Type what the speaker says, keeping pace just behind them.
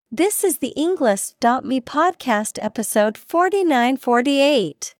This is the Englist.me podcast episode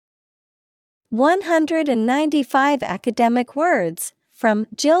 4948. 195 academic words from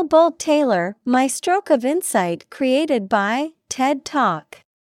Jill Bolte Taylor, My Stroke of Insight, created by TED Talk.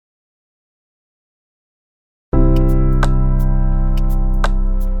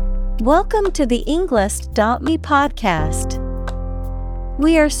 Welcome to the Englist.me podcast.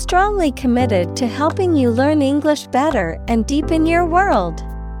 We are strongly committed to helping you learn English better and deepen your world.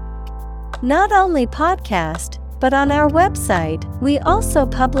 Not only podcast, but on our website, we also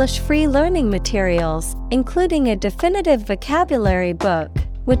publish free learning materials, including a definitive vocabulary book,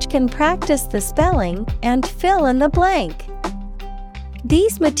 which can practice the spelling and fill in the blank.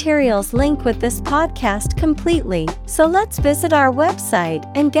 These materials link with this podcast completely, so let's visit our website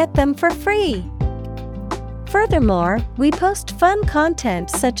and get them for free. Furthermore, we post fun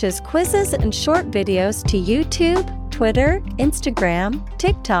content such as quizzes and short videos to YouTube, Twitter, Instagram,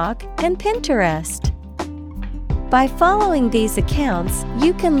 TikTok, and Pinterest. By following these accounts,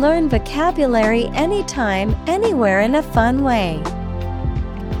 you can learn vocabulary anytime, anywhere in a fun way.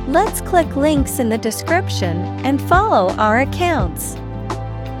 Let's click links in the description and follow our accounts.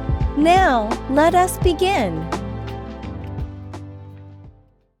 Now, let us begin.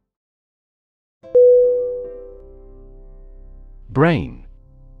 Brain.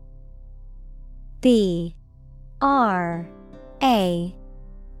 B-R-A-I-N.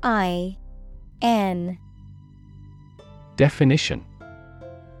 Definition: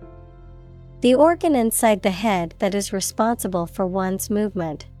 the organ inside the head that is responsible for one's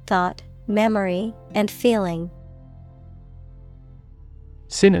movement, thought, memory, and feeling.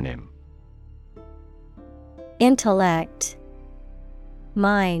 Synonym: intellect,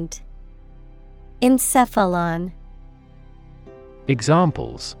 mind, encephalon.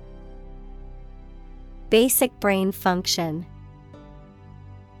 Examples: basic brain function,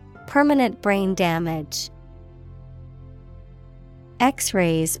 permanent brain damage.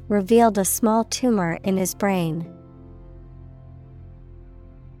 X-rays revealed a small tumor in his brain.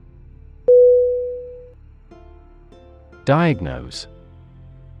 Diagnose.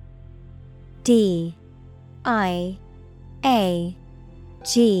 D-I-A-G-N-O-S-E.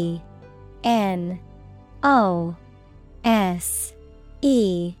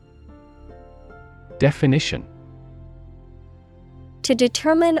 Definition: to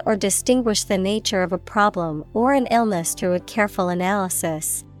determine or distinguish the nature of a problem or an illness through a careful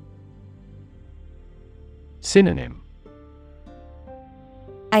analysis. Synonym: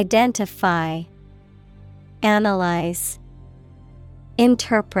 identify, analyze,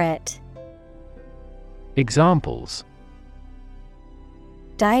 interpret. Examples: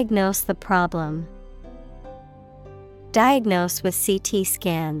 diagnose the problem, diagnose with CT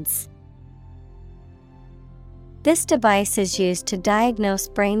scans. This device is used to diagnose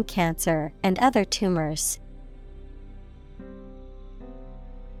brain cancer and other tumors.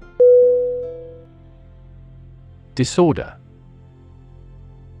 Disorder.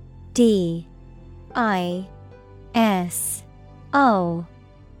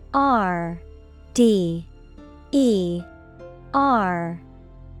 D-I-S-O-R-D-E-R.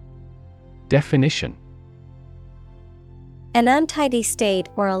 Definition: an untidy state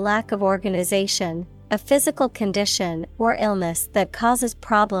or a lack of organization, a physical condition or illness that causes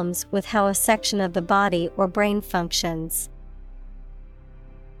problems with how a section of the body or brain functions.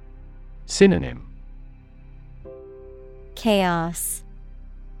 Synonym: chaos,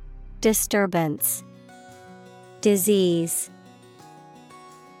 disturbance, disease.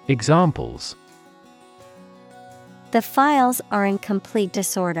 Examples: the files are in complete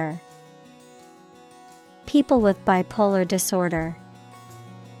disorder. People with bipolar disorder.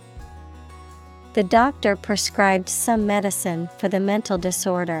 The doctor prescribed some medicine for the mental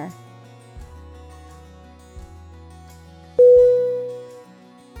disorder.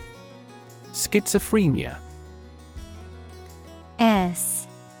 Schizophrenia.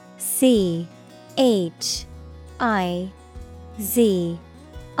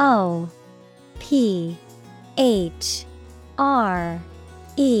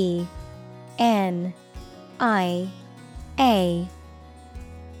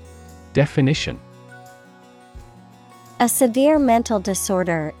 Definition: a severe mental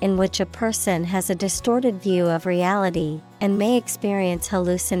disorder in which a person has a distorted view of reality and may experience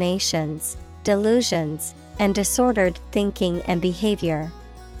hallucinations, delusions, and disordered thinking and behavior.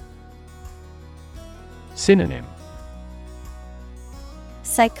 Synonym: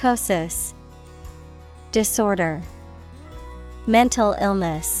 psychosis, disorder, mental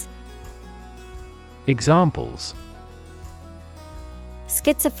illness. Examples: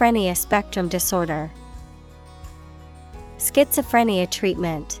 schizophrenia spectrum disorder, Schizophrenia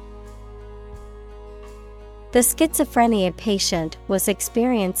treatment. The schizophrenia patient was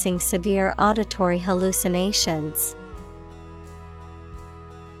experiencing severe auditory hallucinations.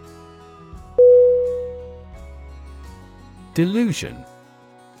 Delusion.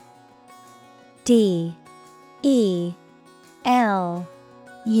 D-E-L-U-S-I-O-N.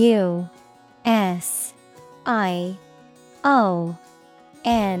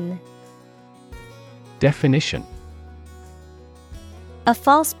 Definition. A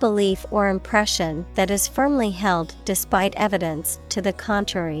false belief or impression that is firmly held despite evidence to the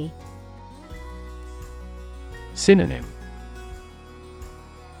contrary. Synonym.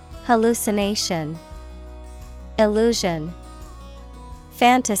 Hallucination, illusion,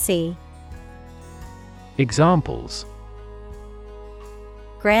 fantasy. Examples.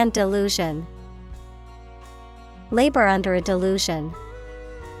 Grand delusion. Labor under a delusion.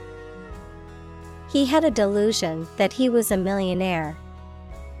 He had a delusion that he was a millionaire.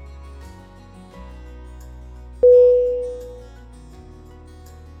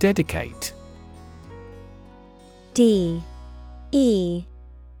 Dedicate. D-E-D-I-C-A-T-E.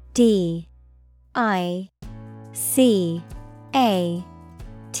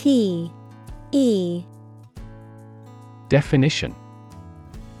 Definition.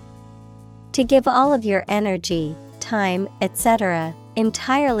 To give all of your energy, time, etc.,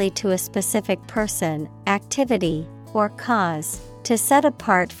 entirely to a specific person, activity, or cause, to set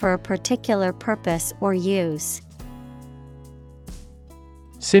apart for a particular purpose or use.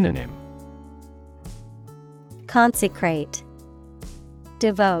 Synonym. Consecrate,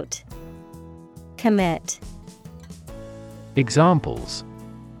 devote, commit. Examples.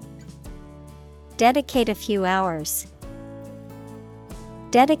 Dedicate a few hours.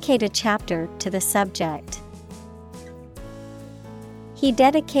 Dedicate a chapter to the subject. He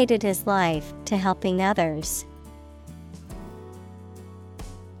dedicated his life to helping others.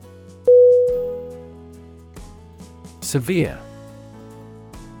 Severe.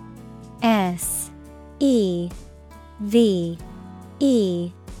 S-E-V-E-R-E.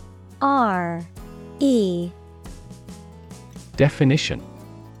 Definition.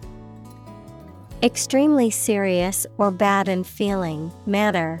 Extremely serious or bad in feeling,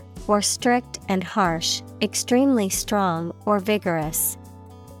 manner, or strict and harsh, extremely strong or vigorous.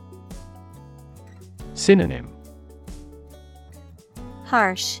 Synonym.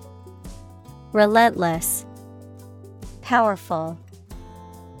 Harsh, relentless, powerful.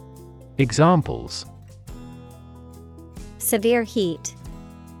 Examples. Severe heat.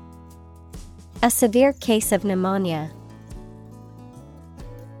 A severe case of pneumonia.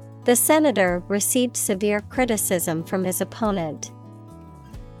 The senator received severe criticism from his opponent.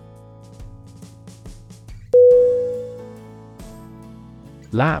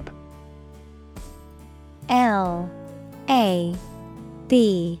 Lab. L-A-B.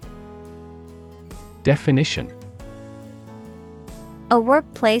 Definition. A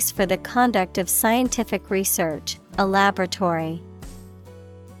workplace for the conduct of scientific research, a laboratory.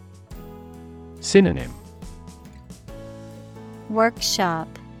 Synonym. Workshop,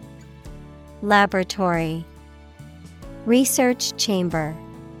 laboratory, research chamber.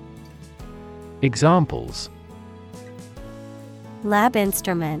 Examples. Lab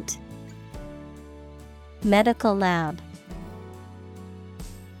instrument. Medical lab.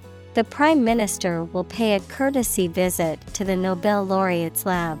 The Prime Minister will pay a courtesy visit to the Nobel laureate's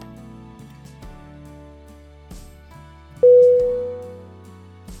lab.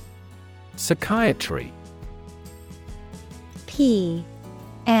 Psychiatry.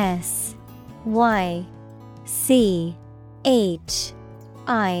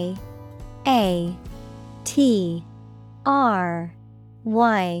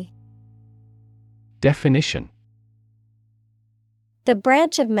 Definition. The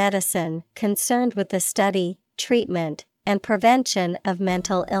branch of medicine concerned with the study, treatment, and prevention of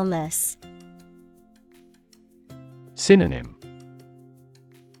mental illness. Synonym.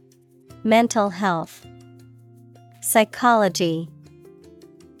 Mental health, psychology,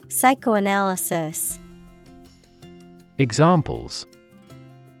 psychoanalysis. Examples.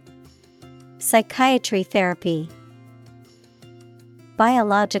 Psychiatry therapy.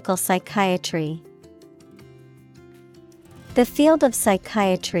 Biological psychiatry. The field of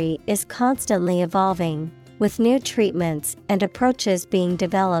psychiatry is constantly evolving, with new treatments and approaches being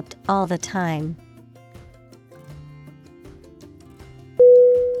developed all the time.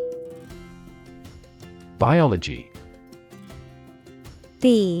 Biology.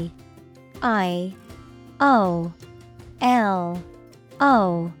 B-I-O-L-O-G-Y.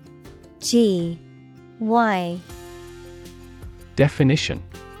 Definition.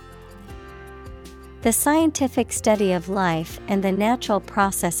 The scientific study of life and the natural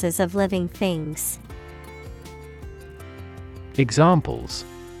processes of living things. Examples: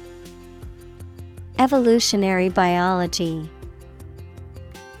 Evolutionary biology,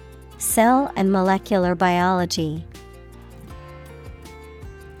 cell and molecular biology.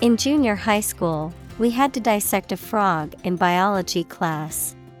 In junior high school, we had to dissect a frog in biology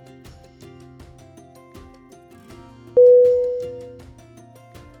class.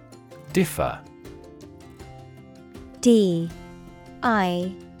 Differ. D-I-F-F-E-R.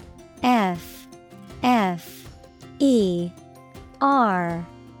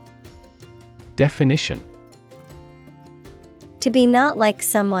 Definition: To be not like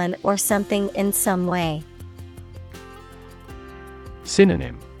someone or something in some way.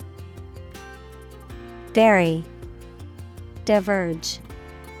 Synonym: Vary, diverge,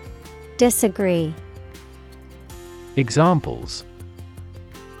 disagree. Examples: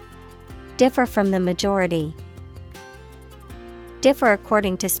 Differ from the majority. Differ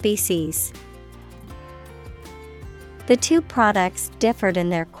according to species. The two products differed in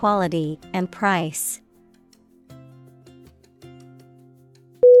their quality and price.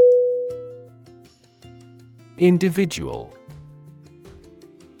 Individual.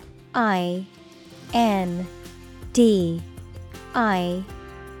 I-N-D-I-V-I-D-U-A-L.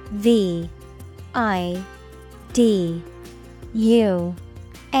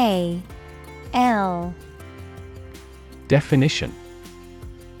 Definition: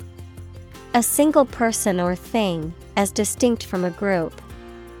 A single person or thing, as distinct from a group.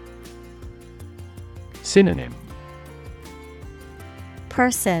 Synonym: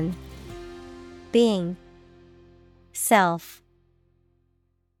 Person, being, self.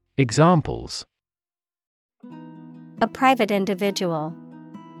 Examples: A private individual.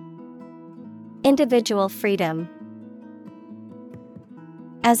 Individual freedom.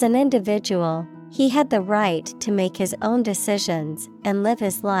 As an individual, he had the right to make his own decisions and live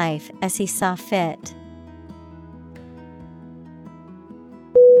his life as he saw fit.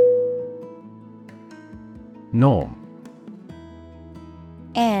 Norm.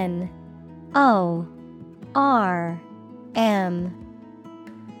 N-O-R-M.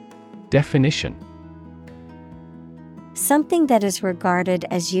 Definition: Something that is regarded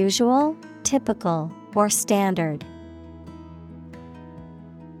as usual, typical, or standard.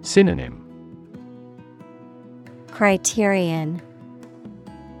 Synonym: Criterion,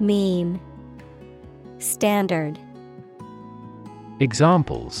 mean, standard.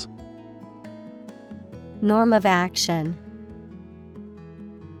 Examples: Norm of action.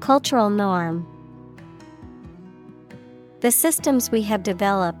 Cultural norm. The systems we have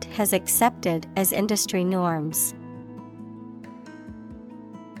developed has accepted as industry norms.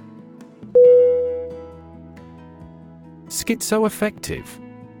 Schizoaffective.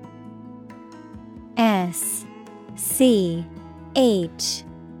 S-C-H-I-Z-O-A-F-F-E-C-T-I-V-E.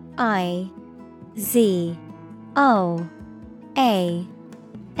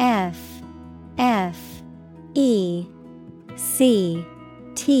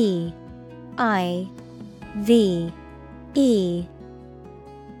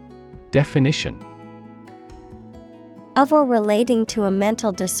 Definition: Of or relating to a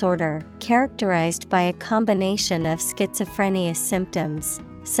mental disorder characterized by a combination of schizophrenia symptoms,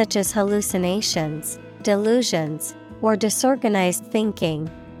 such as hallucinations, delusions, or disorganized thinking,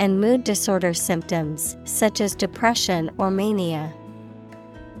 and mood disorder symptoms, such as depression or mania.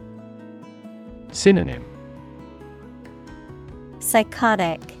 Synonym: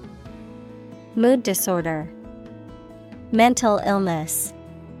 Psychotic, mood disorder, mental illness.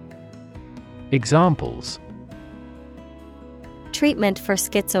 Examples: Treatment for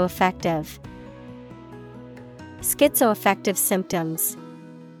schizoaffective. Schizoaffective symptoms.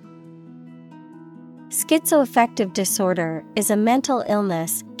 Schizoaffective disorder is a mental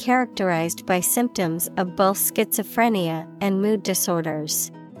illness characterized by symptoms of both schizophrenia and mood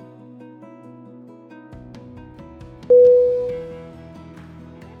disorders.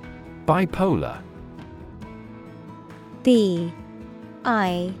 Bipolar. B-I-P-O-L-A-R.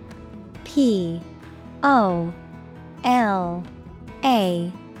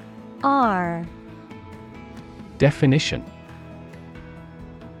 Definition: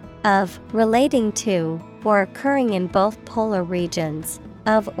 Of, relating to, or occurring in both polar regions,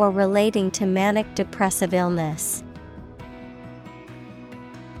 of or relating to manic depressive illness.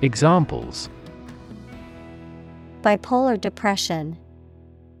 Examples: Bipolar depression.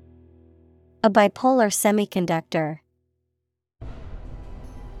 A bipolar semiconductor.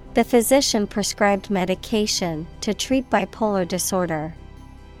 The physician prescribed medication to treat bipolar disorder.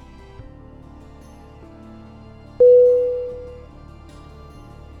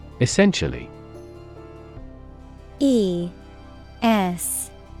 Essentially. E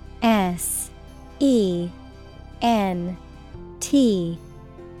S S E N T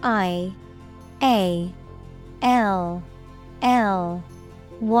I A L L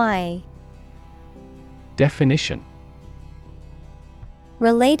Y. Definition: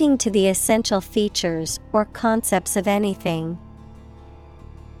 relating to the essential features or concepts of anything.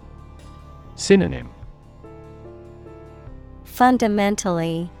 Synonym: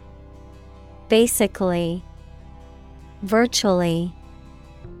 Fundamentally, basically, virtually.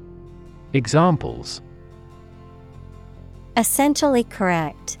 Examples: essentially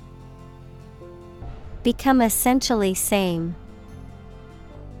correct. Become essentially same.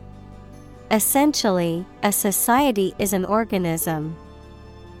 Essentially, a society is an organism.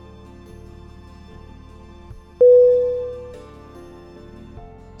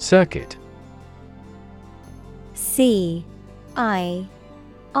 Circuit. C I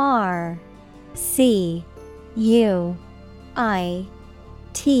R C U I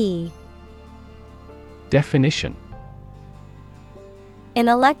T. Definition: in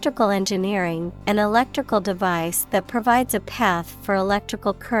electrical engineering, an electrical device that provides a path for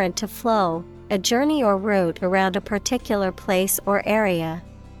electrical current to flow, a journey or route around a particular place or area.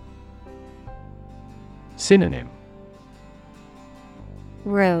 Synonym: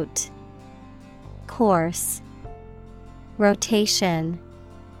 route, course, rotation.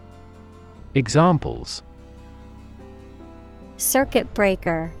 Examples: circuit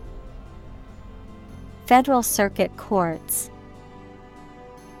breaker, Federal Circuit courts.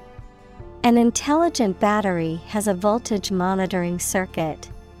 An intelligent battery has a voltage monitoring circuit.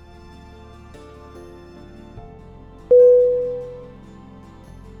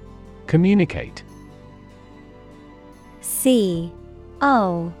 Communicate. C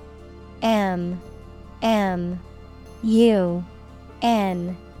O M M U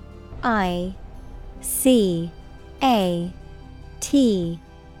N I C A T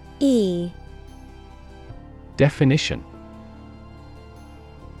E. Definition: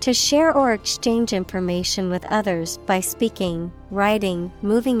 to share or exchange information with others by speaking, writing,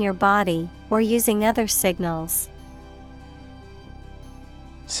 moving your body, or using other signals.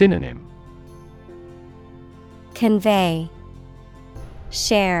 Synonym: convey,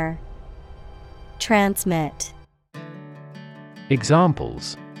 share, transmit.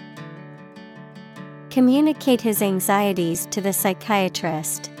 Examples: communicate his anxieties to the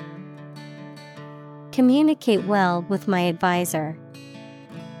psychiatrist. Communicate well with my advisor.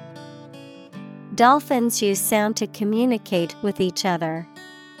 Dolphins use sound to communicate with each other.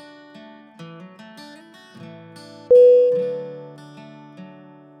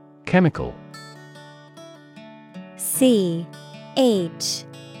 Chemical. C H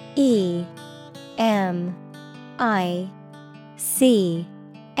E M I C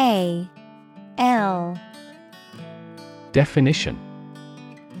A L. Definition: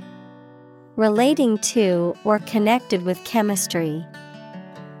 relating to or connected with chemistry.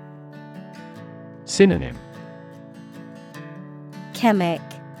 Synonym: chemic,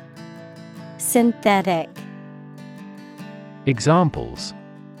 synthetic. Examples: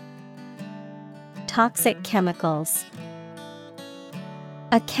 toxic chemicals.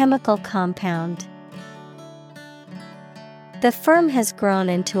 A chemical compound. The firm has grown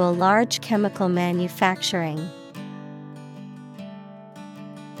into a large chemical manufacturing.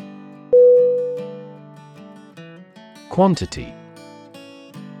 Quantity.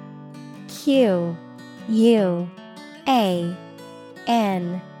 Q U A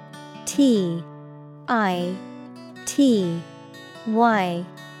N T I T Y.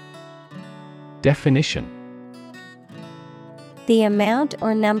 Definition: the amount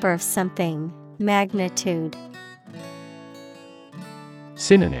or number of something, magnitude.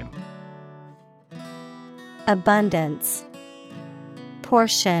 Synonym: abundance,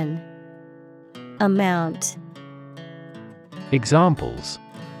 portion, amount. Examples: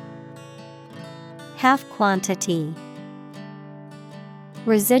 half quantity,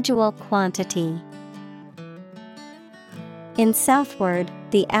 residual quantity. In southward,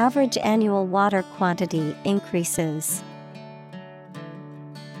 the average annual water quantity increases.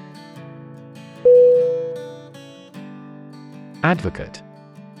 Advocate.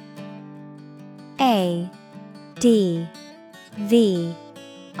 A D V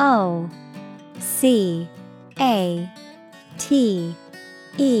O C A T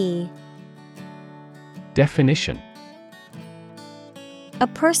E. Definition: a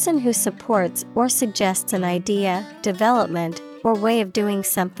person who supports or suggests an idea, development, or way of doing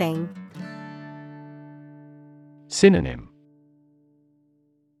something. Synonym: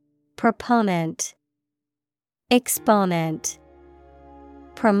 proponent, exponent,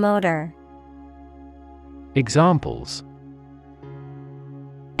 promoter. Examples: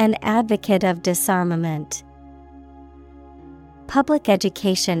 an advocate of disarmament. Public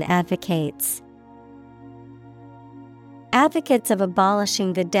education advocates. Advocates of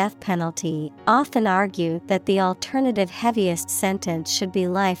abolishing the death penalty often argue that the alternative heaviest sentence should be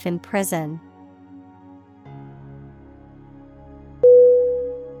life in prison.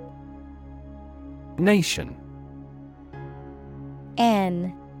 Nation.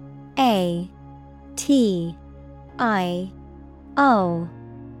 N-A-T-I-O-N.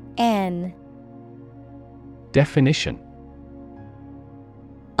 Definition: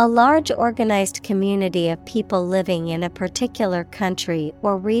 a large organized community of people living in a particular country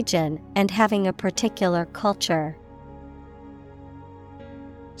or region and having a particular culture.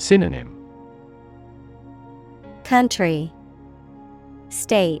 Synonym: Country,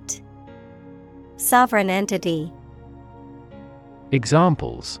 state, sovereign entity.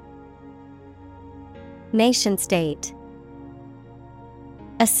 Examples: nation-state,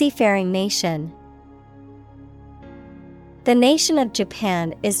 a seafaring nation. The nation of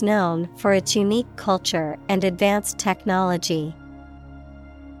Japan is known for its unique culture and advanced technology.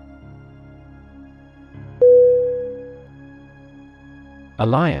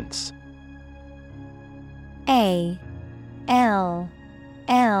 Alliance. A-L-L-I-A-N-C-E.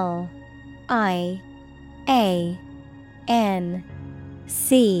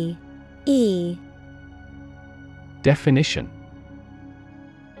 Definition: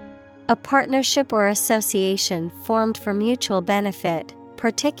 a partnership or association formed for mutual benefit,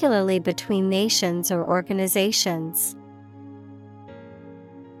 particularly between nations or organizations.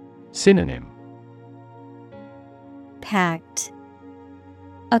 Synonym: pact,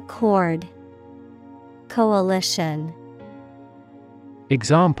 accord, coalition.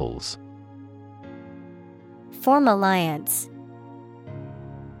 Examples: form alliance,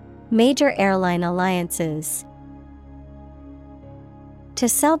 major airline alliances. To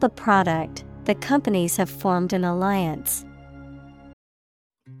sell the product, the companies have formed an alliance.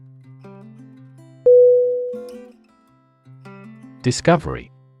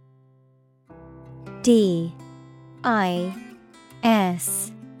 Discovery. D-I-S-C-O-V-E-R-Y.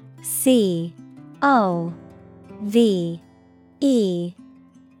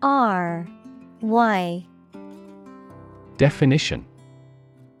 Definition: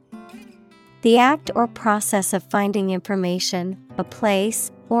 the act or process of finding information, a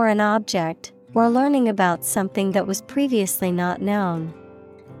place, or an object, or learning about something that was previously not known.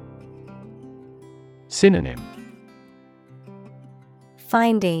 Synonym: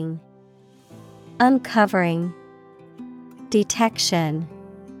 finding, uncovering, detection.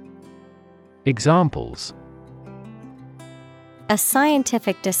 Examples: a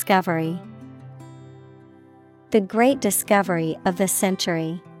scientific discovery, the great discovery of the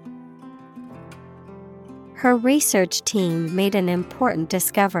century. Her research team made an important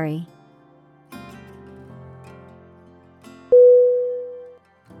discovery.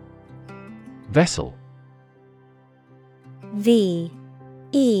 Vessel.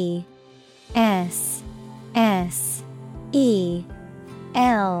 V-E-S-S-E-L.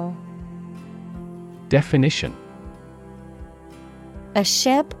 Definition: a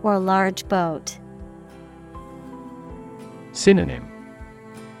ship or large boat. Synonym: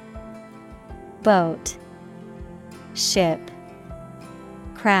 boat, ship,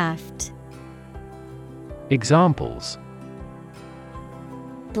 craft. Examples: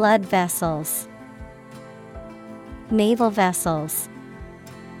 blood vessels, naval vessels.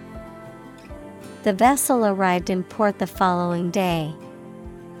 The vessel arrived in port the following day.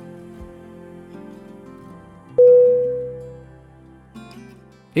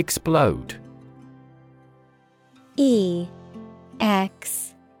 Explode. E-X-P-L-O-D-E.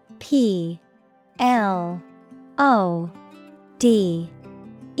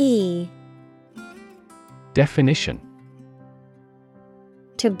 Definition: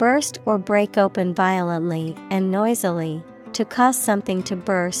 to burst or break open violently and noisily, to cause something to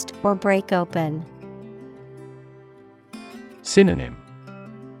burst or break open. Synonym: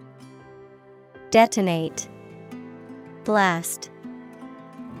 detonate, blast,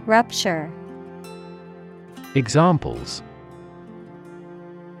 rupture. Examples: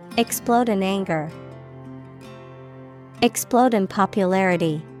 explode in anger, explode in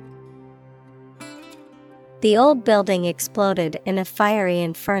popularity. The old building exploded in a fiery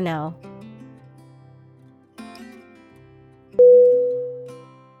inferno.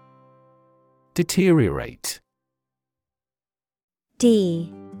 Deteriorate.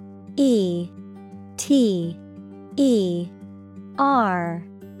 D-E-T-E-R-I-O-R-A-T-E.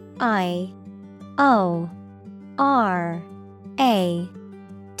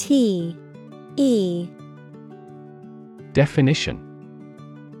 Definition: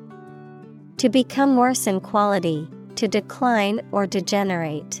 to become worse in quality, to decline or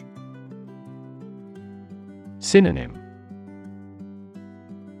degenerate. Synonym: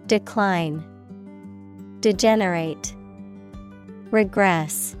 Decline, degenerate,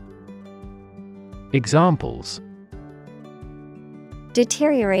 regress. Examples: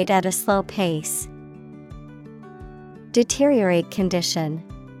 deteriorate at a slow pace. Deteriorate condition.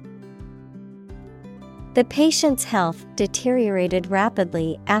 The patient's health deteriorated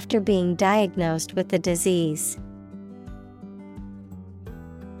rapidly after being diagnosed with the disease.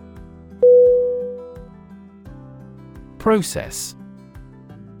 Process.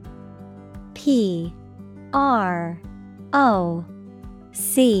 Process.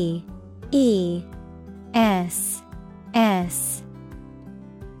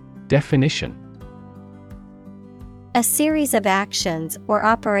 Definition: a series of actions or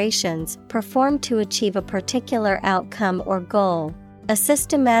operations performed to achieve a particular outcome or goal, a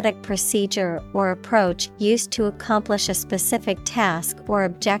systematic procedure or approach used to accomplish a specific task or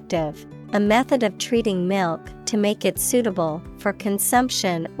objective, a method of treating milk to make it suitable for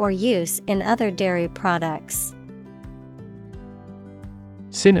consumption or use in other dairy products.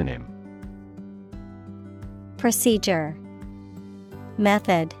 Synonym: procedure,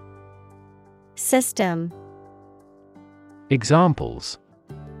 method, system. Examples: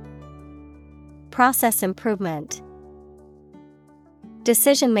 process improvement,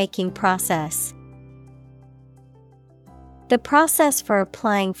 decision-making process. The process for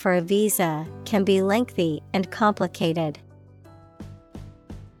applying for a visa can be lengthy and complicated.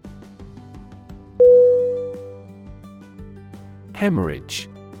 Hemorrhage.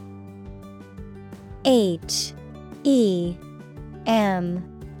 Hemorrhage.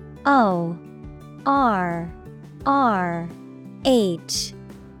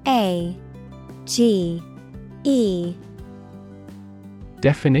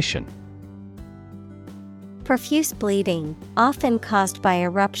 Definition: profuse bleeding, often caused by a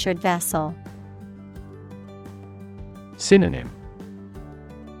ruptured vessel. Synonym: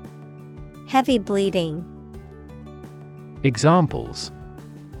 heavy bleeding. Examples: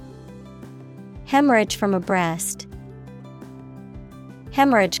 hemorrhage from a breast.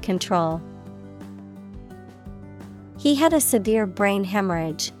 Hemorrhage control. He had a severe brain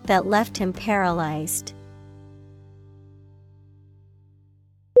hemorrhage that left him paralyzed.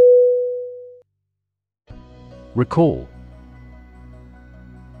 Recall.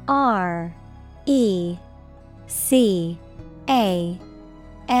 R-E-C-A-L-L.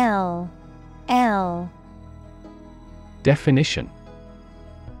 Definition: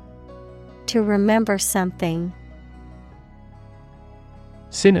 to remember something.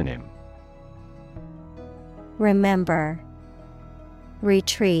 Synonym: remember,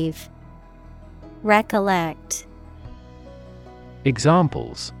 retrieve, recollect.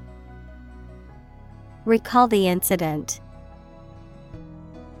 Examples: recall the incident.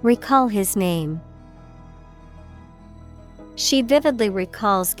 Recall his name. She vividly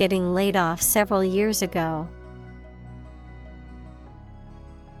recalls getting laid off several years ago.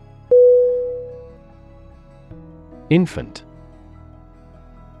 Infant.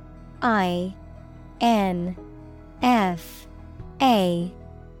 I-N-F-A-N-T.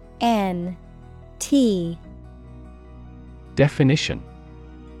 Definition: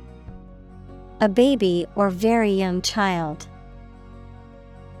 a baby or very young child.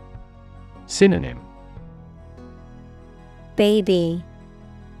 Synonym: baby,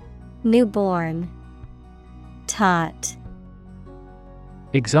 newborn, tot.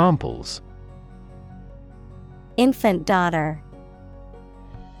 Examples: infant daughter.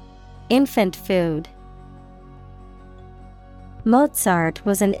 Infant food. Mozart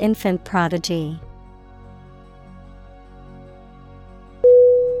was an infant prodigy.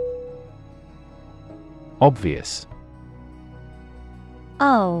 Obvious.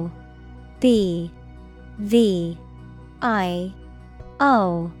 O-B-V-I-O-U-S.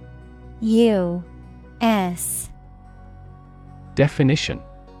 Definition: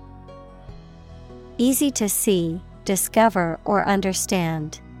 easy to see, discover, or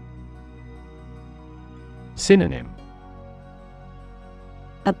understand. Synonym: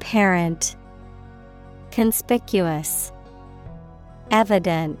 apparent, conspicuous,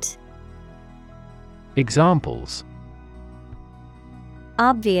 evident. Examples: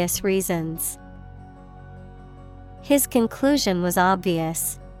 obvious reasons. His conclusion was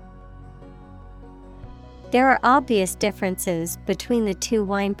obvious. There are obvious differences between the two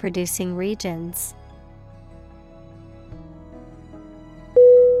wine-producing regions.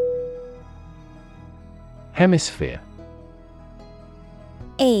 Hemisphere.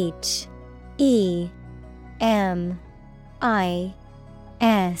 H-E-M-I-S-P-H-E-R-E. I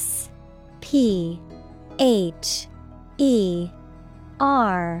S P H E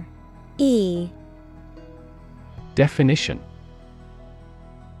R E. Definition: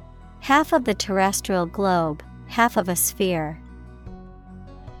 half of the terrestrial globe, half of a sphere.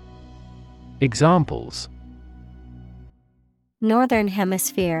 Examples: Northern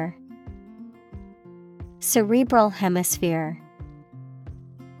hemisphere, cerebral hemisphere.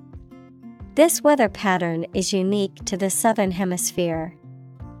 This weather pattern is unique to the southern hemisphere.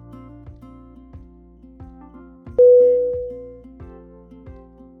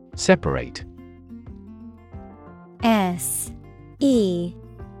 Separate. S E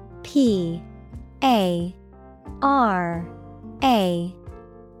P A R A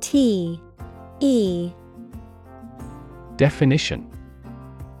T E. Definition: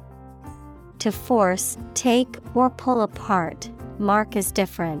 to force, take, or pull apart, mark as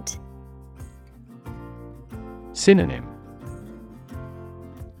different. Synonym: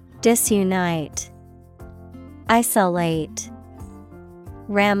 Disunite, isolate,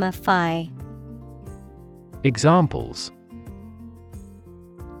 ramify. Examples: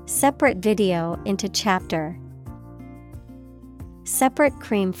 separate video into chapter, separate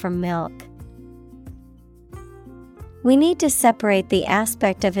cream from milk. We need to separate the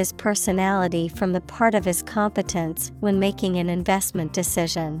aspect of his personality from the part of his competence when making an investment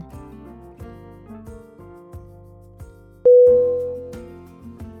decision.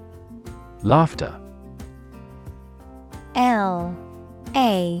 Laughter. L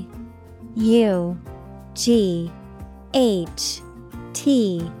A U G H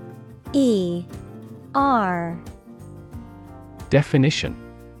T E R. Definition: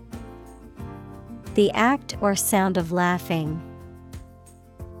 the act or sound of laughing.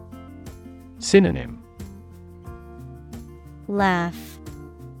 Synonym: Laugh,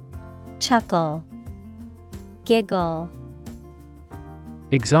 chuckle, giggle.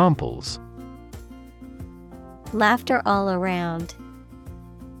 Examples: laughter all around,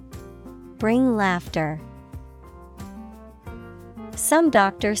 bring laughter. Some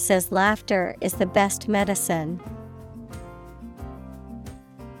doctor says laughter is the best medicine.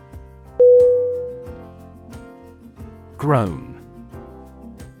 Groan.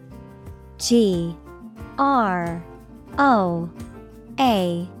 G R O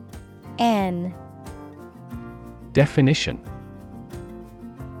A N. Definition: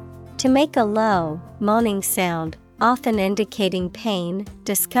 to make a low, moaning sound, often indicating pain,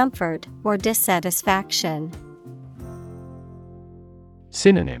 discomfort, or dissatisfaction.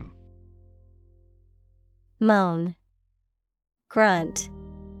 Synonym: moan, grunt,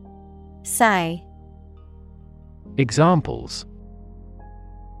 sigh. Examples: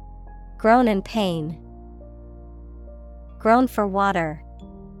 groan in pain, groan for water.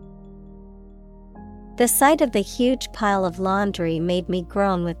 The sight of the huge pile of laundry made me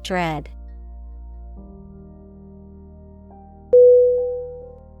groan with dread.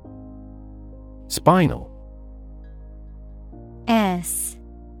 Spinal. S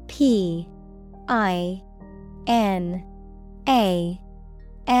P I N A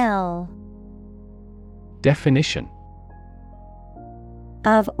L. Definition: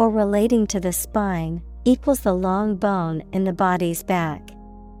 of or relating to the spine, equals the long bone in the body's back.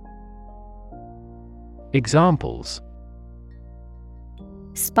 Examples: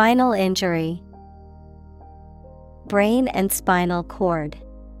 spinal injury, brain and spinal cord.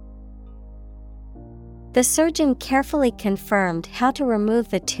 The surgeon carefully confirmed how to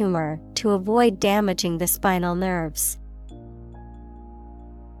remove the tumor to avoid damaging the spinal nerves.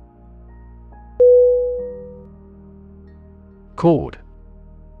 Cord.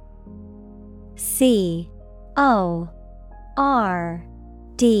 C O R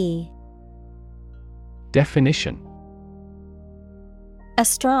D. Definition: a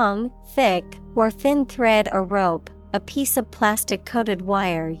strong, thick, or thin thread or rope, a piece of plastic coated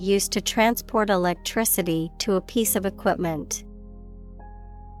wire used to transport electricity to a piece of equipment.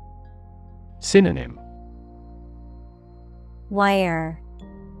 Synonym: wire,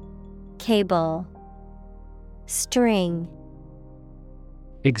 cable, string.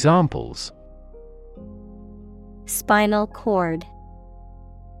 Examples: spinal cord,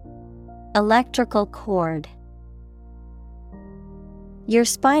 electrical cord. Your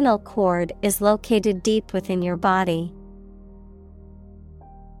spinal cord is located deep within your body.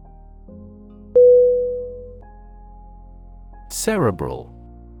 Cerebral.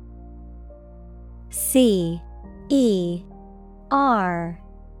 C E R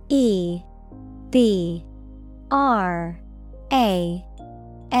E B R A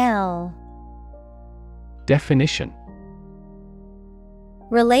L. Definition: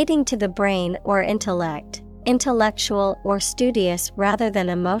 relating to the brain or intellect, intellectual or studious rather than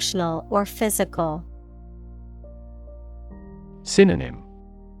emotional or physical. Synonym: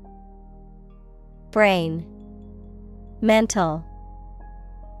 Brain, mental,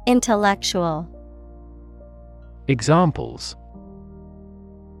 intellectual. Examples: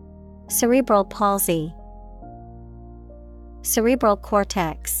 Cerebral palsy, cerebral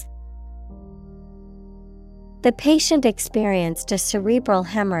cortex. The patient experienced a cerebral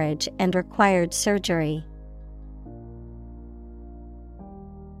hemorrhage and required surgery.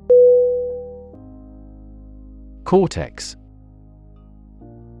 Cortex.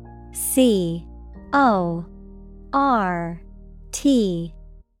 C-O-R-T-E-X.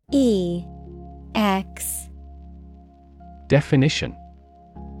 Definition: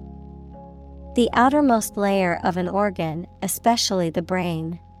 The outermost layer of an organ, especially the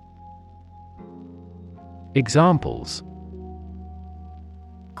brain. Examples: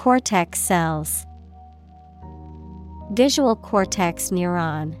 Cortex cells, visual cortex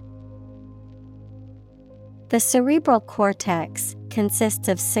neuron. The cerebral cortex consists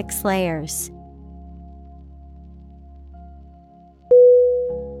of 6 layers.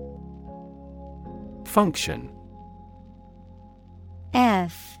 Function.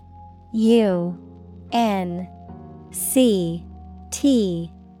 F-U-N-C-T-I-O-N.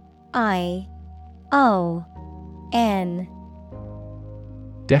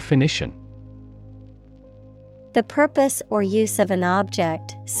 Definition: The purpose or use of an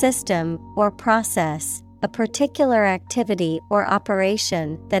object, system, or process, a particular activity or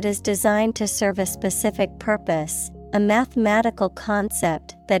operation that is designed to serve a specific purpose, a mathematical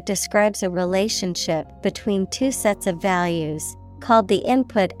concept that describes a relationship between two sets of values, called the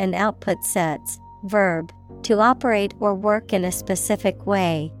input and output sets. Verb, to operate or work in a specific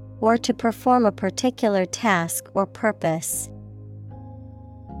way, or to perform a particular task or purpose.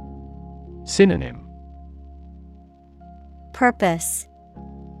 Synonym: Purpose,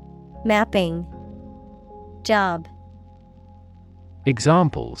 mapping, job.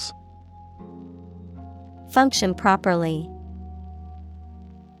 Examples: Function properly,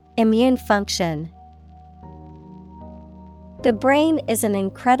 immune function. The brain is an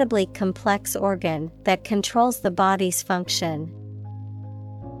incredibly complex organ that controls the body's function.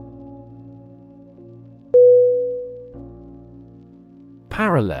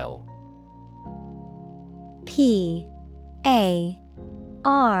 Parallel. P-A-R-A-L-L-E.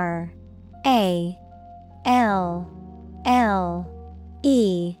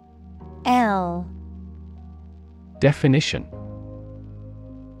 Definition: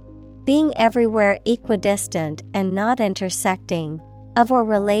 Being everywhere equidistant and not intersecting, of or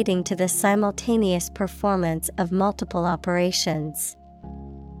relating to the simultaneous performance of multiple operations.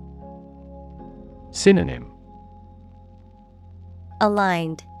 Synonym: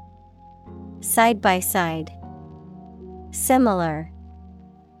 Aligned, side by side, similar.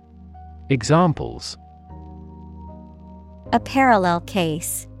 Examples: A parallel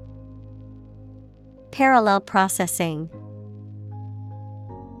case, parallel processing.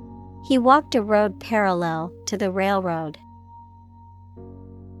 He walked a road parallel to the railroad.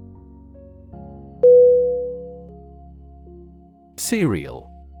 Serial.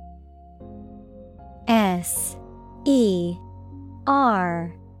 S-E-R-I-A-L.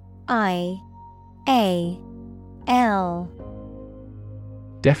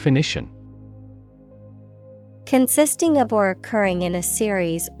 Definition: Consisting of or occurring in a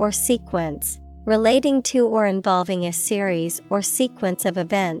series or sequence, relating to or involving a series or sequence of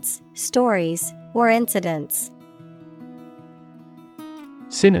events, stories, or incidents.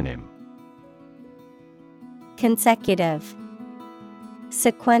 Synonym: Consecutive,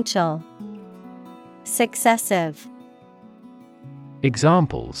 sequential, successive.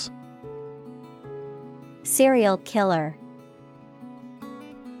 Examples: Serial killer,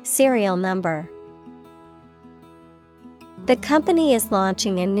 serial number. The company is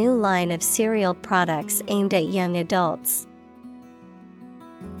launching a new line of cereal products aimed at young adults.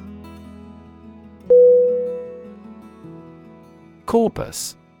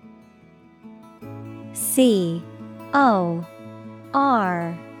 Corpus. C-O-R-P-U-S.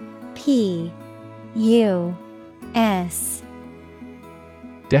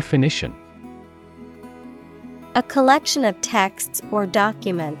 Definition: A collection of texts or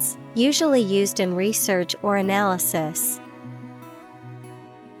documents, usually used in research or analysis.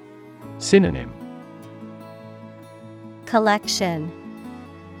 Synonym: Collection,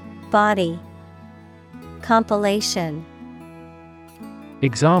 body, compilation.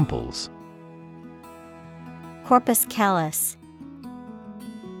 Examples: Corpus callus,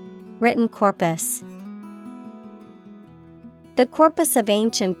 written corpus. The corpus of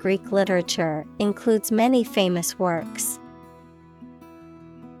ancient Greek literature includes many famous works.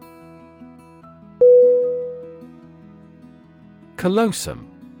 Colossum.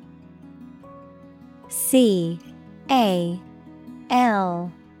 Callosum.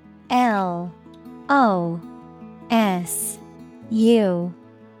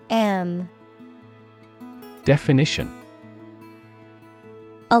 Definition.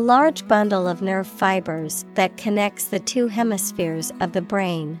 A large bundle of nerve fibers that connects the two hemispheres of the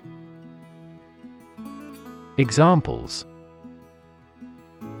brain. Examples.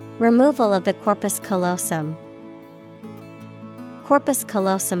 Removal of the corpus callosum. Corpus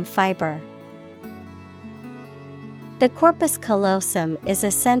callosum fiber. The corpus callosum is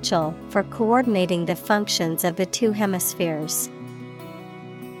essential for coordinating the functions of the two hemispheres.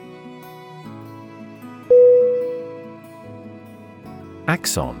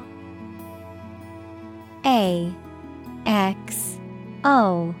 Axon. A-X-O-N.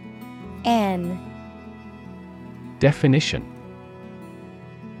 Definition.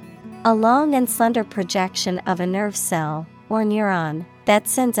 A long and slender projection of a nerve cell, or neuron, that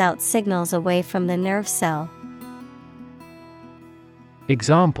sends out signals away from the nerve cell.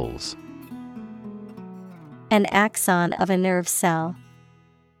 Examples. An axon of a nerve cell.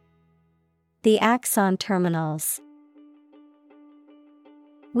 The axon terminals.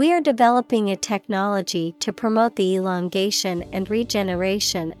 We are developing a technology to promote the elongation and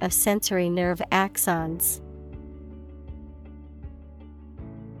regeneration of sensory nerve axons.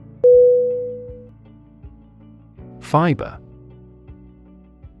 Fiber.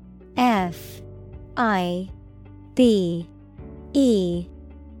 F-I-B-E-R.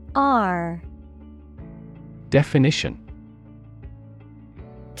 Definition.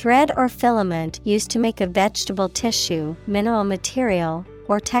 Thread or filament used to make a vegetable tissue, mineral material,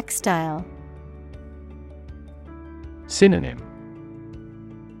 or textile. Synonym.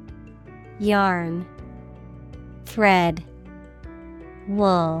 Yarn, thread,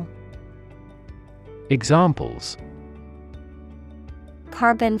 wool. Examples.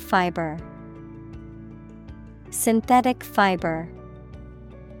 Carbon fiber. Synthetic fiber.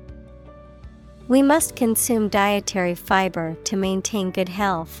 We must consume dietary fiber to maintain good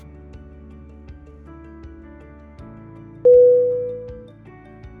health.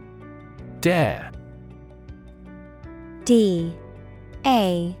 Dare. D-A-R-E.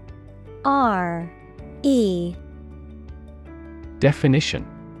 Definition.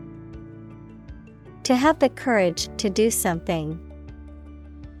 To have the courage to do something.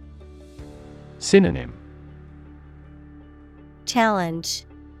 Synonym. Challenge,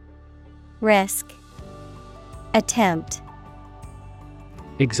 risk, attempt.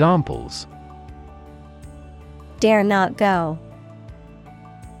 Examples. Dare not go.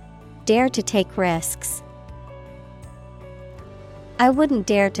 Dare to take risks. I wouldn't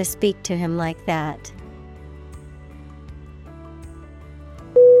dare to speak to him like that.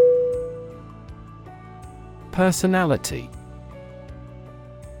 Personality.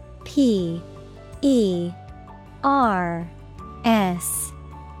 Personality.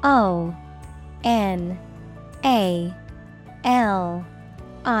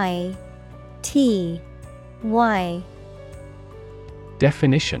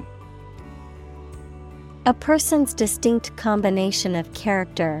 Definition. A person's distinct combination of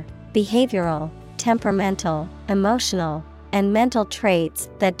character, behavioral, temperamental, emotional, and mental traits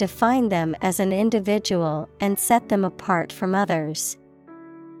that define them as an individual and set them apart from others.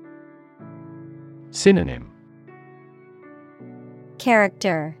 Synonym.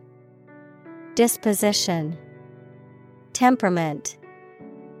 Character, disposition, temperament.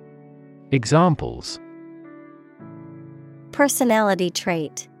 Examples. Personality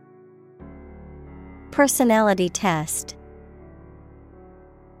trait. Personality test.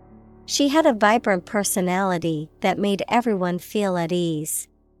 She had a vibrant personality that made everyone feel at ease.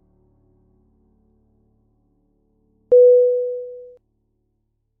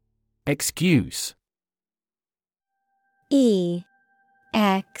 Excuse. E-X-C-U-S-E.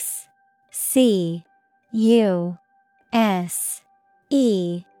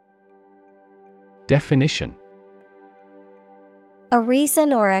 Definition. A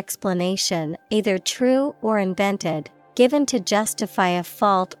reason or explanation, either true or invented, given to justify a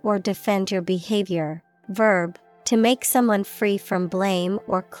fault or defend your behavior. Verb, to make someone free from blame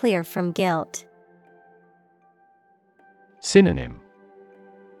or clear from guilt. Synonym.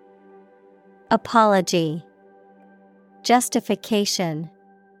 Apology, justification,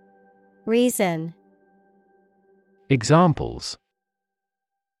 reason. Examples.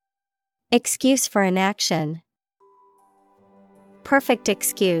 Excuse for inaction. Perfect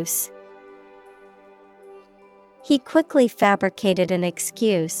excuse. He quickly fabricated an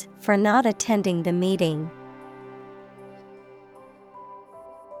excuse for not attending the meeting.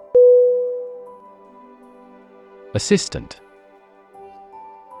 Assistant.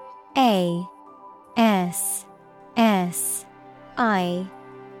 A S S I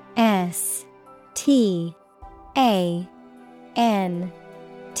S T A N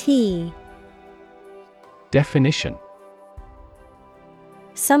T. Definition.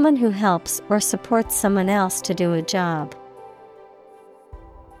 Someone who helps or supports someone else to do a job.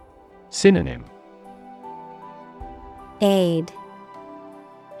 Synonym. Aid,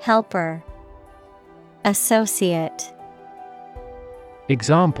 helper, associate.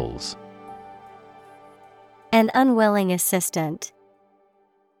 Examples. An unwilling assistant.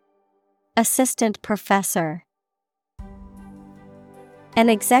 Assistant professor. An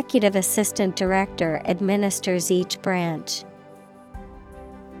executive assistant director administers each branch.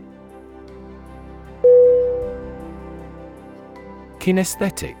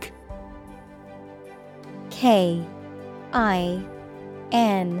 Kinesthetic. K I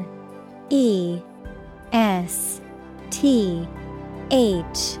N E S T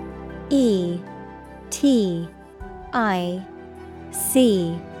H E T I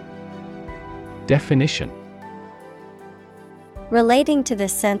C. Definition. Relating to the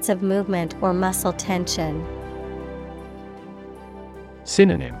sense of movement or muscle tension.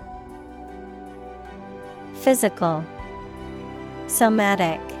 Synonym. Physical,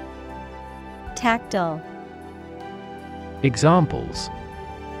 somatic, tactile. Examples.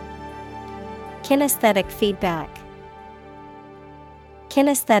 Kinesthetic feedback.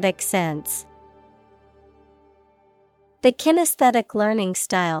 Kinesthetic sense. The kinesthetic learning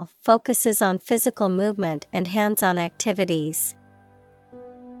style focuses on physical movement and hands-on activities.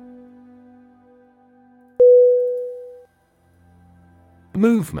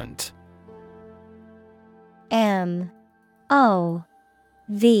 Movement. M-O-V-E-M-E-N-T.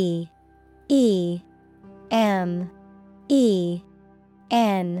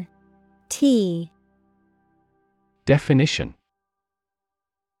 Definition.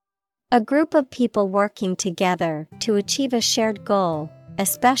 A group of people working together to achieve a shared goal,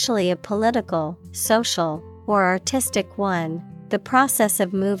 especially a political, social, or artistic one, the process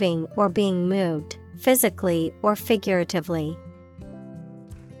of moving or being moved, physically or figuratively.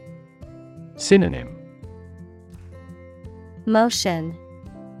 Synonym. Motion,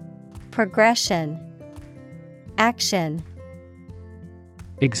 progression, action.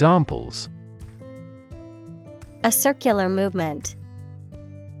 Examples. A circular movement.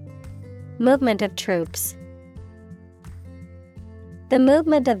 Movement of troops. The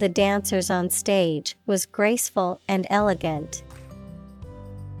movement of the dancers on stage was graceful and elegant.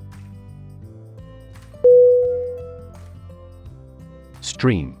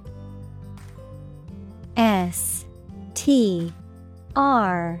 Stream. S T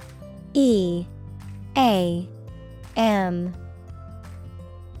R E A M.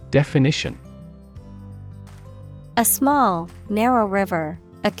 Definition. A small, narrow river,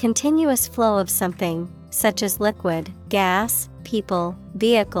 a continuous flow of something, such as liquid, gas, people,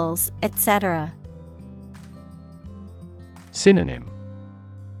 vehicles, etc. Synonym.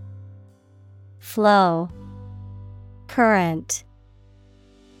 Flow, current,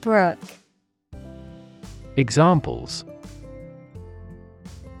 brook. Examples.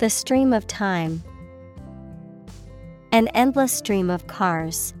 The stream of time. An endless stream of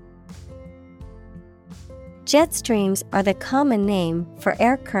cars. Jet streams are the common name for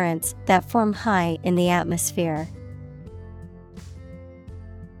air currents that form high in the atmosphere.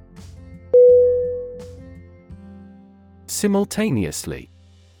 Simultaneously.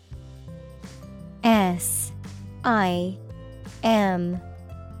 S I M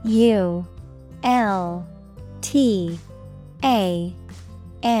U L T A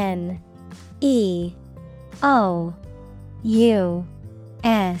N E O U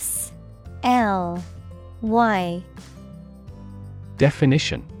S L Y.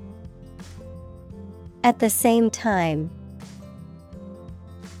 Definition. At the same time.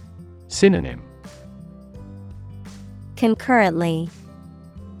 Synonym. Concurrently,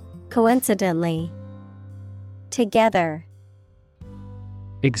 coincidentally, together.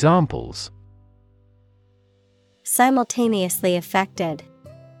 Examples. Simultaneously affected.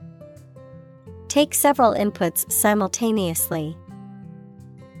 Take several inputs simultaneously.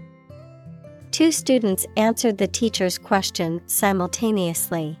 Two students answered the teacher's question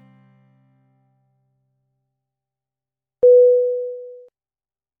simultaneously.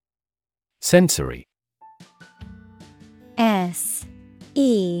 Sensory. S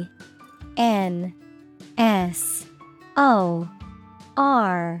E N S O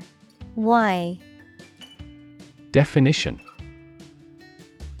R Y. Definition: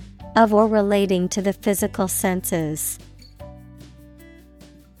 of or relating to the physical senses.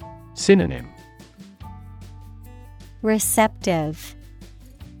 Synonym: Receptive,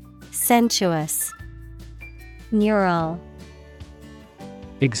 sensuous, neural.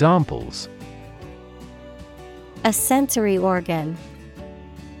 Examples: A sensory organ.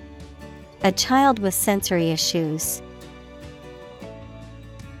 A child with sensory issues.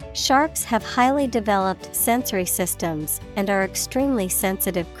 Sharks have highly developed sensory systems and are extremely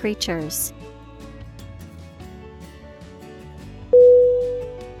sensitive creatures.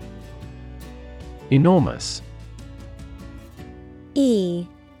 Enormous. E-N-O-R-M-O-U-S.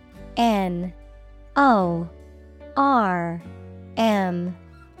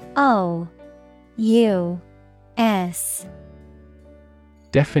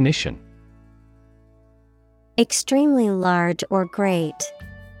 Definition: extremely large or great.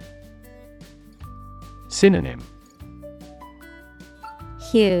 Synonym: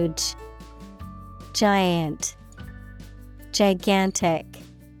 Huge, giant, gigantic.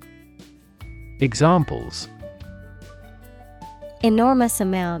 Examples: enormous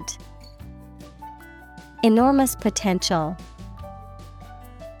amount. Enormous potential.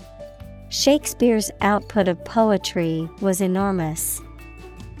 Shakespeare's output of poetry was enormous.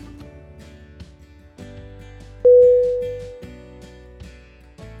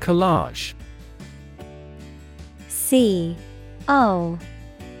 Collage. C-O-L-L-A-G-E.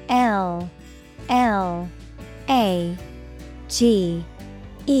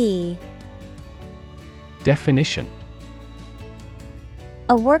 Definition: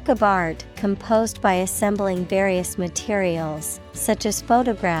 a work of art composed by assembling various materials, such as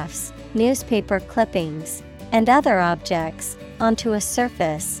photographs, newspaper clippings, and other objects, onto a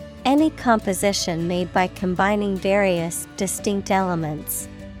surface, any composition made by combining various distinct elements.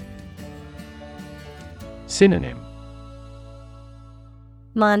 Synonym: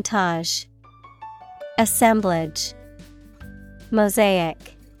 montage, assemblage,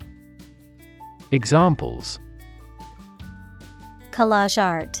 mosaic. Examples: collage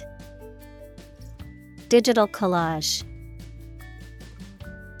art, digital collage.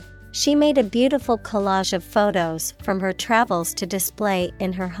 She made a beautiful collage of photos from her travels to display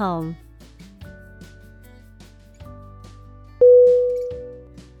in her home.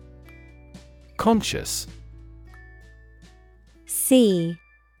 Conscious. C-O-N-S-C-I-O-U-S.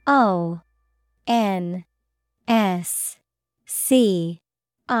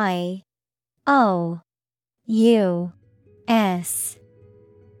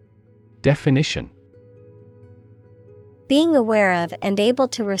 Definition: being aware of and able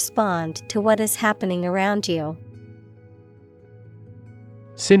to respond to what is happening around you.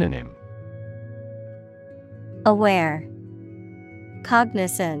 Synonym: aware,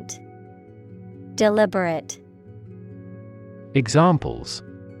 cognizant, deliberate. Examples: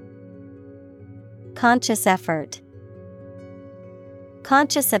 conscious effort.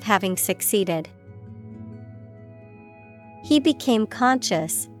 Conscious of having succeeded. He became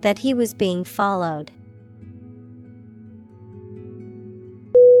conscious that he was being followed.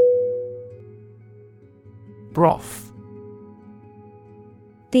 Broth.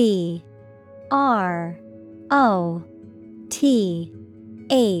 B-R-O-T-H.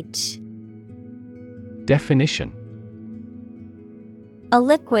 Definition: a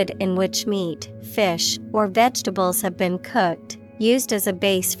liquid in which meat, fish, or vegetables have been cooked, used as a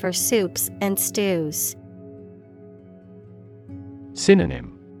base for soups and stews.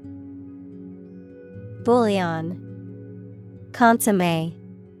 Synonym: bouillon, consommé,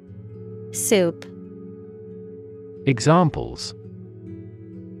 soup. Examples: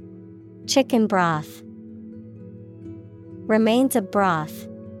 chicken broth, remains of broth.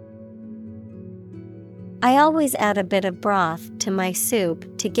 I always add a bit of broth to my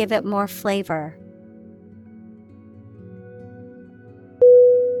soup to give it more flavor.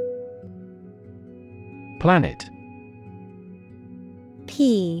 Planet.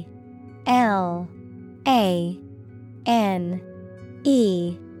 P-L-A-N-E-T.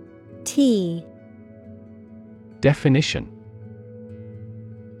 Definition: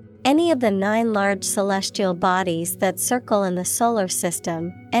 any of the 9 large celestial bodies that circle in the solar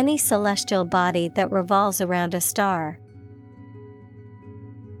system, any celestial body that revolves around a star.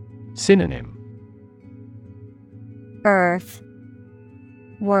 Synonym: Earth,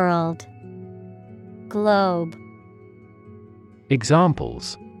 world, globe.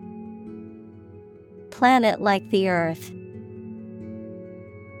 Examples: planet like the Earth.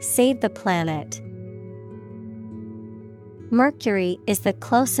 Save the planet. Mercury is the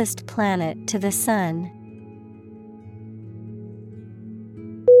closest planet to the Sun.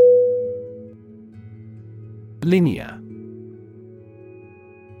 Linear.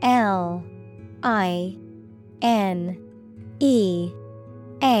 Linear.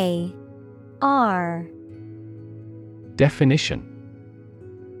 Definition: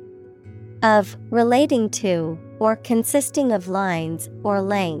 Of, relating to, or consisting of lines or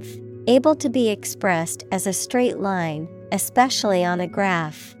length, able to be expressed as a straight line, especially on a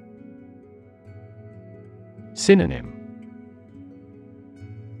graph. Synonym: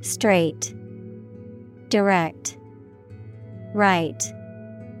 Straight, direct, right.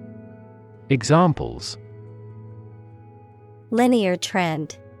 Examples: Linear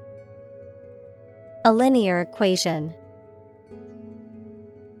trend. A linear equation.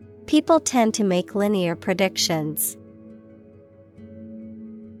 People tend to make linear predictions.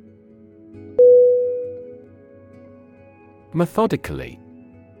 Methodically.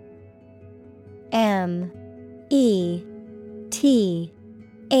 Methodically.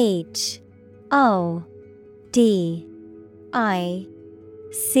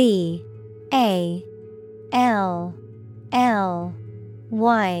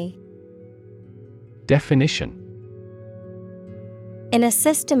 Definition: In a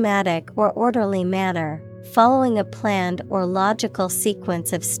systematic or orderly manner, following a planned or logical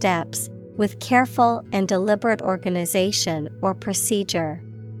sequence of steps, with careful and deliberate organization or procedure.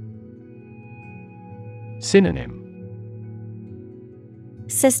 Synonym: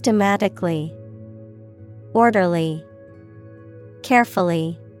 Systematically, orderly,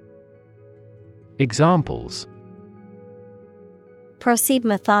 carefully. Examples: Proceed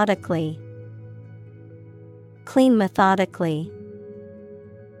methodically. Clean methodically.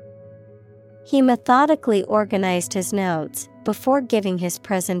 He methodically organized his notes before giving his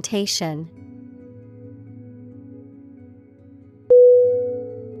presentation.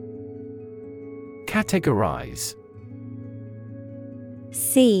 Categorize.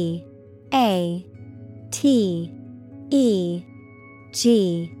 Categorize.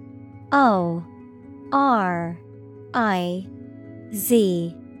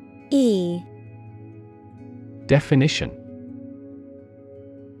 Definition: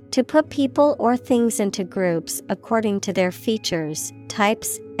 To put people or things into groups according to their features,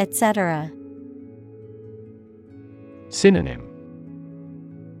 types, etc. Synonym: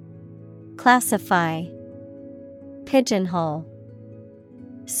 Classify, pigeonhole,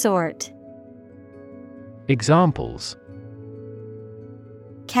 sort. Examples: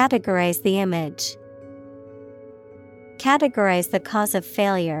 Categorize the image. Categorize the cause of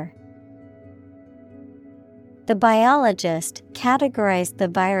failure. The biologist categorized the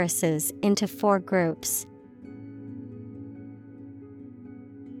viruses into 4 groups.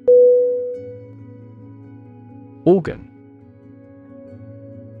 Organ.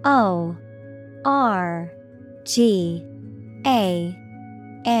 Organ.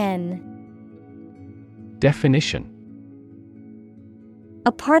 Definition: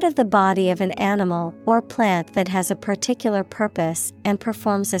 A part of the body of an animal or plant that has a particular purpose and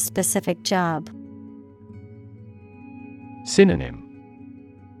performs a specific job. Synonym: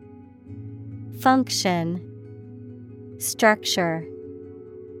 Function, structure.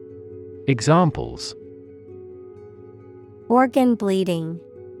 Examples: Organ bleeding.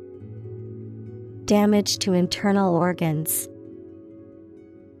 Damage to internal organs.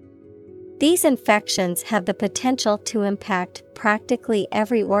 These infections have the potential to impact practically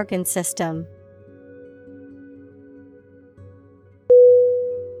every organ system.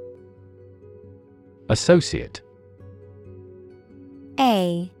 Associate.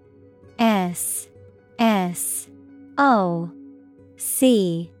 Associate.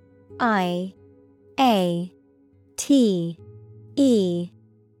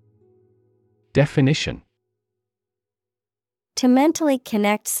 Definition: To mentally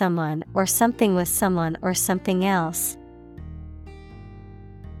connect someone or something with someone or something else.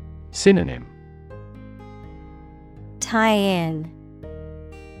 Synonym: Tie in,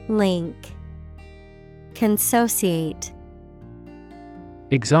 link, consociate.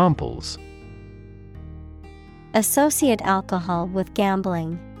 Examples: Associate alcohol with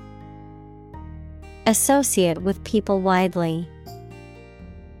gambling. Associate with people widely.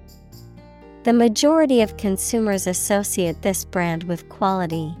 The majority of consumers associate this brand with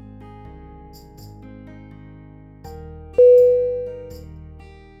quality.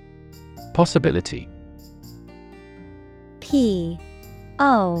 Possibility.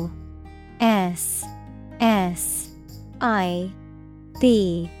 Possibility.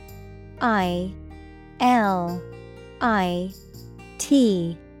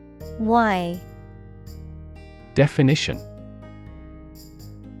 Definition: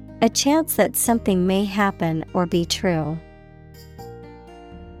 A chance that something may happen or be true.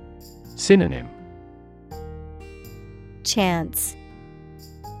 Synonym: chance,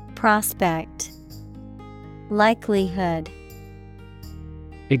 prospect, likelihood.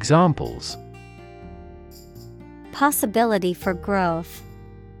 Examples: possibility for growth,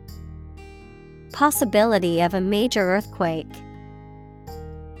 possibility of a major earthquake.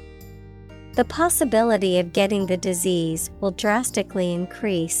 The possibility of getting the disease will drastically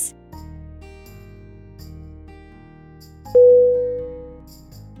increase.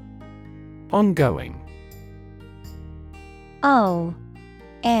 Ongoing. O-N-G-O-I-N-G.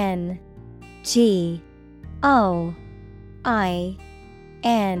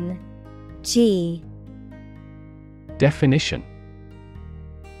 Definition: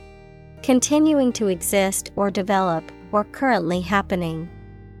 continuing to exist or develop, or currently happening.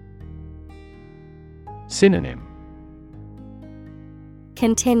 Synonym: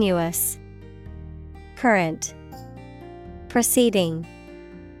 continuous, current, proceeding.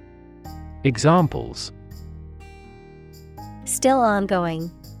 Examples: still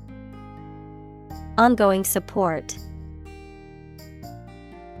ongoing, ongoing support.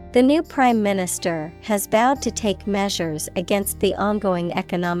 The new Prime Minister has vowed to take measures against the ongoing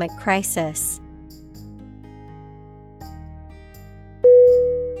economic crisis.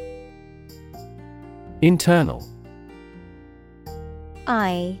 Internal.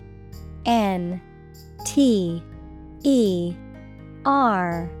 I-N-T-E-R-N-A-L.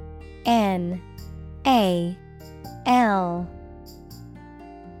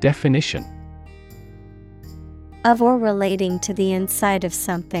 Definition: of or relating to the inside of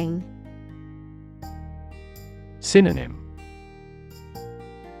something. Synonym: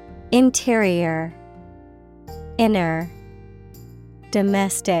 interior, inner,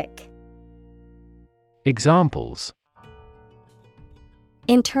 domestic. Examples: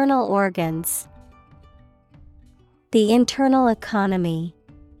 internal organs, the internal economy.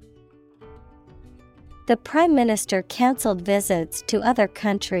 The Prime Minister cancelled visits to other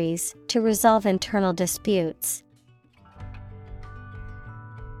countries to resolve internal disputes.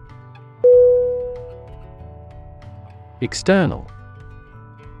 External.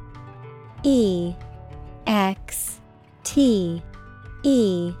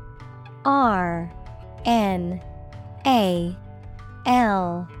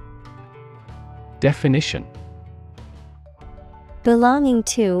 E-X-T-E-R-N-A-L. Definition: belonging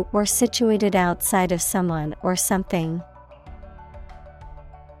to or situated outside of someone or something.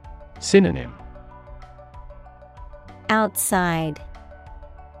 Synonym: outside,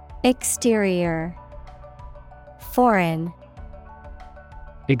 exterior, foreign.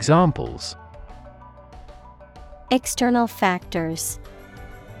 Examples: external factors,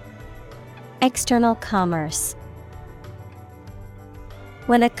 external commerce.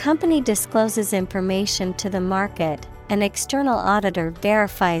 When a company discloses information to the market, an external auditor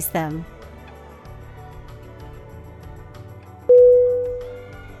verifies them.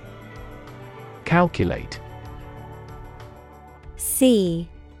 Calculate.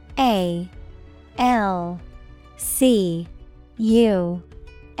 C-A-L-C-U-L-A-T-E.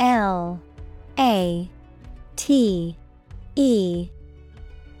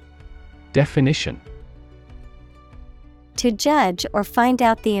 Definition: to judge or find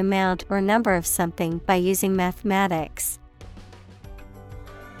out the amount or number of something by using mathematics.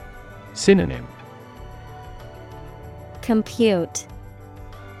 Synonym: compute,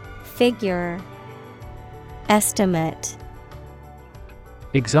 figure, estimate.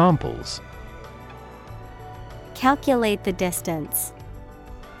 Examples: calculate the distance,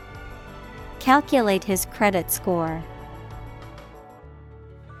 calculate his credit score.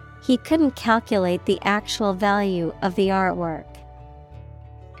 He couldn't calculate the actual value of the artwork.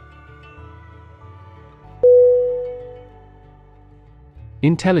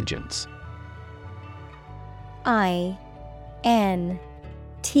 Intelligence.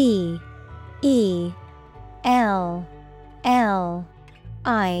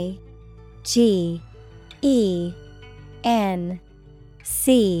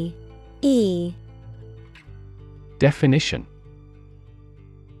 Definition: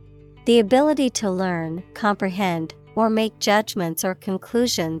 the ability to learn, comprehend, or make judgments or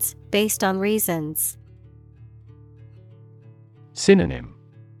conclusions based on reasons. Synonym: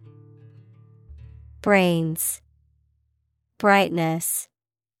 brains, brightness,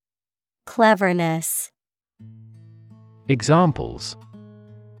 cleverness. Examples: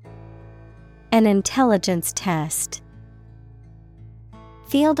 an intelligence test,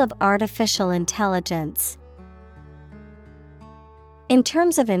 field of artificial intelligence. In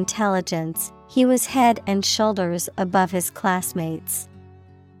terms of intelligence, he was head and shoulders above his classmates.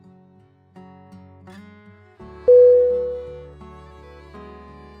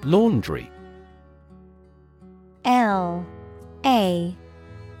 Laundry.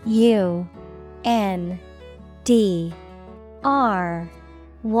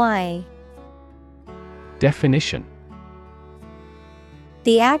 Laundry. Definition: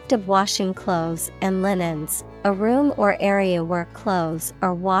 The act of washing clothes and linens, a room or area where clothes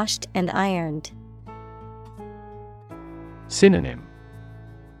are washed and ironed. Synonym: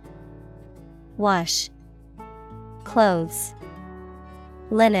 Wash, clothes,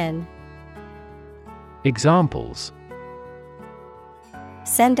 linen. Examples: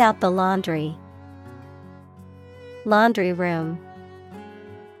 Send out the laundry. Laundry room.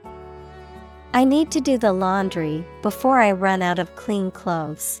 I need to do the laundry before I run out of clean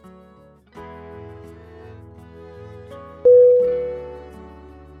clothes.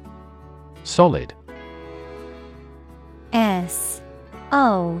 Solid. S-O-L-I-D.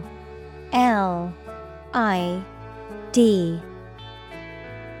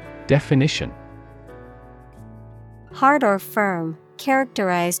 Definition: Hard or firm,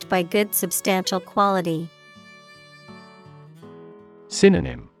 characterized by good substantial quality.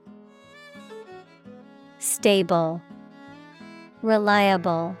 Synonym: Stable,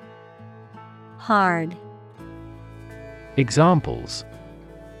 reliable, hard. Examples: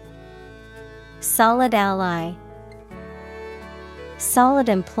 Solid ally. Solid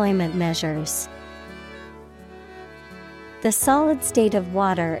employment measures. The solid state of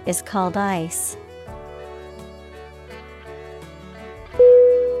water is called ice.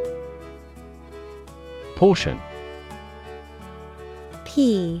 Portion.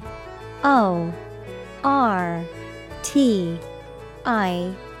 P-O-R-T-I-O-N.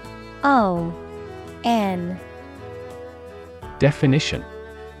 Definition: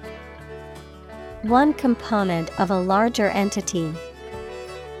 One component of a larger entity.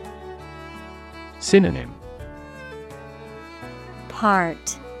 Synonym: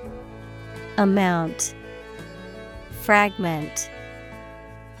 Part, amount, fragment.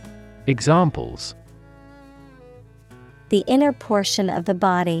 Examples: The inner portion of the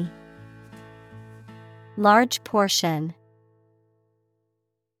body. Large portion.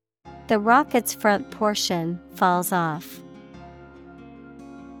 The rocket's front portion falls off.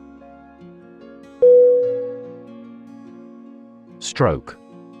 Stroke.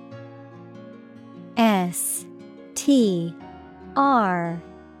 S-T-R-O-K-E.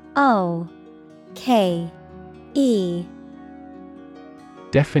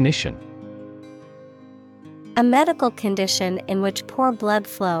 Definition: A medical condition in which poor blood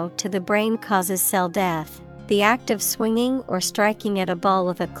flow to the brain causes cell death, the act of swinging or striking at a ball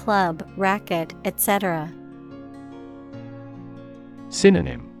with a club, racket, etc.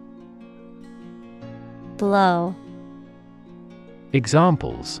 Synonym: Blow.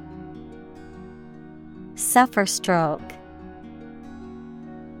 Examples: Suffer stroke.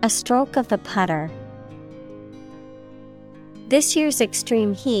 A stroke of the putter. This year's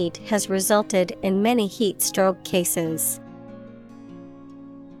extreme heat has resulted in many heat stroke cases.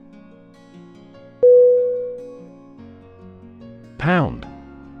 Pound.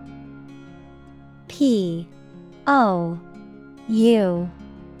 P-O-U-N-D.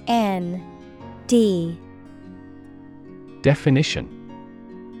 Definition: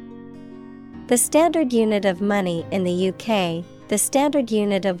 The standard unit of money in the UK, the standard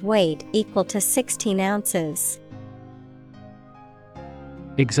unit of weight equal to 16 ounces.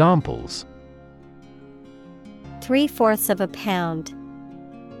 Examples: 3/4 of a pound.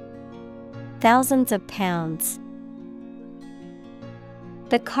 Thousands of pounds.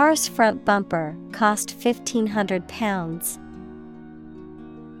 The car's front bumper cost £1,500.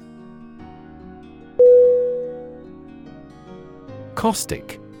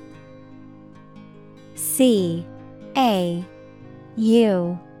 Caustic. C-A-U-S-T-I-C.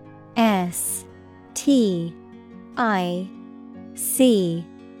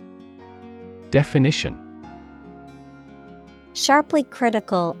 Definition: Sharply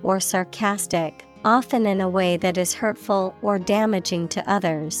critical or sarcastic, often in a way that is hurtful or damaging to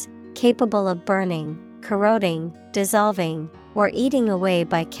others, capable of burning, corroding, dissolving, or eating away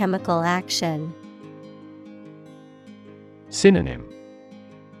by chemical action. Synonym: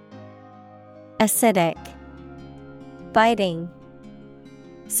 Acidic, biting,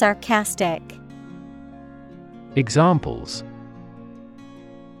 sarcastic. Examples: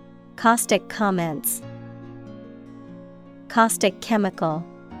 Caustic comments. Caustic chemical.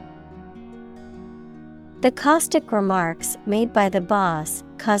 The caustic remarks made by the boss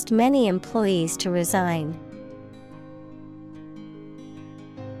caused many employees to resign.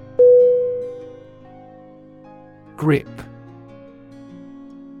 Grip.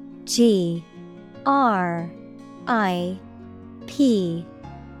 G-R-I-P.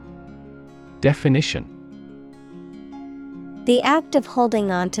 Definition: The act of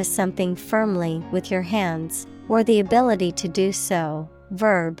holding on to something firmly with your hands, or the ability to do so.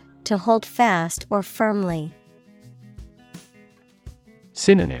 Verb, to hold fast or firmly.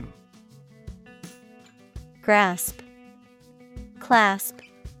 Synonym: Grasp, clasp.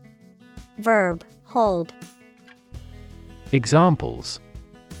 Verb, hold. Examples: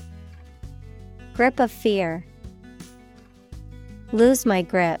 Grip of fear. Lose my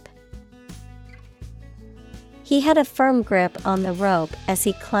grip. He had a firm grip on the rope as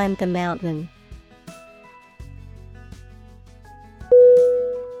he climbed the mountain.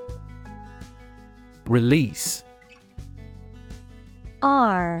 Release.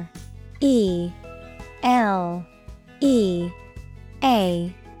 R-E-L-E-A-S-E.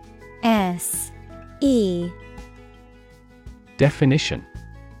 Definition: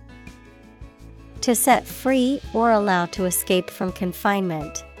 To set free or allow to escape from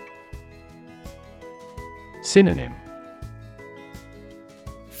confinement. Synonym: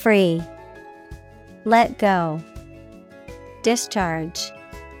 Free, let go, discharge.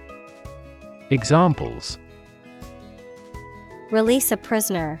 Examples: Release a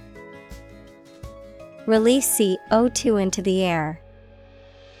prisoner. Release CO2 into the air.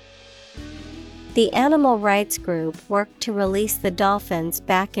 The animal rights group worked to release the dolphins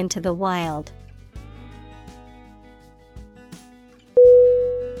back into the wild.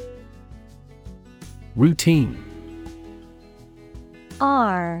 Routine.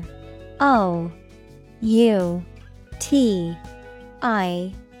 R-O-U-T-I-N-E.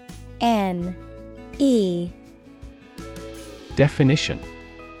 Definition: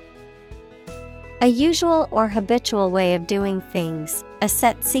 A usual or habitual way of doing things, a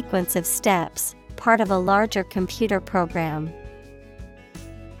set sequence of steps, part of a larger computer program.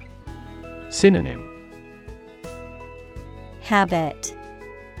 Synonym: Habit,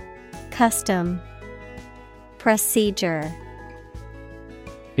 custom, procedure.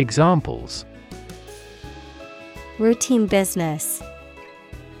 Examples: Routine business.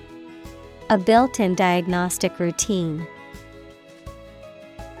 A built-in diagnostic routine.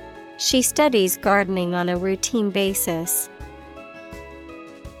 She studies gardening on a routine basis.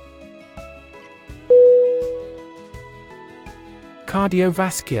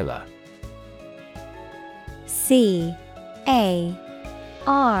 Cardiovascular.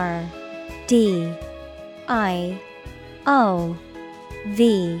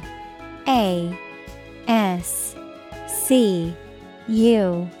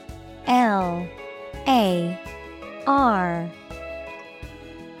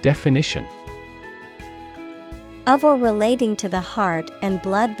 Definition: Of or relating to the heart and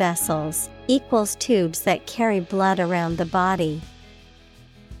blood vessels, equals tubes that carry blood around the body.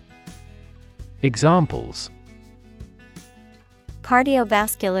 Examples: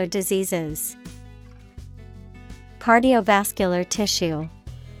 Cardiovascular diseases. Cardiovascular tissue.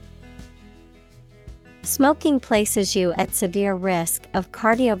 Smoking places you at severe risk of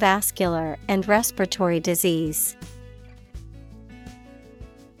cardiovascular and respiratory disease.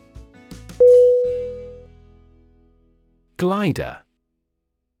 Glider.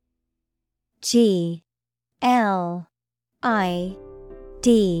 G-L-I-D-E-R.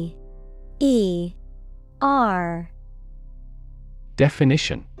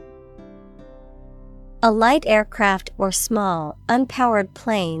 Definition: A light aircraft or small, unpowered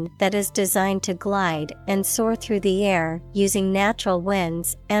plane that is designed to glide and soar through the air using natural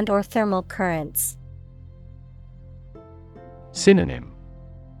winds and/or thermal currents. Synonym: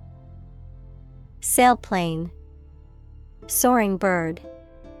 Sailplane, soaring bird.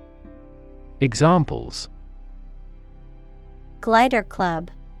 Examples: Glider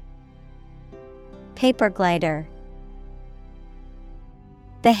club, paper glider.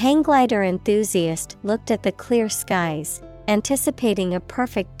 The hang glider enthusiast looked at the clear skies, anticipating a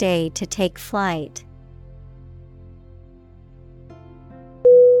perfect day to take flight.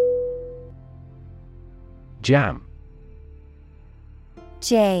 Jam.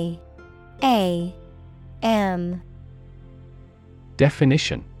 J-A-M.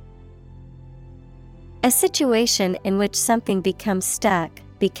 Definition: A situation in which something becomes stuck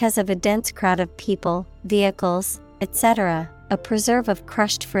because of a dense crowd of people, vehicles, etc., a preserve of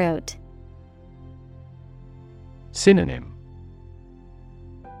crushed fruit. Synonym: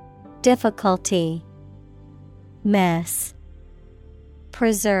 Difficulty, mess,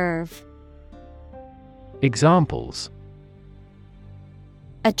 preserve. Examples: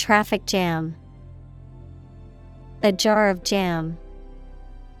 A traffic jam. A jar of jam.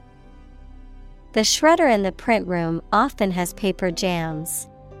 The shredder in the print room often has paper jams.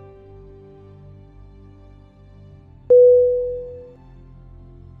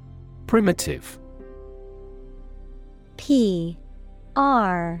 Primitive. P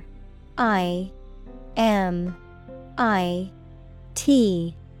R I M I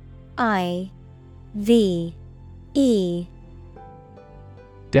T I V E.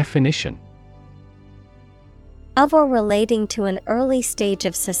 Definition: of or relating to an early stage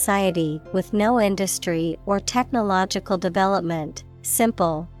of society with no industry or technological development,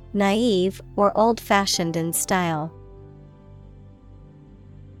 simple, naive, or old-fashioned in style.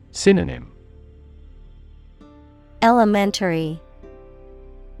 Synonym: Elementary,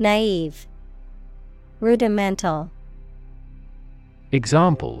 naive, rudimental.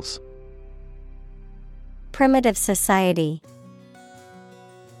 Examples: Primitive society.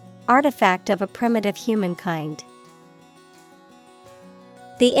 Artifact of a primitive humankind.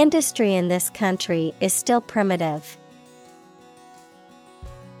 The industry in this country is still primitive.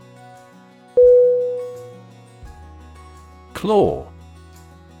 Claw.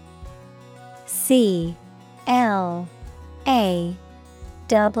 C L A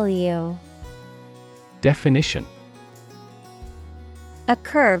W. Definition: A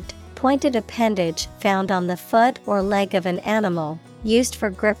curved, pointed appendage found on the foot or leg of an animal, used for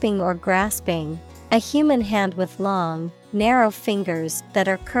gripping or grasping. A human hand with long, narrow fingers that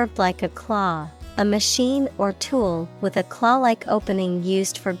are curved like a claw. A machine or tool with a claw-like opening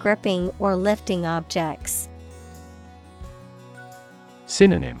used for gripping or lifting objects.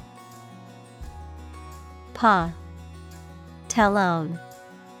 Synonym: Paw, talon,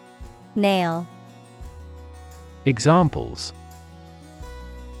 nail. Examples: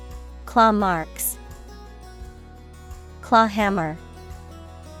 Claw marks, claw hammer.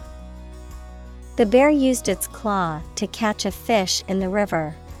 The bear used its claw to catch a fish in the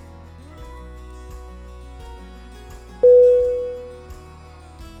river.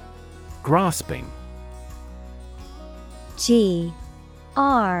 Grasping. G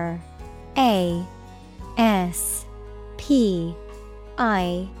R A S P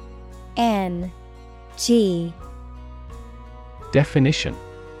I N G. Definition: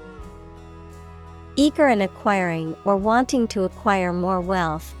 Eager in acquiring or wanting to acquire more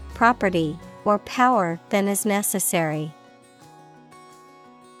wealth, property, or power than is necessary.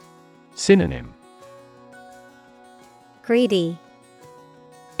 Synonym: Greedy,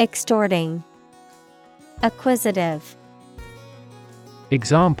 extorting, acquisitive.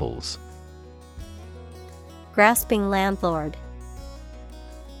 Examples: Grasping landlord,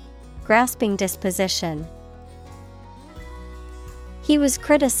 grasping disposition. He was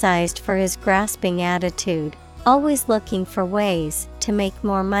criticized for his grasping attitude, always looking for ways to make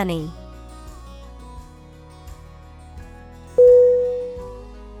more money.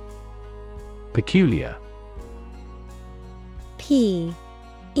 Peculiar. P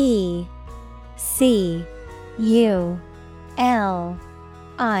E C U L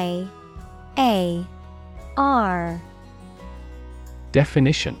I A R.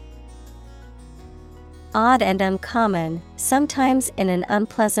 Definition: Odd and uncommon, sometimes in an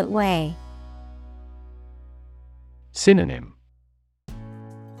unpleasant way. Synonym: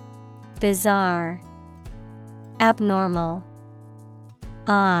 Bizarre, abnormal,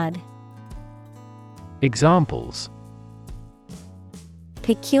 odd. Examples: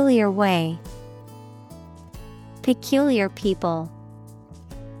 Peculiar way, peculiar people.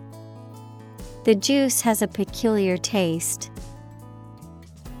 The juice has a peculiar taste.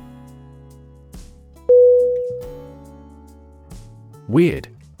 Weird.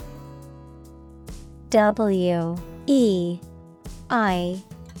 W E I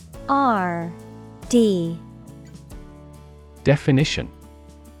R D. Definition: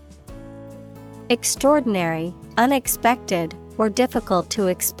 Extraordinary, unexpected, or difficult to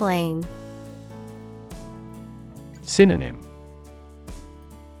explain. Synonym: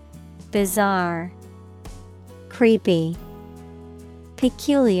 Bizarre, creepy,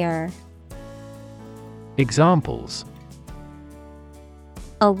 peculiar. Examples: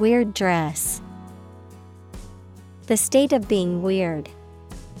 A weird dress. The state of being weird.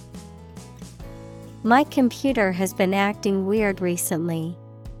 My computer has been acting weird recently.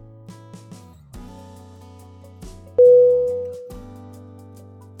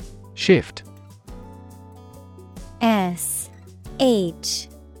 Shift. S H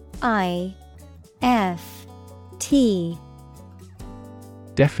I F T.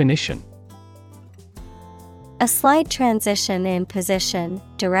 Definition: A slight transition in position,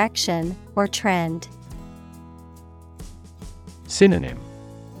 direction, or trend. Synonym: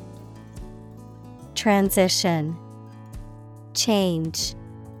 Transition, change,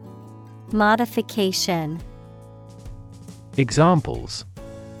 modification. Examples: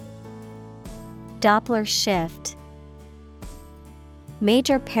 Doppler shift.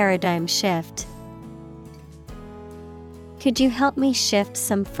 Major paradigm shift. Could you help me shift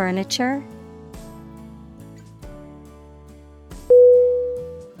some furniture?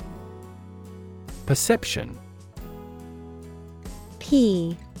 Perception.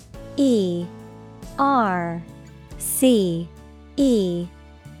 Perception.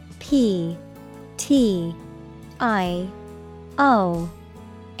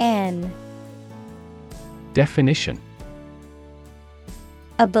 Definition.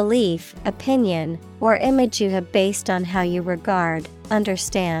 A belief, opinion, or image you have based on how you regard,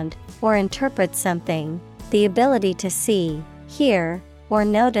 understand, or interpret something, the ability to see, hear, or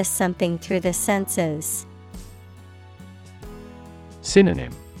notice something through the senses.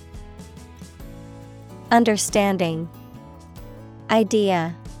 Synonym. Understanding,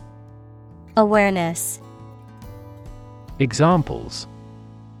 idea, awareness. Examples.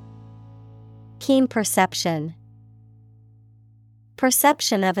 Keen perception.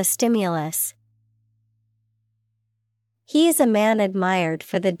 Perception of a stimulus. He is a man admired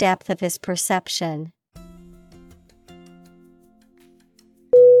for the depth of his perception.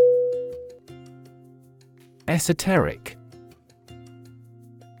 Esoteric.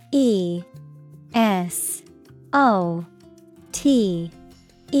 E-S-O-T-E-R-I-C.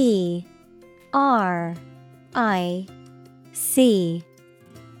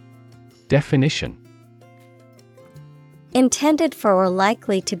 Definition. Intended for or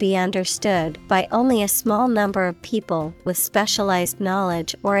likely to be understood by only a small number of people with specialized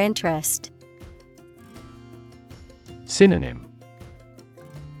knowledge or interest. Synonym.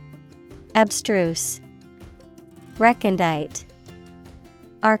 Abstruse, recondite,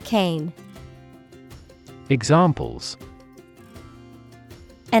 arcane. Examples.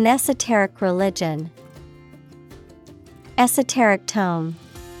 An esoteric religion. Esoteric tome.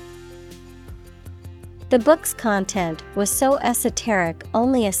 The book's content was so esoteric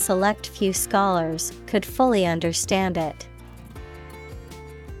only a select few scholars could fully understand it.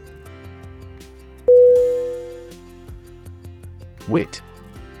 Wit.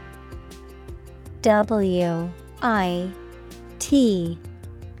 W-I-T.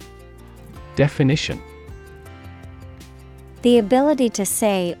 Definition. The ability to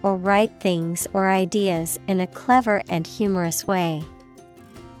say or write things or ideas in a clever and humorous way.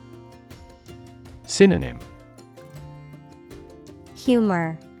 Synonym.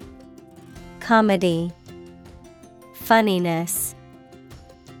 Humor, comedy, funniness.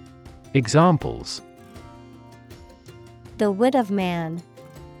 Examples. The wit of man.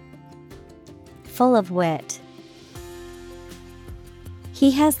 Full of wit.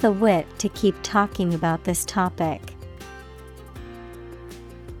 He has the wit to keep talking about this topic.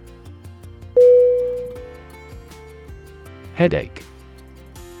 Headache.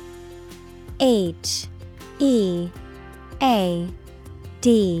 H-E-A-D-A-C-H-E.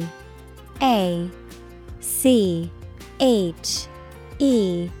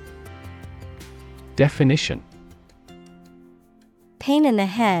 Definition. Pain in the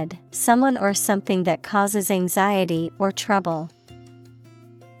head, someone or something that causes anxiety or trouble.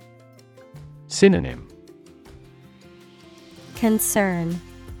 Synonym. Concern,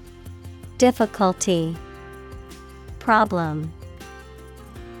 difficulty, problem.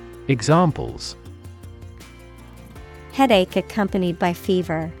 Examples. Headache accompanied by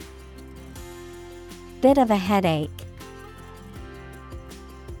fever. Bit of a headache.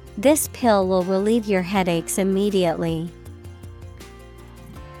 This pill will relieve your headaches immediately.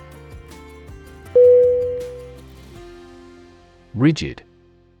 Rigid.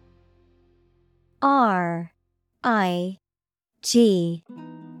 R-I-G-I-D.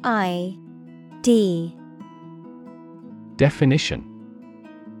 Definition.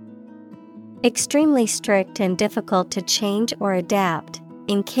 Extremely strict and difficult to change or adapt,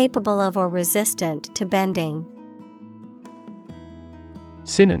 incapable of or resistant to bending.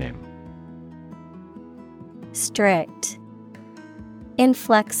 Synonym. Strict,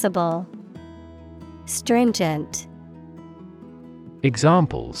 inflexible, stringent.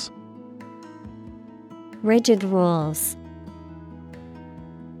 Examples. Rigid rules.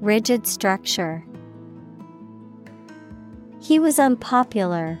 Rigid structure. He was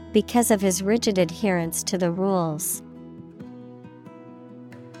unpopular because of his rigid adherence to the rules.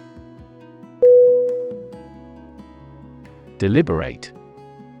 Deliberate.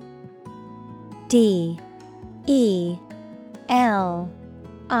 D-E-L-I-B-E-R-A-T-E.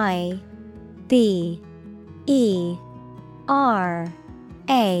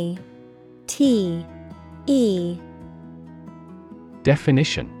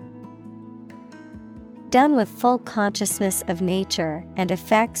 Definition. Done with full consciousness of nature and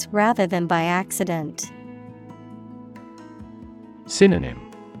effects rather than by accident. Synonym.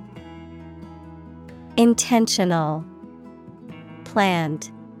 Intentional, planned,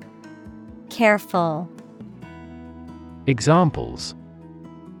 careful. Examples: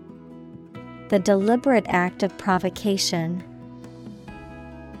 The deliberate act of provocation.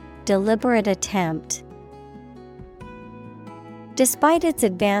 Deliberate attempt. Despite its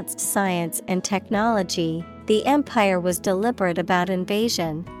advanced science and technology, the empire was deliberate about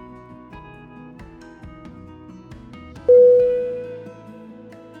invasion.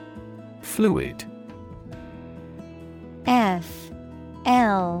 Fluid. F-L-U-I-D.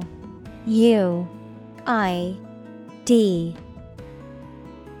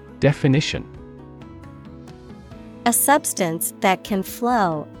 Definition: A substance that can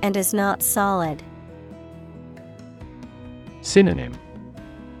flow and is not solid. Synonym: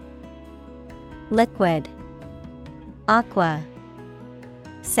 Liquid, aqua,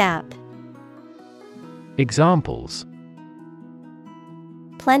 sap. Examples: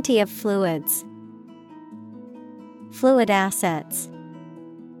 Plenty of fluids. Fluid assets.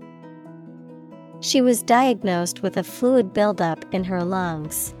 She was diagnosed with a fluid buildup in her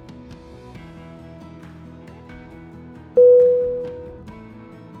lungs.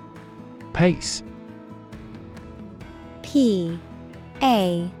 Pace. P-A-C-E.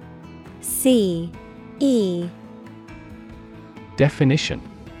 Definition: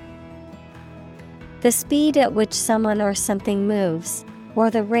 The speed at which someone or something moves, or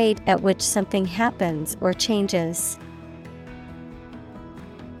the rate at which something happens or changes.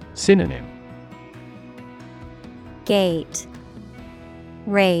 Synonym: Gait,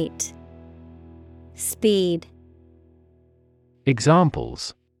 rate, speed.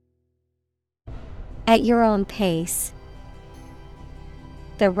 Examples: At your own pace.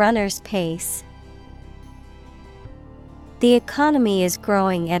 The runner's pace. The economy is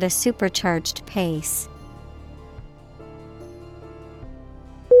growing at a supercharged pace.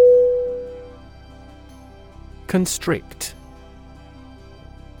 Constrict.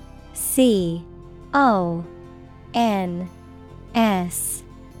 C-O-N-S-T-R-I-C-T.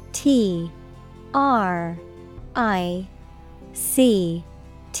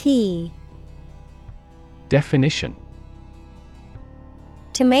 Definition: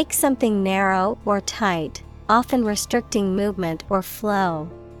 To make something narrow or tight, often restricting movement or flow,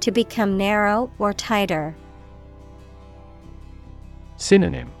 to become narrow or tighter.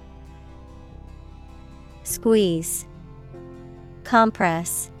 Synonym: Squeeze,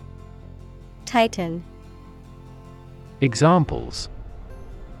 compress, tighten. Examples: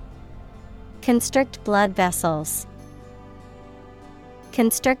 Constrict blood vessels.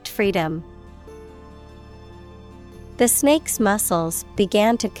 Constrict freedom. The snake's muscles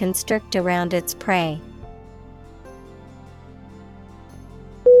began to constrict around its prey.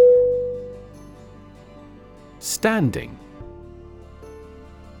 Standing.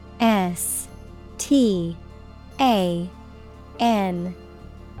 S-T-A-N-D-I-N-G.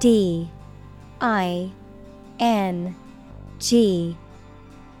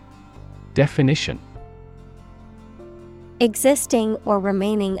 Definition: Existing or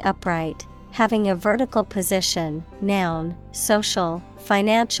remaining upright, having a vertical position, noun, social,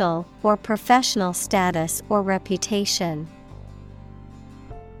 financial, or professional status or reputation.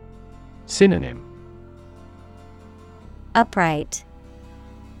 Synonym: Upright,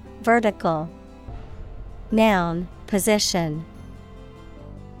 vertical. Noun, position.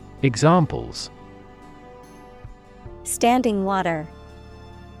 Examples: Standing water.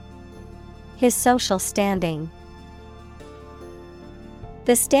 His social standing.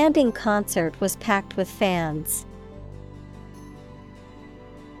 The standing concert was packed with fans.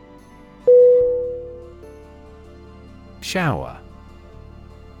 Shower.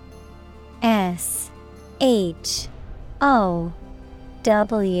 S-H-O-W-E-R.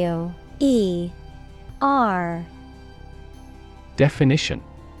 Definition: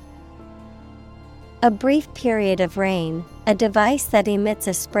 A brief period of rain, a device that emits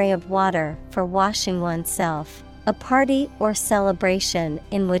a spray of water for washing oneself, a party or celebration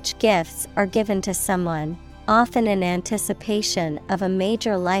in which gifts are given to someone, often in anticipation of a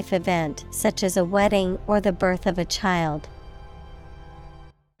major life event such as a wedding or the birth of a child.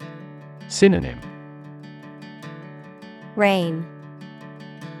 Synonym: Rain,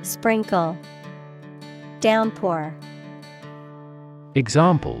 sprinkle, downpour.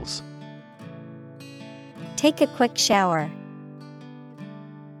 Examples: Take a quick shower.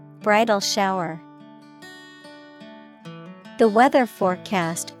 Bridal shower. The weather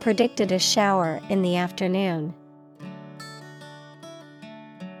forecast predicted a shower in the afternoon.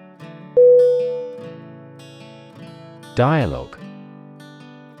 Dialogue.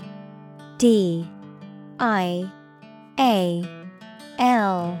 D-I-A-L-O-G-U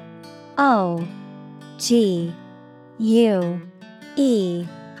E.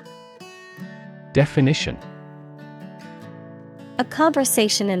 Definition: A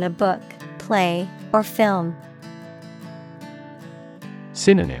conversation in a book, play, or film.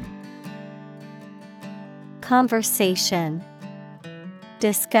 Synonym: Conversation,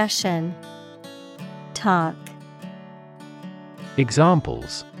 discussion, talk.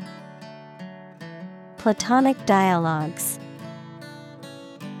 Examples: Platonic dialogues.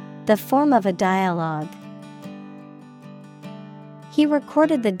 The form of a dialogue. He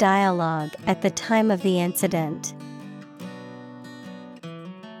recorded the dialogue at the time of the incident.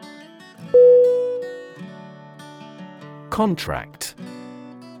 Contract.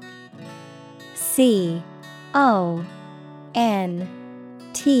 C-O-N-T-R-A-C-T.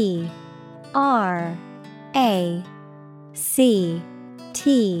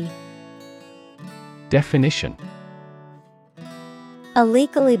 Definition: A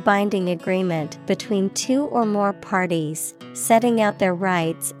legally binding agreement between two or more parties, setting out their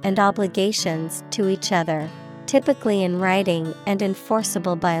rights and obligations to each other, typically in writing and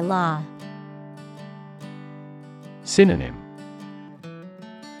enforceable by law. Synonym: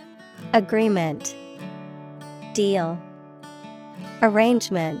 Agreement, deal,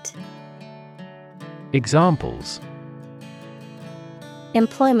 arrangement. Examples: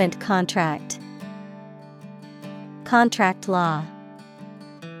 Employment contract, contract law.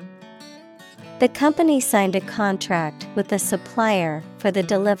 The company signed a contract with the supplier for the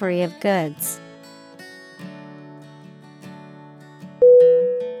delivery of goods.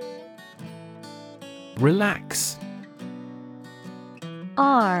 Relax.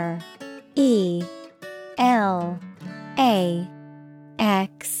 R-E-L-A-X.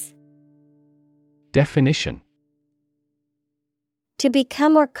 Definition: To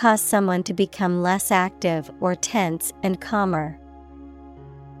become or cause someone to become less active or tense and calmer.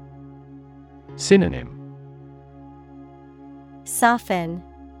 Synonym: Soften,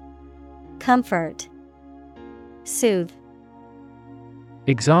 comfort, soothe.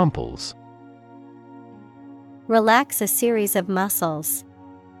 Examples: Relax a series of muscles.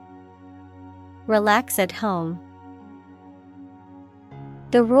 Relax at home.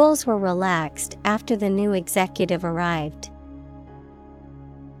 The rules were relaxed after the new executive arrived.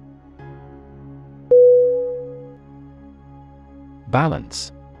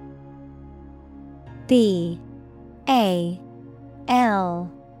 Balance. B-A-L-A-N-C-E.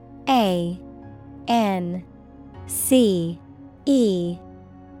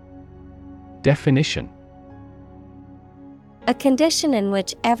 Definition: A condition in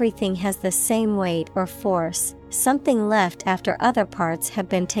which everything has the same weight or force, something left after other parts have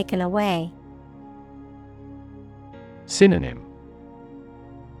been taken away. Synonym: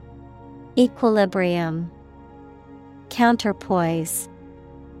 Equilibrium, counterpoise,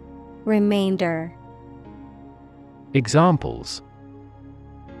 remainder. Examples: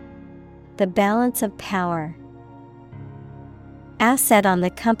 The balance of power. Asset on the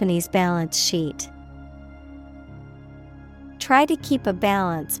company's balance sheet. Try to keep a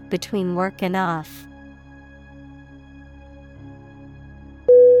balance between work and off.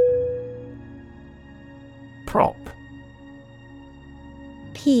 Prop.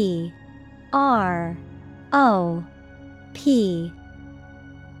 P-R-O-P.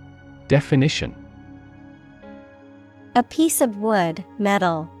 Definition: A piece of wood,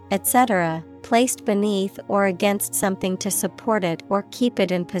 metal, etc., placed beneath or against something to support it or keep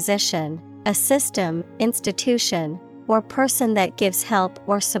it in position, a system, institution, or person that gives help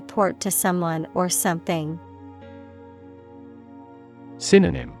or support to someone or something.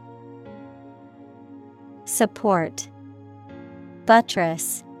 Synonym: Support,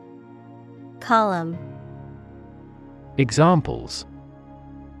 buttress, column. Examples: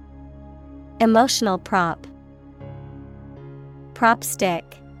 Emotional prop, prop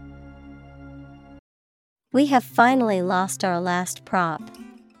stick. We have finally lost our last prop.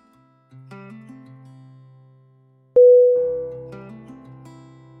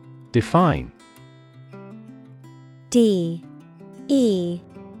 Define. D-E-F-I-N-E.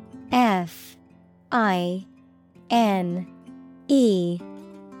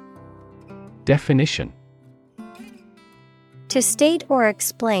 Definition: To state or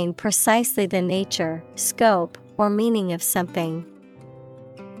explain precisely the nature, scope, or meaning of something.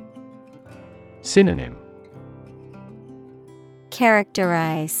 Synonym: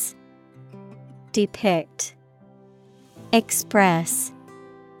 Characterize, depict, express.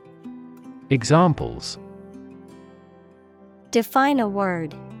 Examples: Define a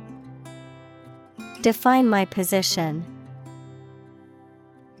word. Define my position.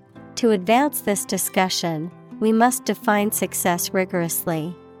 To advance this discussion, we must define success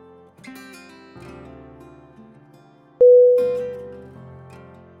rigorously.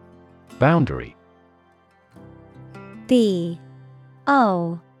 Boundary. Boundary.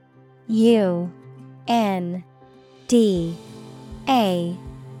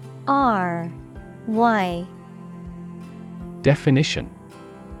 Definition.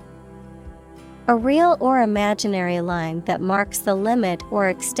 A real or imaginary line that marks the limit or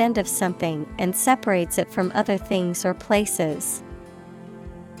extent of something and separates it from other things or places.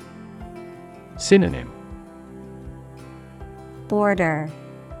 Synonym. Border,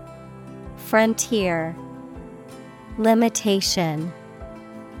 frontier, limitation.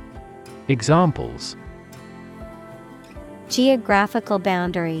 Examples. Geographical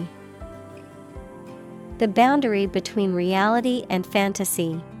boundary. The boundary between reality and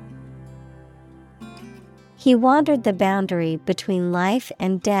fantasy. He wandered the boundary between life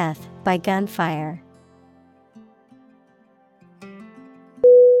and death by gunfire.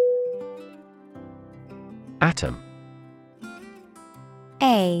 Atom.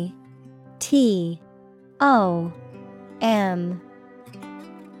 A-T-O-M.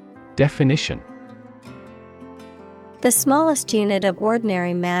 Definition. The smallest unit of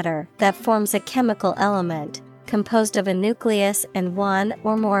ordinary matter that forms a chemical element, composed of a nucleus and one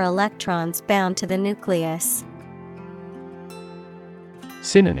or more electrons bound to the nucleus.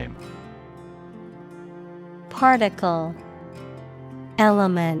 Synonym. Particle,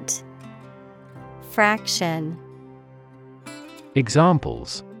 element, fraction.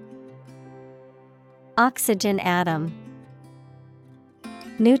 Examples. Oxygen atom.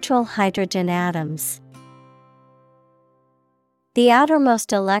 Neutral hydrogen atoms. The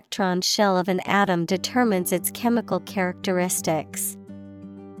outermost electron shell of an atom determines its chemical characteristics.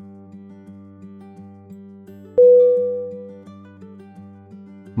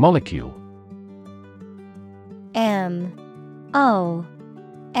 Molecule. M-O-L-E-C-U-L-E.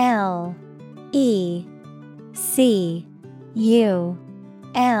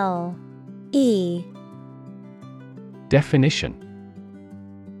 Definition.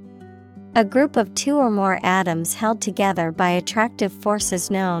 A group of two or more atoms held together by attractive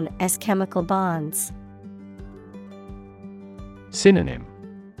forces known as chemical bonds. Synonym.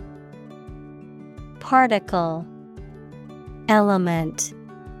 Particle, element,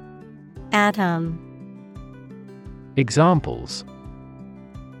 atom. Examples.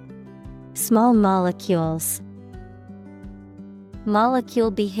 Small molecules.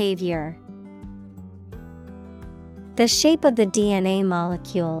 Molecule behavior. The shape of the DNA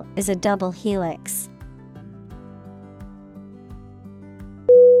molecule is a double helix.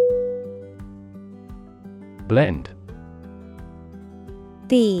 Blend.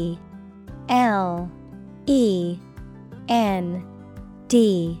 B-L-E-N-D.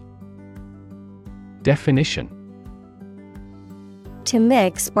 Definition. To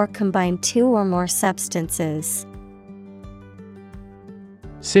mix or combine two or more substances.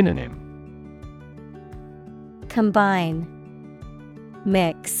 Synonym. Combine,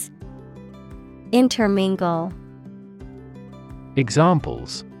 mix, intermingle.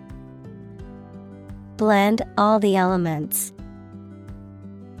 Examples. Blend all the elements.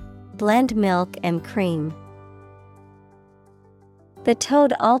 Blend milk and cream. The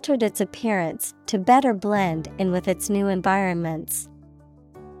toad altered its appearance to better blend in with its new environments.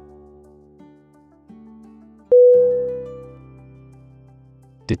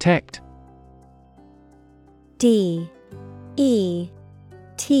 Detect. D-E-T-E-C-T.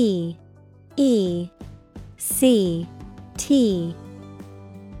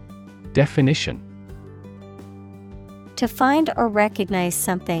 Definition. To find or recognize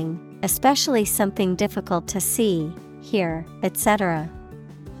something, especially something difficult to see, hear, etc.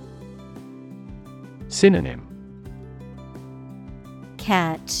 Synonym.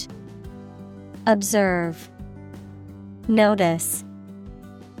 Catch, observe, notice.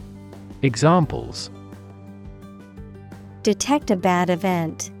 Examples. Detect a bad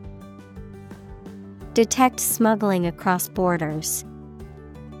event. Detect smuggling across borders.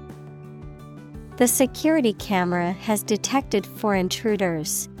 The security camera has detected 4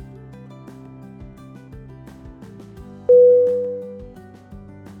 intruders.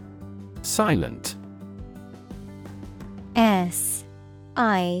 Silent. S-I-L-E-N-T.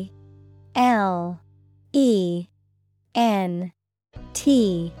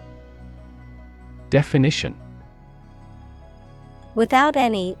 Definition. Without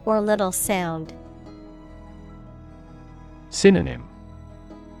any or little sound. Synonym.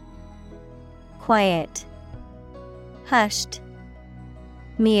 Quiet, hushed,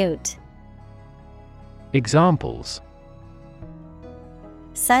 mute. Examples.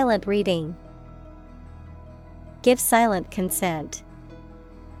 Silent reading. Give silent consent.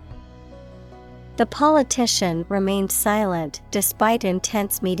 The politician remained silent despite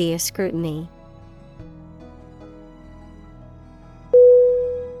intense media scrutiny.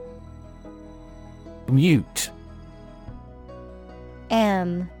 Mute.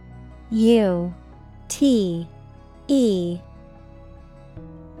 M-U-T-E.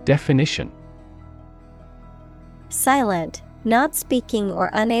 Definition: silent, not speaking or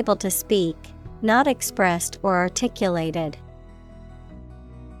unable to speak, not expressed or articulated.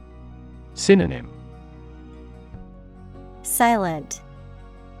 Synonym: silent,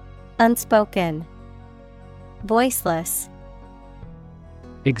 unspoken, voiceless.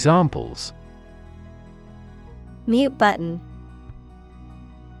 Examples: mute button,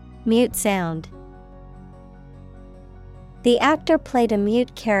 mute sound. The actor played a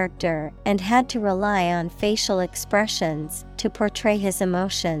mute character and had to rely on facial expressions to portray his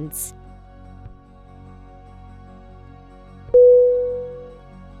emotions.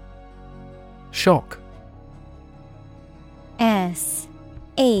 Shock.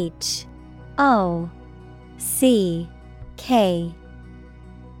 S-H-O-C-K.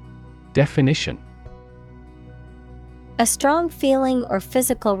 Definition: a strong feeling or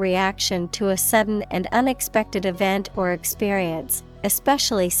physical reaction to a sudden and unexpected event or experience,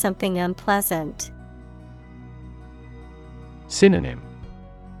 especially something unpleasant. Synonym: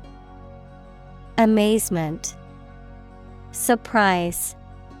 amazement, surprise,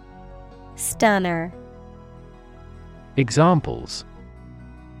 stunner. Examples: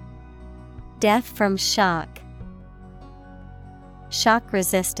 death from shock, shock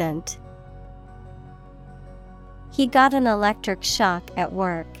resistant. He got an electric shock at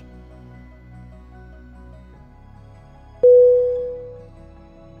work.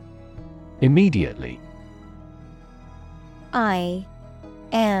 Immediately.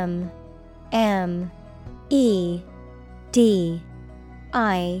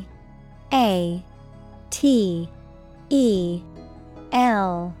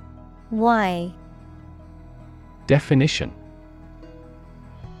 Definition: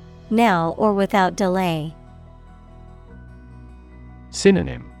 now or without delay.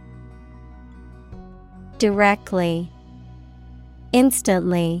 Synonym: directly,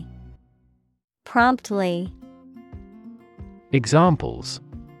 instantly, promptly. Examples: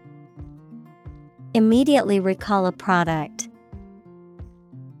 immediately recall a product.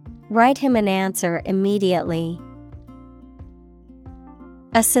 Write him an answer immediately.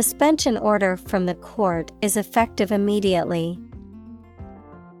 A suspension order from the court is effective immediately.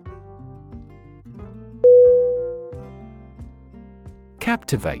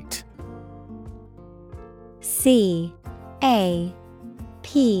 Captivate.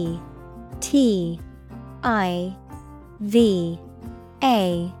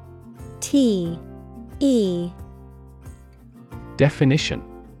 Definition: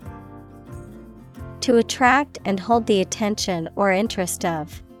 to attract and hold the attention or interest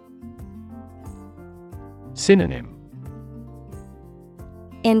of. Synonym: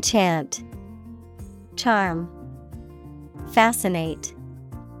 enchant, charm, fascinate.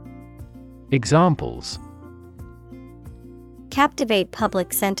 Examples: captivate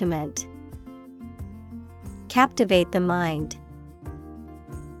public sentiment. Captivate the mind.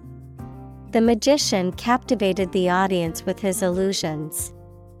 The magician captivated the audience with his illusions.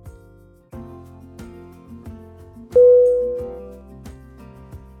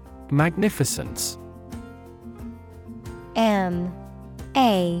 Magnificence.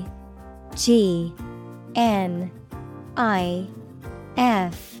 M-A-G-N-I-F-I-C-E.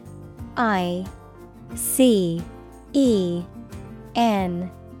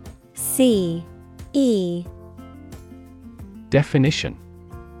 Definition: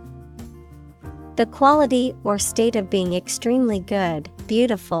 the quality or state of being extremely good,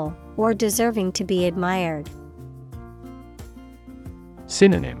 beautiful, or deserving to be admired.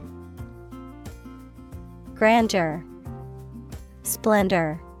 Synonym: grandeur,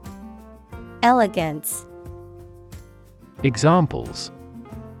 splendor, elegance. Examples: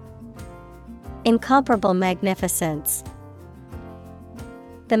 incomparable magnificence.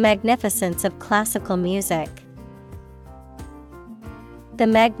 The magnificence of classical music. The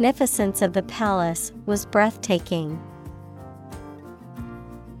magnificence of the palace was breathtaking.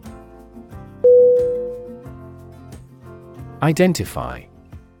 Identify.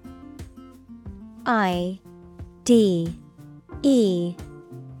 I-D-E-N-T-I-F-Y.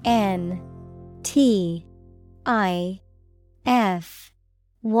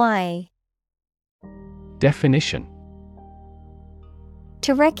 Definition: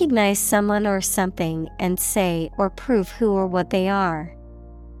 to recognize someone or something and say or prove who or what they are.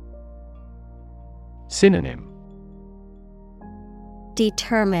 Synonym: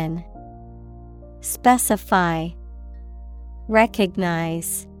 determine, specify,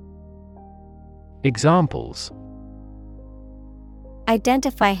 recognize. Examples: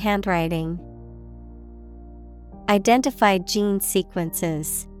 Identify handwriting. Identify gene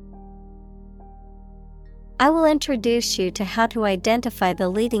sequences. I will introduce you to how to identify the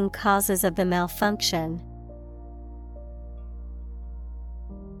leading causes of the malfunction.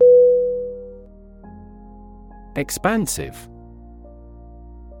 Expansive.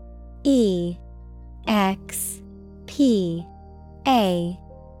 E X P A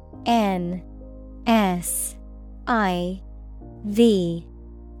N S I V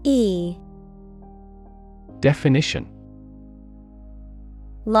E. Definition: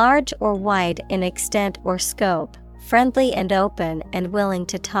 Large or wide in extent or scope, friendly and open and willing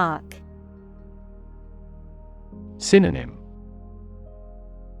to talk. Synonym: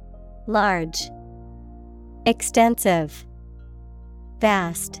 Large, extensive,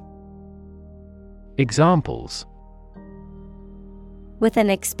 vast. Examples: With an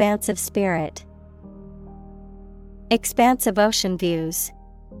expansive spirit. Expansive ocean views.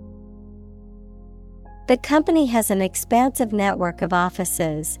 The company has an expansive network of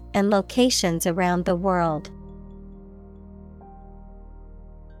offices and locations around the world.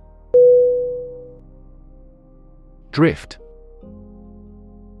 Drift.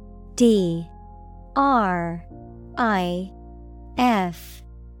 D R I F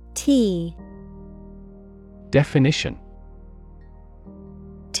T. Definition: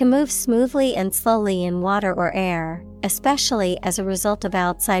 To move smoothly and slowly in water or air, especially as a result of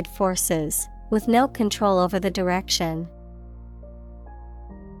outside forces, with no control over the direction.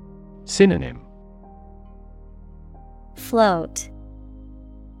 Synonym: Float,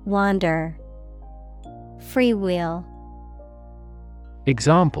 wander, freewheel.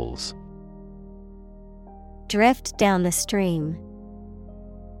 Examples: Drift down the stream.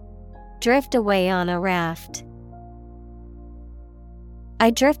 Drift away on a raft. I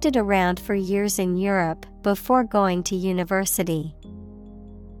drifted around for years in Europe before going to university.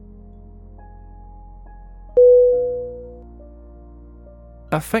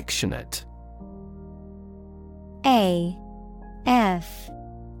 Affectionate. A F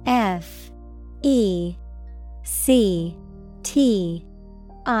F E C T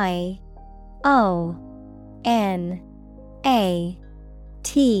I O N A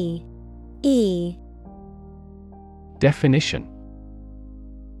T E. Definition: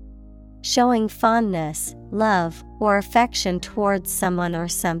 Showing fondness, love, or affection towards someone or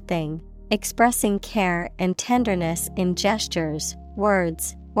something, expressing care and tenderness in gestures,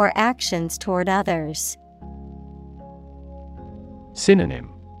 words, or actions toward others.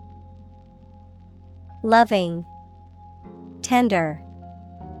 Synonym: Loving, tender,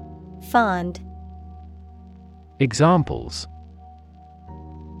 fond. Examples: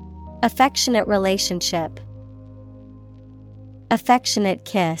 Affectionate relationship. Affectionate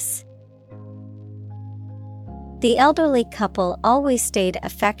kiss. The elderly couple always stayed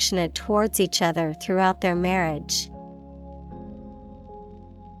affectionate towards each other throughout their marriage.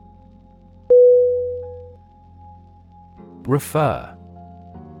 Refer.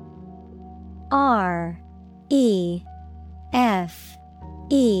 R E F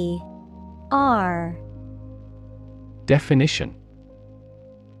E R. Definition: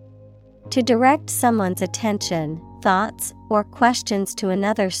 To direct someone's attention, thoughts, or questions to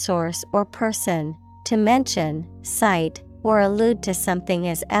another source or person, to mention, cite, or allude to something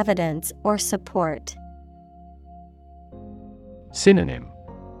as evidence or support. Synonym: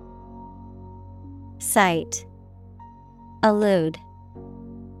 Cite, allude,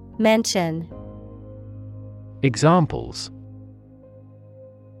 mention. Examples: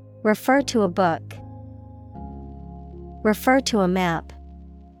 Refer to a book. Refer to a map.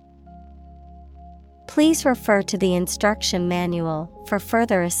 Please refer to the instruction manual for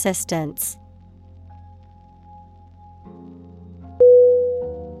further assistance.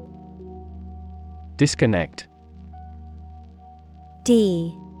 Disconnect.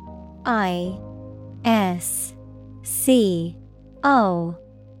 D I S C O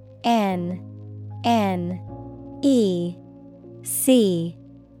N N E C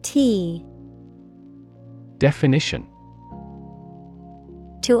T. Definition: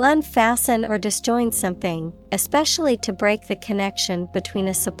 To unfasten or disjoin something, especially to break the connection between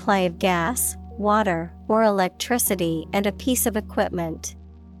a supply of gas, water, or electricity and a piece of equipment.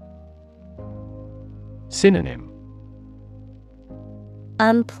 Synonym: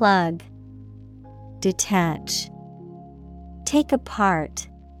 Unplug, detach, take apart.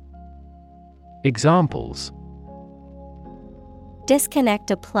 Examples: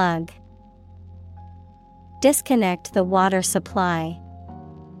 Disconnect a plug. Disconnect the water supply.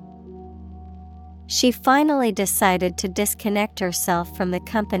 She finally decided to disconnect herself from the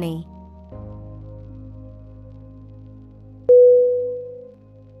company.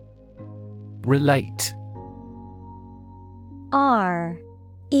 Relate. R-E-L-A-T-E.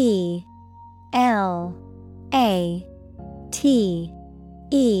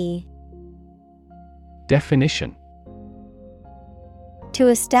 Definition. To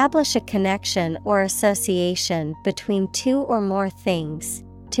establish a connection or association between two or more things,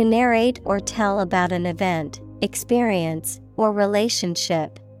 to narrate or tell about an event, experience, or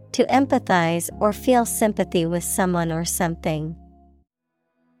relationship, to empathize or feel sympathy with someone or something.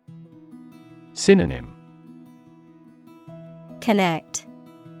 Synonym. Connect,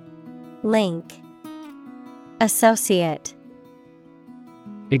 link, associate.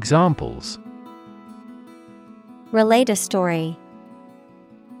 Examples. Relate a story.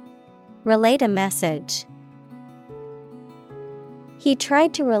 Relate a message. He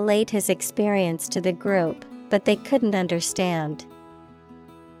tried to relate his experience to the group, but they couldn't understand.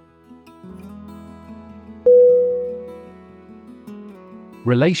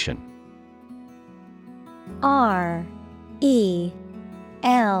 Relation. R-E-L-A-T-I-O-N.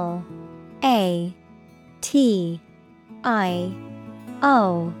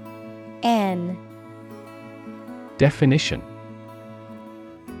 Definition.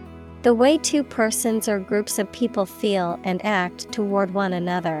 The way two persons or groups of people feel and act toward one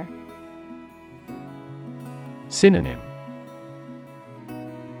another. Synonym.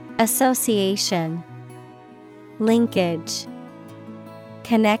 Association, linkage,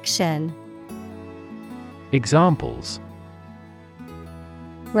 connection. Examples.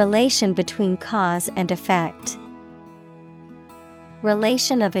 Relation between cause and effect.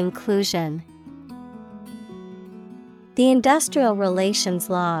 Relation of inclusion. The industrial relations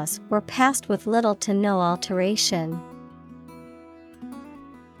laws were passed with little to no alteration.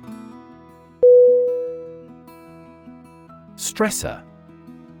 Stressor.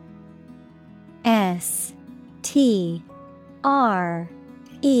 S-T-R-E-S-S-O-R.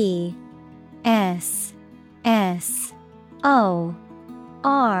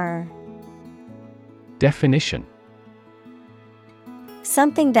 Definition.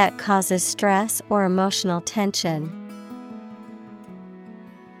 Something that causes stress or emotional tension.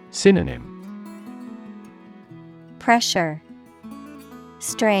 Synonym. Pressure,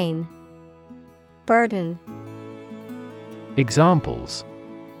 strain, burden. Examples.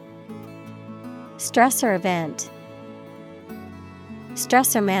 Stressor event.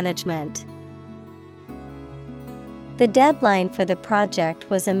 Stressor management. The deadline for the project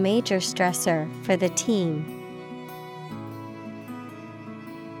was a major stressor for the team.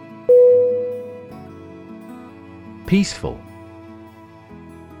 Peaceful.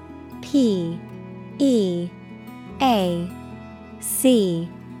 P-E-A-C-E-F-U-L.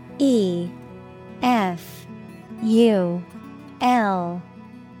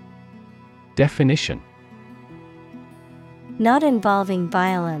 Definition. Not involving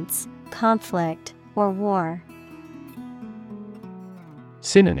violence, conflict, or war.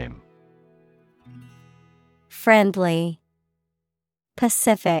 Synonym. Friendly,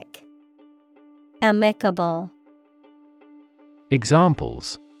 pacific, amicable.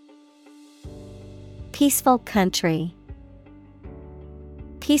 Examples. Peaceful country.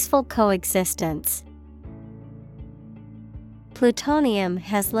 Peaceful coexistence. Plutonium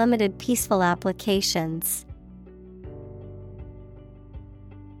has limited peaceful applications.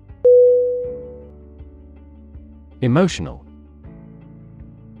 Emotional.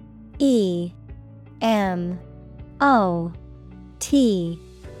 E-M-O-T-I-O-N-A-L.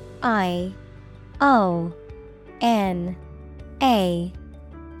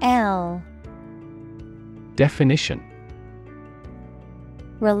 Definition.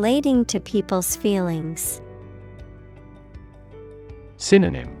 Relating to people's feelings.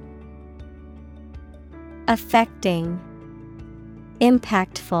 Synonym. Affecting,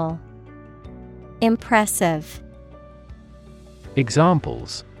 impactful, impressive.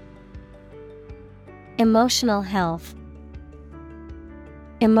 Examples. Emotional health.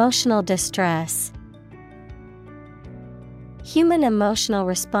 Emotional distress. Human emotional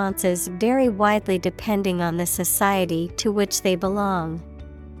responses vary widely depending on the society to which they belong.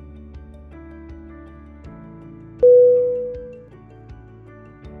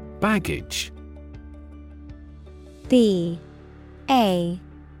 Baggage. B-A-G-G-A-G-E.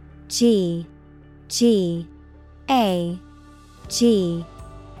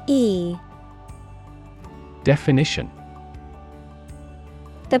 Definition.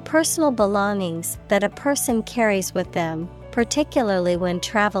 The personal belongings that a person carries with them, particularly when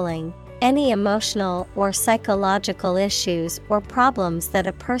traveling, any emotional or psychological issues or problems that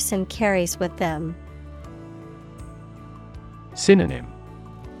a person carries with them. Synonym: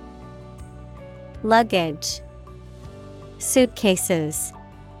 Luggage, suitcases,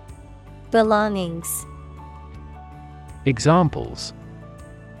 belongings. Examples: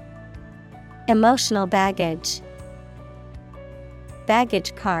 Emotional baggage,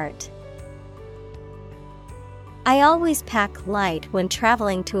 baggage cart. I always pack light when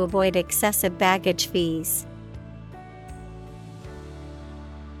traveling to avoid excessive baggage fees.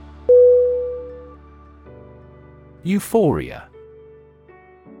 Euphoria.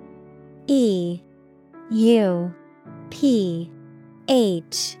 EUPHORIA.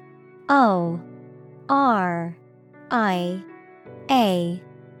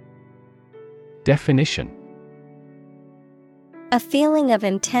 Definition: A feeling of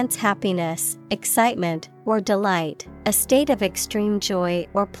intense happiness, excitement, or delight, a state of extreme joy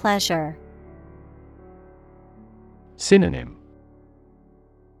or pleasure. Synonym: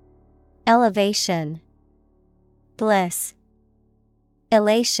 Elevation, bliss,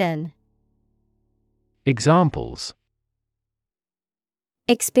 elation. Examples: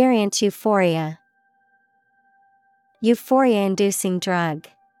 Experience euphoria. Euphoria-inducing drug.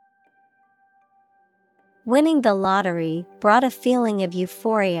 Winning the lottery brought a feeling of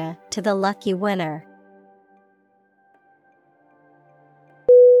euphoria to the lucky winner.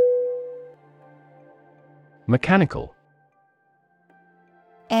 Mechanical.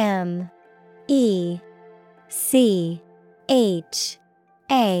 MECHANICAL.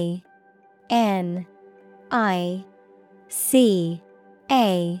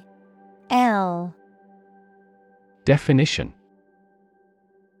 Definition: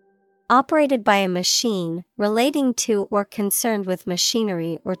 Operated by a machine, relating to or concerned with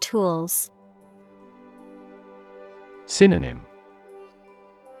machinery or tools. Synonym: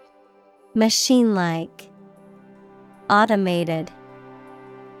 Machine-like, automated,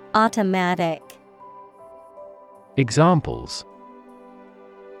 automatic. Examples: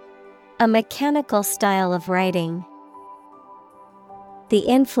 A mechanical style of writing. The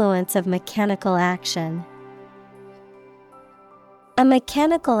influence of mechanical action. A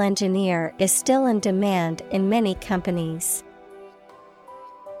mechanical engineer is still in demand in many companies.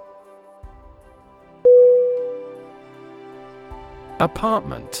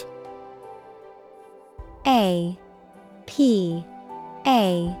 Apartment. APARTMENT.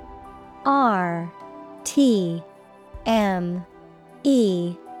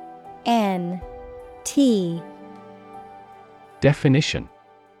 Definition: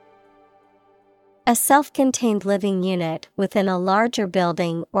 A self-contained living unit within a larger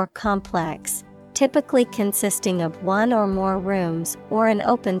building or complex, typically consisting of one or more rooms or an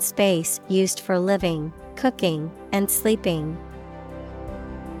open space used for living, cooking, and sleeping.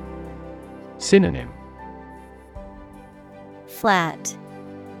 Synonym: Flat,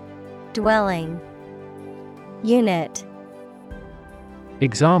 dwelling, unit.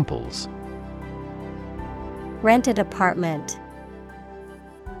 Examples: Rented apartment,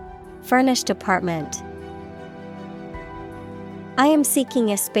 furnished apartment. I am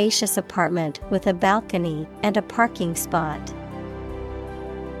seeking a spacious apartment with a balcony and a parking spot.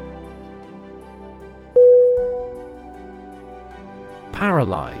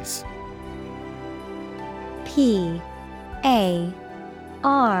 Paralyze. PARALYZE.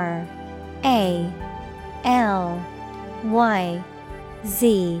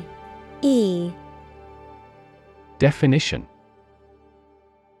 Definition: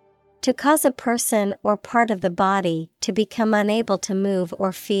 To cause a person or part of the body to become unable to move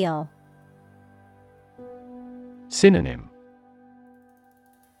or feel. Synonym: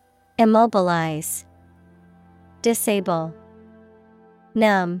 Immobilize, disable,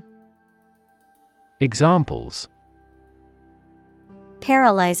 numb. Examples: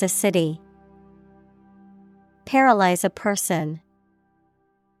 Paralyze a city. Paralyze a person.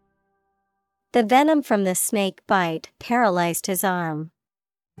 The venom from the snake bite paralyzed his arm.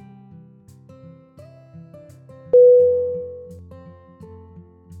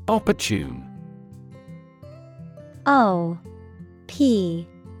 Opportune. OPPORTUNE.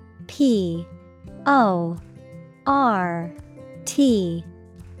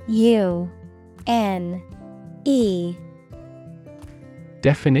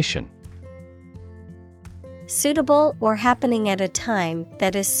 Definition: Suitable or happening at a time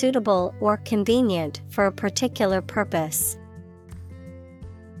that is suitable or convenient for a particular purpose.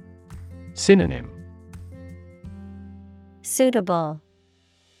 Synonym: Suitable,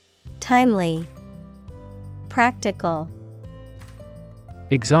 timely, practical.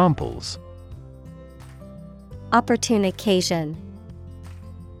 Examples: Opportune occasion.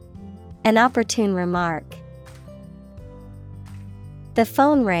 An opportune remark. The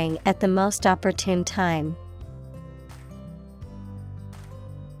phone rang at the most opportune time.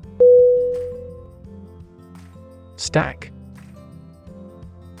 Stack.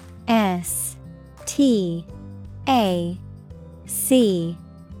 S-T-A-C-K.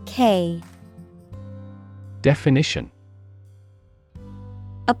 Definition.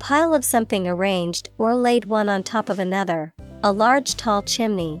 A pile of something arranged or laid one on top of another, a large tall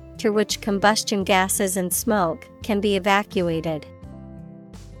chimney through which combustion gases and smoke can be evacuated.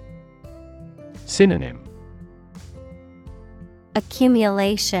 Synonym.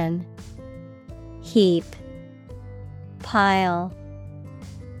 Accumulation, heap, pile.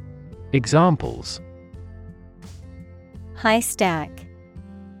 Examples. High stack.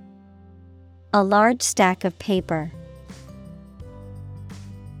 A large stack of paper.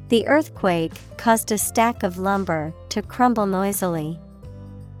 The earthquake caused a stack of lumber to crumble noisily.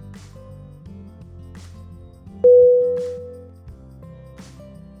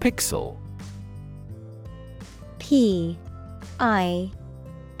 Pixel. P-I-X-E-L.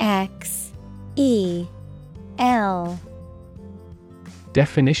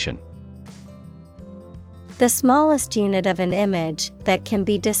 Definition. The smallest unit of an image that can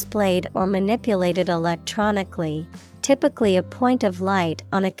be displayed or manipulated electronically, typically a point of light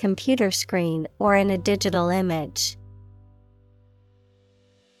on a computer screen or in a digital image.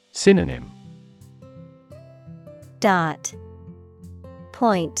 Synonym. Dot.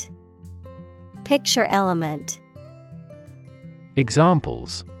 Point. Picture element.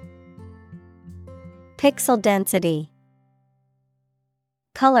 Examples. Pixel density.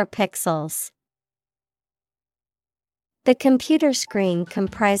 Color pixels. The computer screen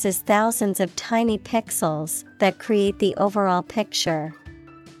comprises thousands of tiny pixels that create the overall picture.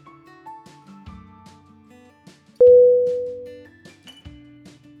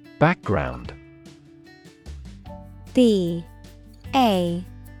 Background. B-A-C-K-G-R-O-U-N-D.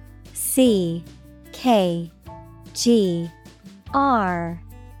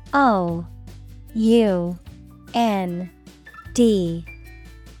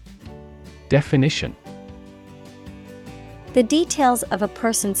 Definition. The details of a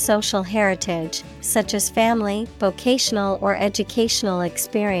person's social heritage, such as family, vocational or educational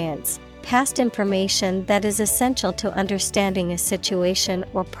experience, past information that is essential to understanding a situation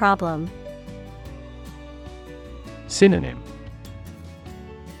or problem. Synonym.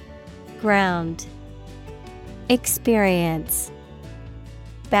 Ground. Experience.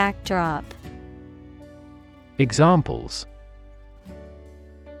 Backdrop. Examples.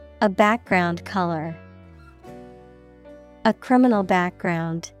 A background color. A criminal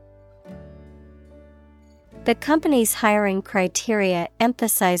background. The company's hiring criteria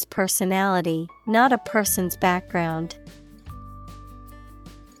emphasize personality, not a person's background.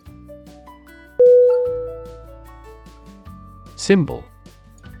 Symbol.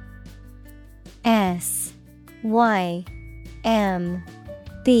 S-Y-M-B-O-L.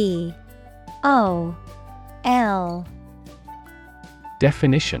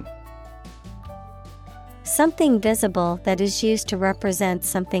 Definition. Something visible that is used to represent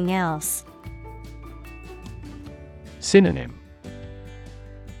something else. Synonym.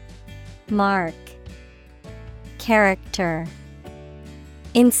 Mark. Character.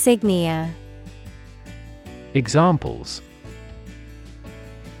 Insignia. Examples.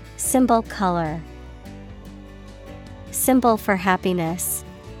 Symbol color. Symbol for happiness.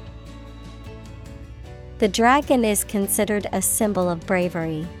 The dragon is considered a symbol of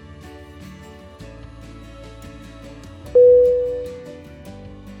bravery.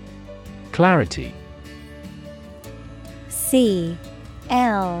 Clarity. C-L-A-R-I-T-Y.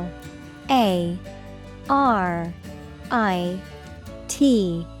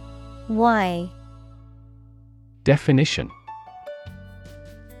 Definition.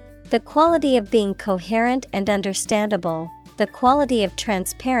 The quality of being coherent and understandable, the quality of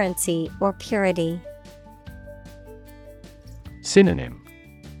transparency or purity. Synonym.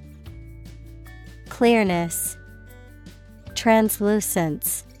 Clearness.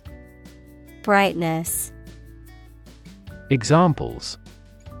 Translucence. Brightness. Examples.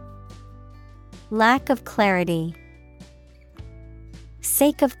 Lack of clarity.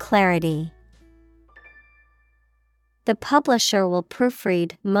 Sake of clarity. The publisher will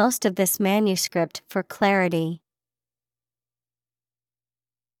proofread most of this manuscript for clarity.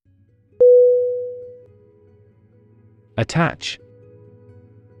 Attach.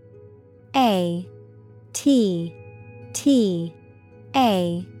 A T T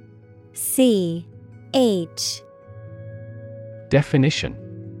A C H. Definition.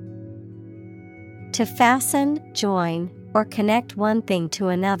 To fasten, join, or connect one thing to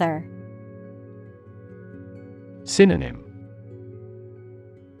another. Synonym: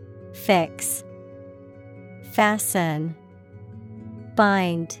 Fix, fasten,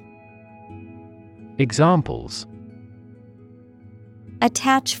 bind. Examples: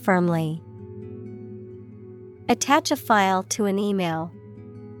 Attach firmly. Attach a file to an email.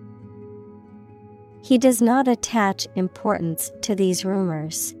 He does not attach importance to these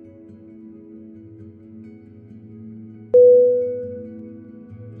rumors.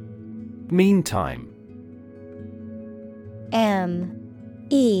 Meantime. MEANTIME.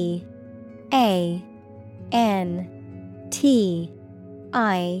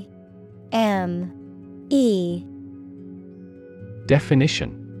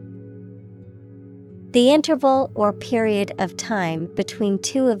 Definition: The interval or period of time between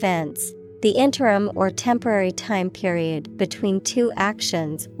two events, the interim or temporary time period between two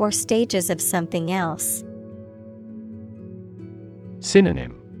actions or stages of something else.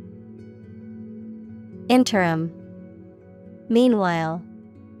 Synonym: Interim, meanwhile,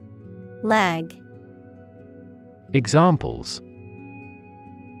 lag. Examples: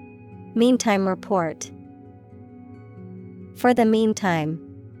 Meantime report. For the meantime.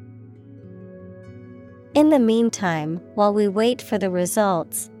 In the meantime, while we wait for the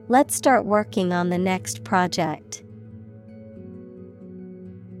results, let's start working on the next project.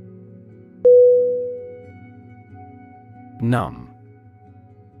 Numb.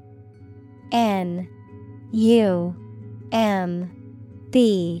 N-U-M-B.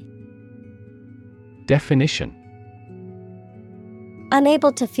 Definition: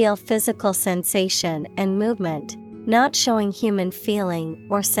 Unable to feel physical sensation and movement, not showing human feeling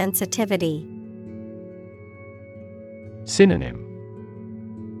or sensitivity. Synonym: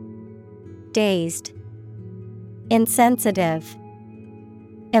 Dazed, insensitive,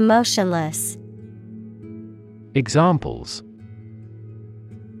 emotionless. Examples: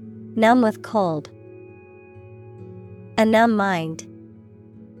 Numb with cold. A numb mind.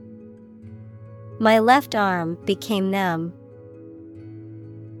 My left arm became numb.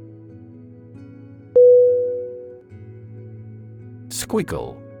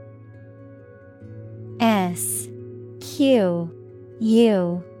 Squiggle. S-Q-U-I-G-G-L-E.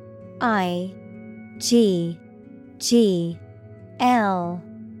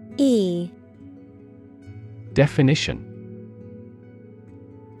 Definition: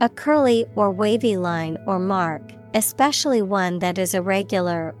 A curly or wavy line or mark, especially one that is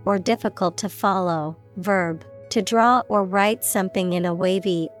irregular or difficult to follow. Verb, to draw or write something in a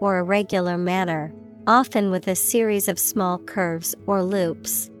wavy or irregular manner, often with a series of small curves or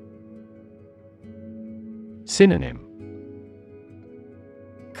loops. Synonym: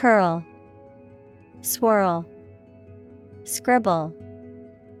 Curl, swirl, scribble.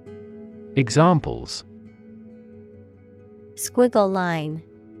 Examples: Squiggle line.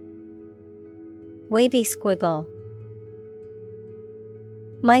 Wavy squiggle.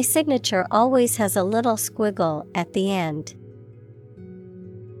 My signature always has a little squiggle at the end.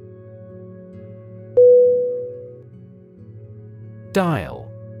 Dial.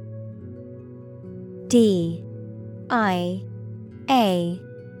 D-I-A-L.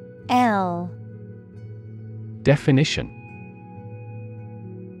 Definition: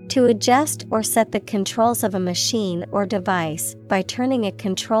 To adjust or set the controls of a machine or device by turning a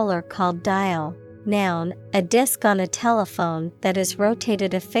controller called dial. Noun, a disc on a telephone that is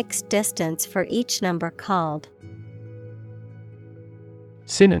rotated a fixed distance for each number called.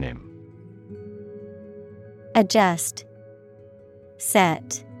 Synonym: Adjust,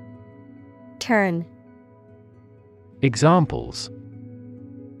 set, turn. Examples: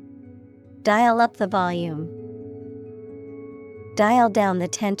 Dial up the volume. Dial down the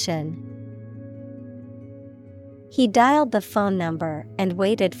tension. He dialed the phone number and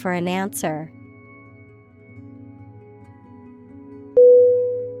waited for an answer.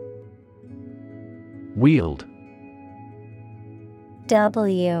 Wield.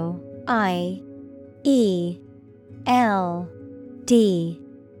 W-I-E-L-D.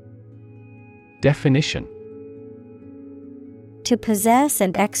 Definition: To possess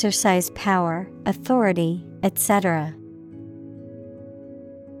and exercise power, authority, etc.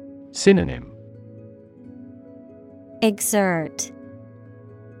 Synonym: Exert,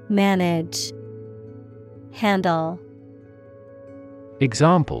 manage, handle.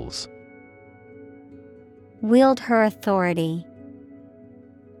 Examples: Wield her authority.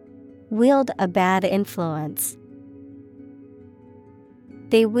 Wield a bad influence.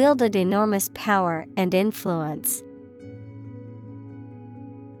 They wielded enormous power and influence.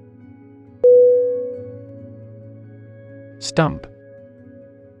 Stump.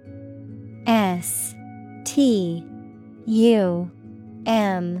 S-T-U-M-P.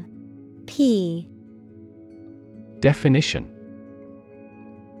 Definition.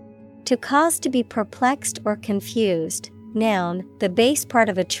 To cause to be perplexed or confused. Noun, the base part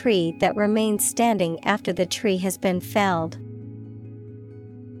of a tree that remains standing after the tree has been felled.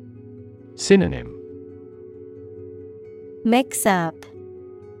 Synonym. Mix up.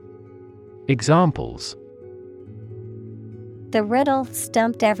 Examples. The riddle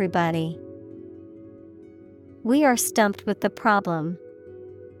stumped everybody. We are stumped with the problem.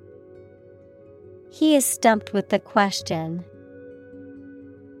 He is stumped with the question.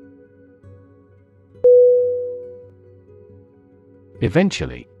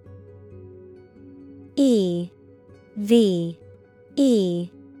 Eventually. Eventually.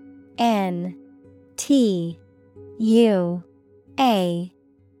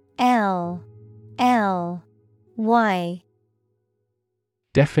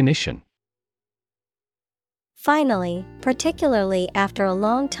 Definition. Finally, particularly after a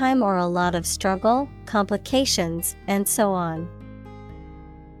long time or a lot of struggle, complications, and so on.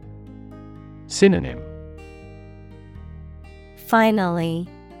 Synonym. Finally.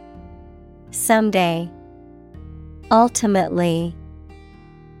 Someday. Ultimately.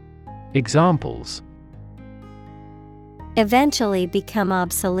 Examples. Eventually become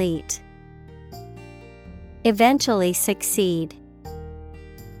obsolete. Eventually succeed.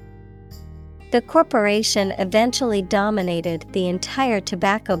 The corporation eventually dominated the entire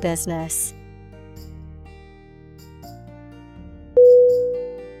tobacco business.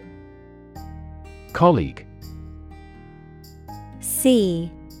 Colleague. Colleague.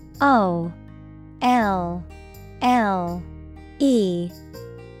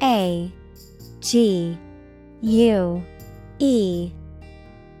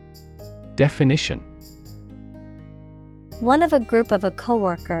 Definition. One of a group of a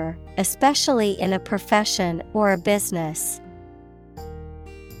coworker, especially in a profession or a business.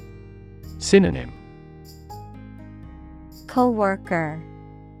 Synonym. Coworker,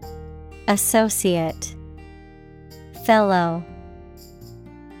 associate, fellow.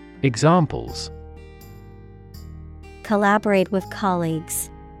 Examples. Collaborate with colleagues.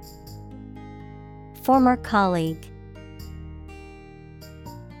 Former colleague.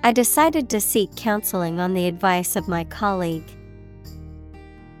 I decided to seek counseling on the advice of my colleague.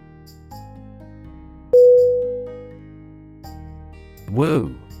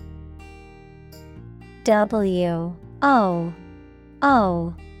 Woo. W-O-O.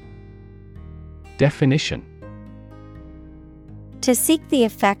 Definition. To seek the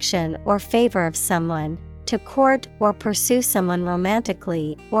affection or favor of someone, to court or pursue someone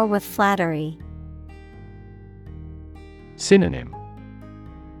romantically or with flattery. Synonym.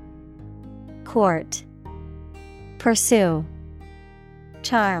 Court, pursue,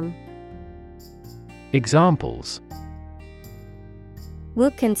 charm. Examples.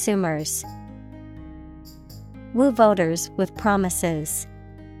 Woo consumers. Woo voters with promises.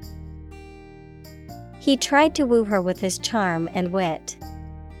 He tried to woo her with his charm and wit.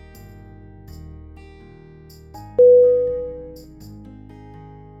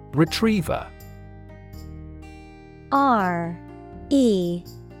 Retriever. R-E-T-R-I-E-V-E-R.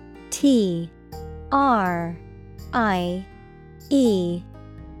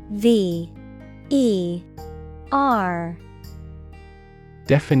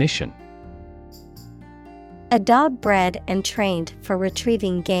 Definition. A dog bred and trained for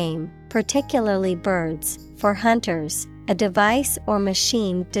retrieving game, particularly birds, for hunters, a device or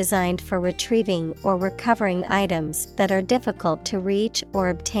machine designed for retrieving or recovering items that are difficult to reach or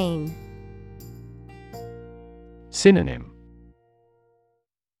obtain. Synonym.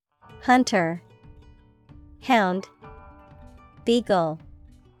 Hunter, hound, beagle.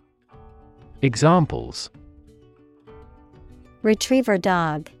 Examples. Retriever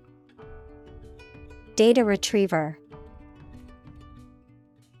dog. Data retriever.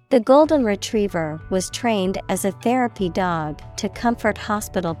 The golden retriever was trained as a therapy dog to comfort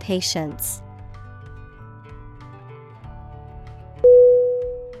hospital patients.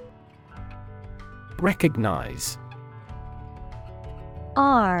 Recognize.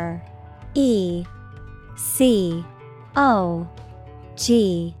 R-E-C-O-G-N-I-Z-E.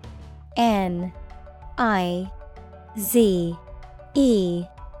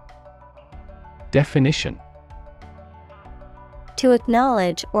 Definition. To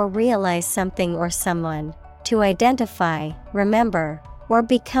acknowledge or realize something or someone, to identify, remember, or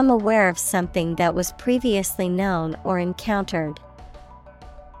become aware of something that was previously known or encountered.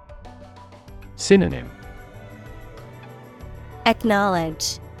 Synonym.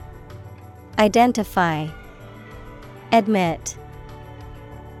 Acknowledge, identify, admit.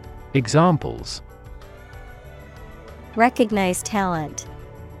 Examples. Recognize talent.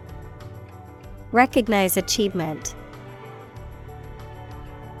 Recognize achievement.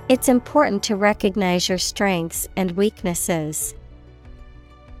 It's important to recognize your strengths and weaknesses.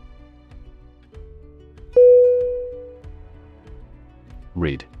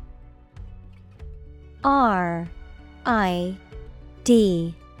 Rid. R-I-D.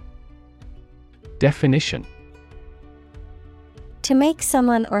 Definition. To make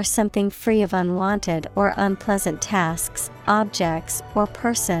someone or something free of unwanted or unpleasant tasks, objects, or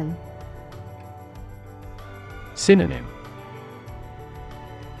person. Synonym.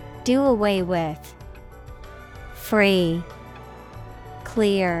 Do away with. Free.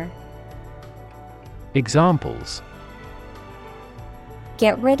 Clear. Examples.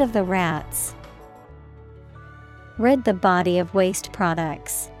 Get rid of the rats. Rid the body of waste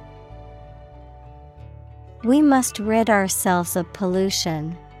products. We must rid ourselves of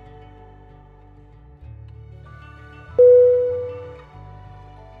pollution.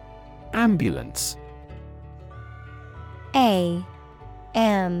 Ambulance. A-M-B-U-L-A-N-C-E.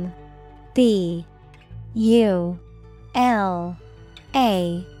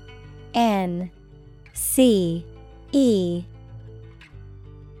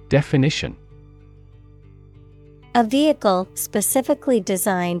 Definition. A vehicle specifically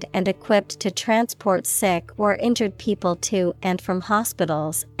designed and equipped to transport sick or injured people to and from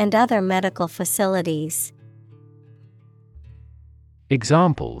hospitals and other medical facilities.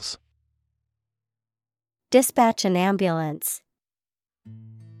 Examples. Dispatch an ambulance.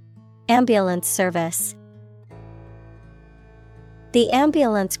 Ambulance service. The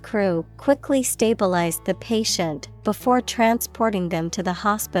ambulance crew quickly stabilized the patient before transporting them to the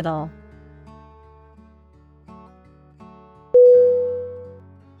hospital.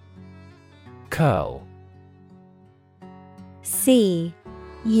 Curl. C-U-R-L.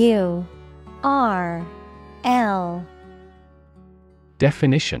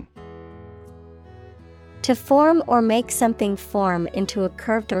 Definition. To form or make something form into a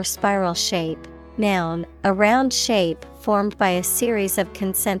curved or spiral shape. Noun, a round shape formed by a series of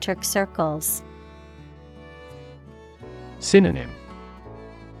concentric circles. Synonym.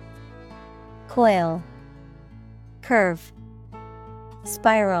 Coil. Curve.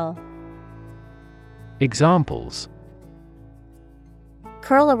 Spiral. Examples.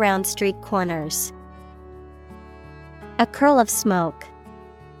 Curl around street corners. A curl of smoke.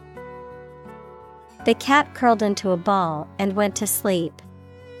 The cat curled into a ball and went to sleep.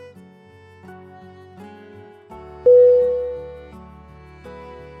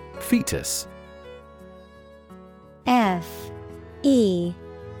 Fetus. F-E-T-U-S.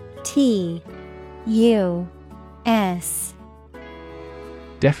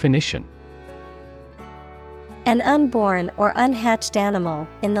 Definition. An unborn or unhatched animal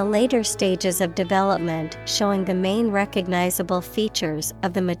in the later stages of development, showing the main recognizable features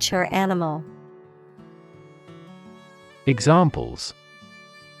of the mature animal. Examples.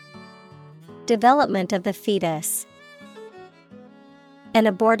 Development of the fetus. An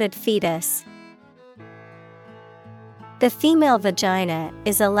aborted fetus. The female vagina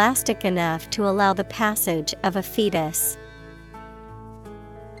is elastic enough to allow the passage of a fetus.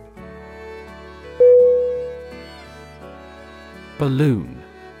 Balloon.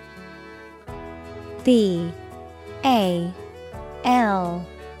 B-A-L-L-O-O-N.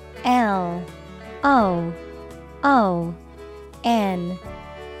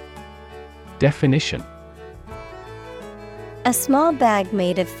 Definition. A small bag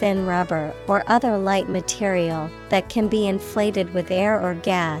made of thin rubber or other light material that can be inflated with air or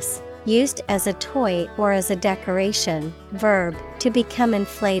gas, used as a toy or as a decoration. Verb, to become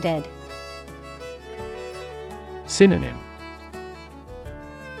inflated. Synonym.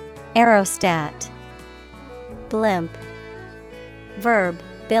 Aerostat. Blimp. Verb,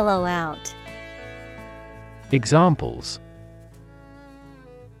 billow out. Examples.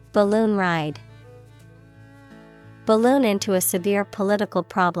 Balloon ride. Balloon into a severe political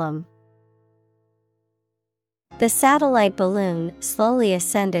problem. The satellite balloon slowly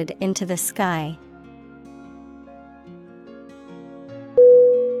ascended into the sky.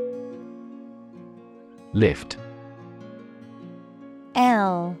 Lift.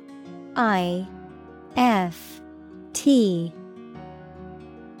 L-I-F-T.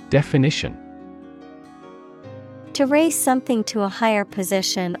 Definition. To raise something to a higher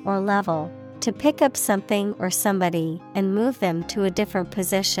position or level, to pick up something or somebody and move them to a different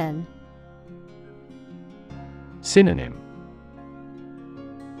position. Synonym.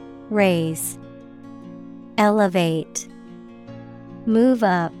 Raise. Elevate. Move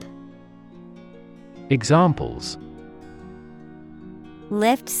up. Examples.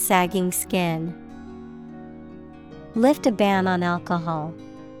 Lift sagging skin. Lift a ban on alcohol.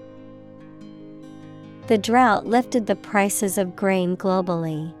 The drought lifted the prices of grain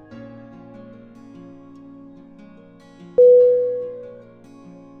globally.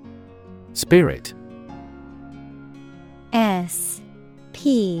 Spirit. S-P-I-R-I-T.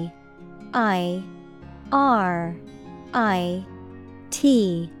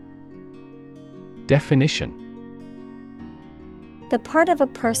 Definition. The part of a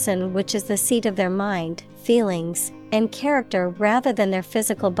person which is the seat of their mind, feelings, and character rather than their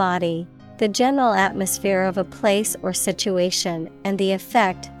physical body, the general atmosphere of a place or situation, and the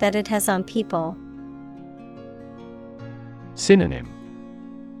effect that it has on people. Synonym.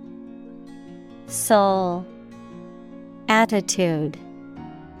 Soul, attitude,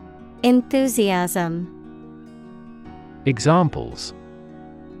 enthusiasm. Examples.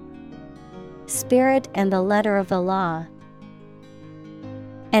 Spirit and the letter of the law.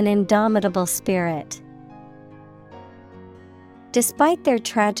 An indomitable spirit. Despite their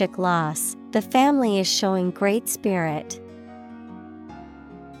tragic loss, the family is showing great spirit.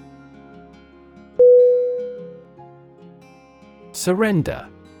 Surrender.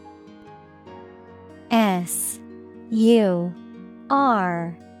 S-U-R-R-E-N-D-E-R.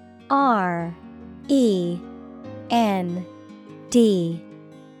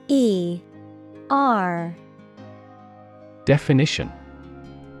 Definition.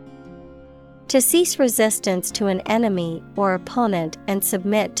 To cease resistance to an enemy or opponent and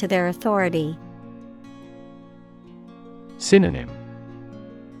submit to their authority. Synonym.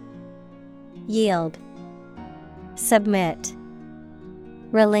 Yield, submit,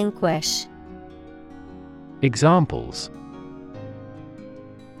 relinquish. Examples.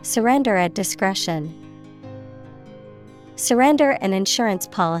 Surrender at discretion. Surrender an insurance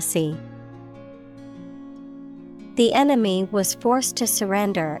policy. The enemy was forced to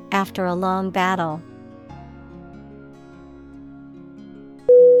surrender after a long battle.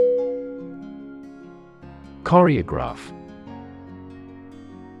 Choreograph.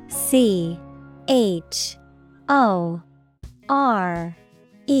 C-H-O-R-E-O-G-R-A-P-H.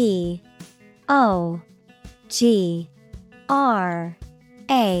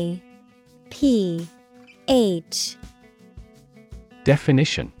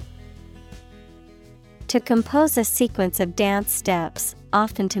 Definition. To compose a sequence of dance steps,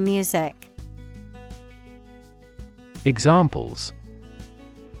 often to music. Examples.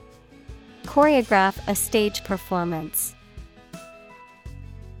 Choreograph a stage performance.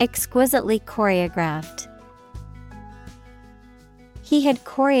 Exquisitely choreographed. He had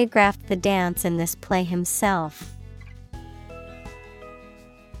choreographed the dance in this play himself.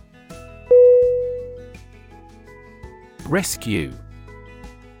 Rescue.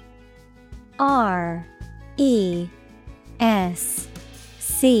 R-E-S-C-U-E.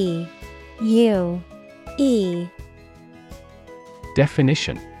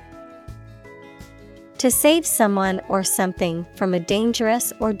 Definition. To save someone or something from a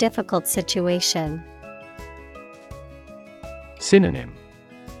dangerous or difficult situation. Synonym.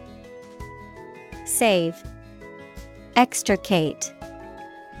 Save, extricate,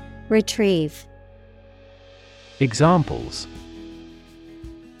 retrieve. Examples.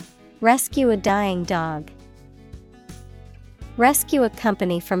 Rescue a dying dog. Rescue a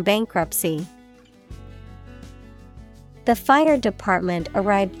company from bankruptcy. The fire department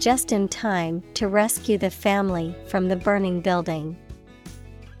arrived just in time to rescue the family from the burning building.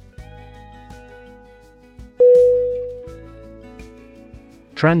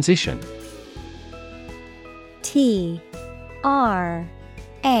 Transition. T-R-A-N-S-I-T-I-O-N.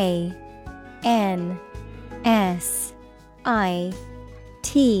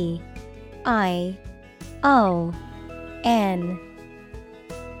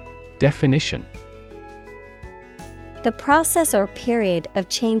 Definition. The process or period of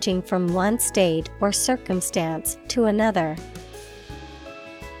changing from one state or circumstance to another.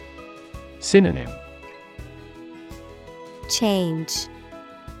 Synonym. Change,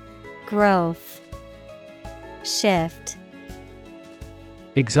 growth, shift.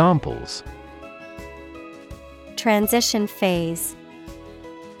 Examples. Transition phase.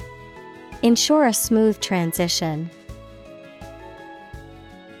 Ensure a smooth transition.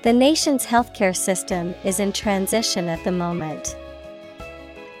 The nation's healthcare system is in transition at the moment.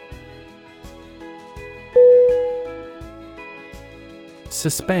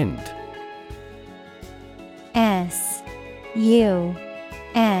 Suspend. S-U-S-P-E-N-D.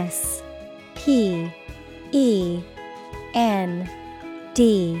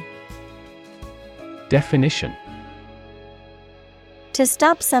 Definition. To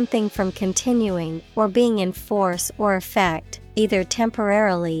stop something from continuing or being in force or effect, either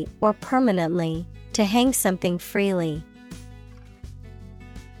temporarily or permanently, to hang something freely.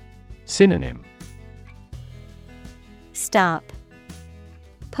 Synonym. Stop.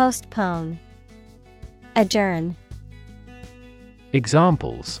 Postpone. Adjourn.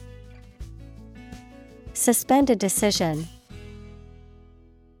 Examples: Suspend a decision.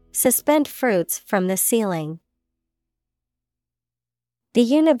 Suspend fruits from the ceiling. The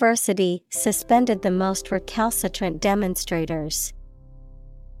university suspended the most recalcitrant demonstrators.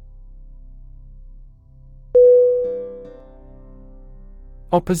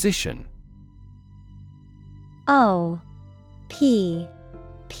 Opposition. O P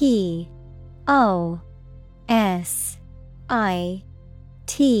P O S I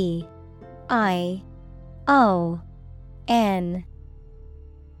T I O N.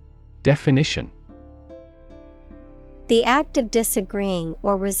 Definition: The act of disagreeing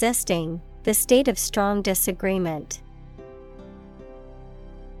or resisting, the state of strong disagreement.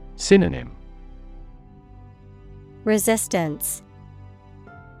 Synonym: Resistance,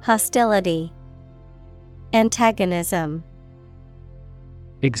 hostility, antagonism.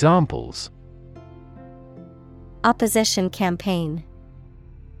 Examples: Opposition campaign.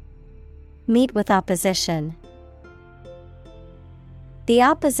 Meet with opposition. The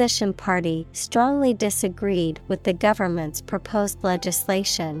opposition party strongly disagreed with the government's proposed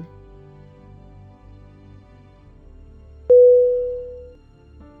legislation.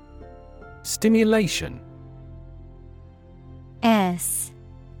 Stimulation. S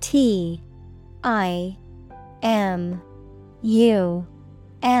T I M U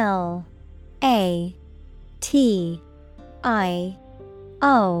L A T I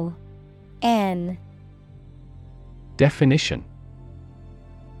O N. Definition: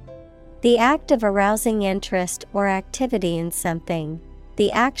 The act of arousing interest or activity in something,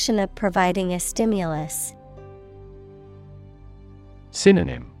 the action of providing a stimulus.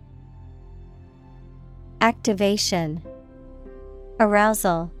 Synonym: Activation,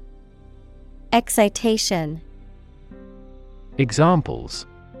 arousal, excitation. Examples: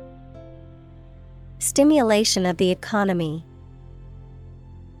 Stimulation of the economy.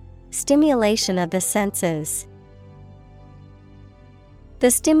 Stimulation of the senses. The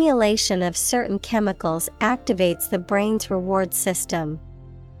stimulation of certain chemicals activates the brain's reward system.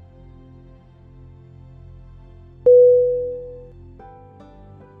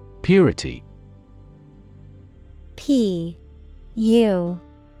 Purity. P U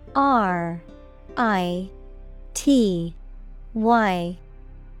R I T Y.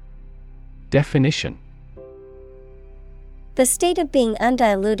 Definition: The state of being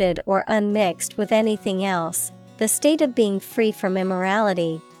undiluted or unmixed with anything else, the state of being free from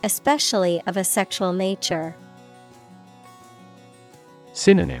immorality, especially of a sexual nature.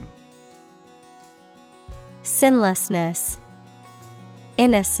 Synonym: Sinlessness,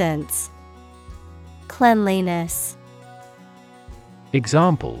 innocence, cleanliness.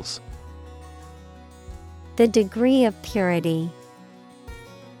 Examples: The degree of purity.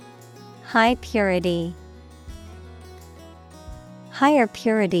 High purity. Higher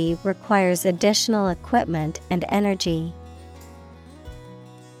purity requires additional equipment and energy.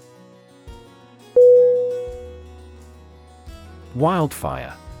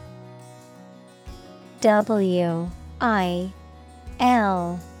 Wildfire. W I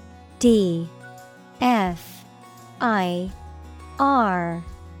L D F I R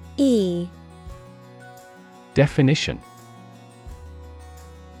E. Definition: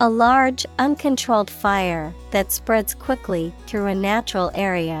 A large, uncontrolled fire that spreads quickly through a natural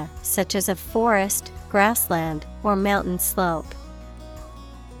area, such as a forest, grassland, or mountain slope.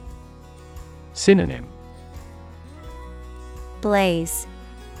 Synonym: Blaze,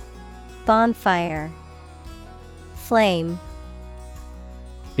 bonfire, flame.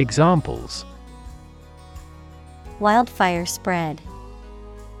 Examples: Wildfire spread.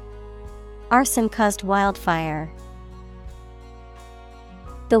 Arson caused wildfire.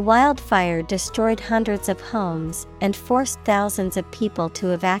 The wildfire destroyed hundreds of homes and forced thousands of people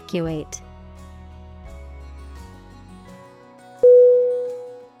to evacuate.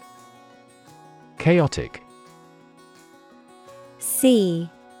 Chaotic. C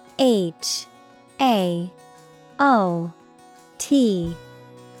H A O T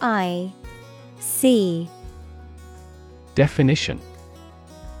I C. Definition: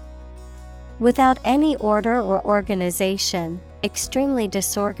 Without any order or organization, extremely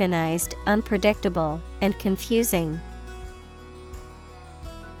disorganized, unpredictable, and confusing.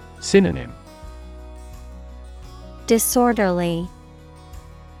 Synonym: Disorderly,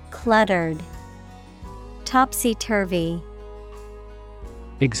 cluttered, topsy-turvy.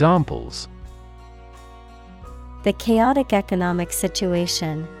 Examples: The chaotic economic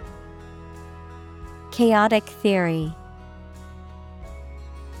situation. Chaotic theory.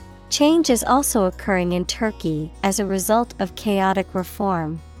 Change is also occurring in Turkey as a result of chaotic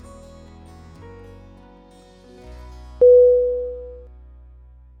reform.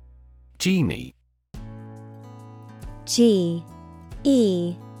 Genie. G-E-N-I-E.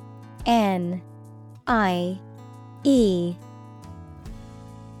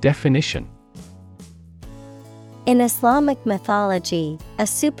 Definition. In Islamic mythology, a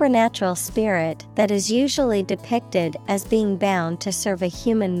supernatural spirit that is usually depicted as being bound to serve a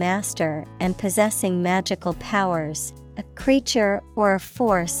human master and possessing magical powers, a creature or a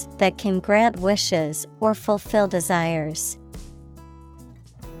force that can grant wishes or fulfill desires.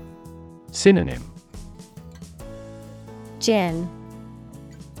 Synonym. Jinn,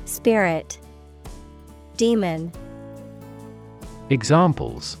 spirit, demon.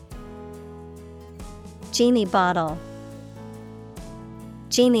 Examples. Genie bottle,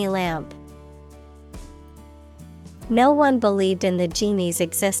 genie lamp. No one believed in the genie's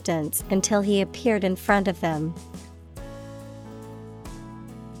existence until he appeared in front of them.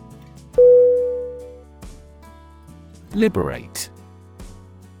 Liberate.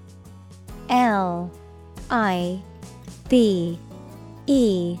 L-I-B-E-R-A-T-E.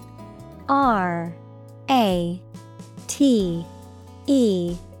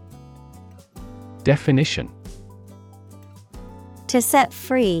 Definition. To set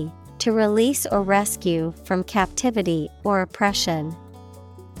free, to release or rescue from captivity or oppression.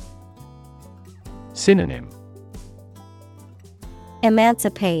 Synonym.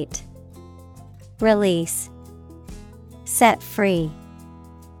 Emancipate, release, set free.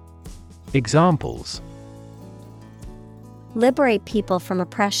 Examples. Liberate people from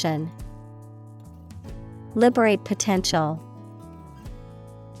oppression. Liberate potential.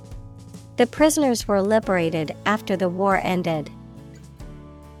 The prisoners were liberated after the war ended.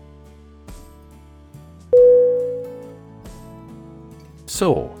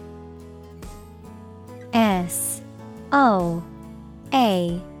 Saw. S-O-A-R.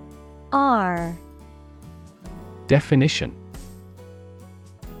 Definition.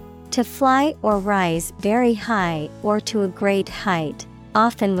 To fly or rise very high or to a great height,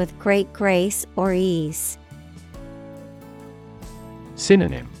 often with great grace or ease.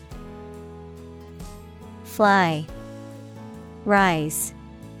 Synonym. Fly, rise,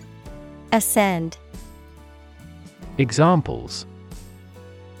 ascend. Examples.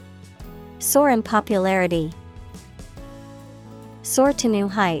 Soar in popularity. Soar to new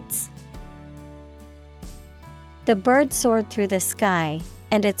heights. The bird soared through the sky,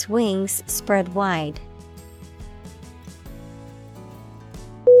 and its wings spread wide.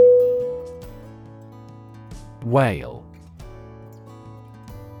 Whale.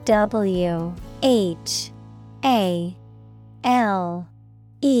 W-H-A-L-E.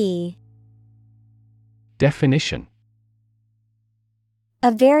 Definition.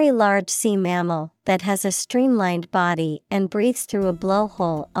 A very large sea mammal that has a streamlined body and breathes through a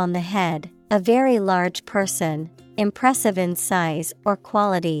blowhole on the head. A very large person, impressive in size or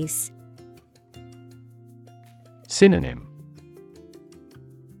qualities. Synonym.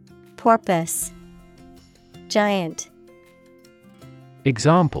 Porpoise, giant.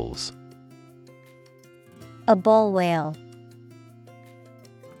 Examples. A bull whale.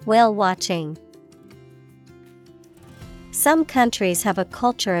 Whale watching. Some countries have a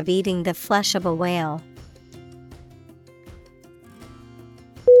culture of eating the flesh of a whale.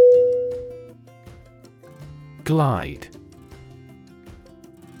 Glide.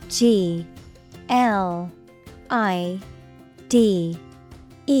 G-L-I-D-E.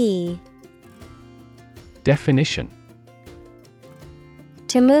 Definition.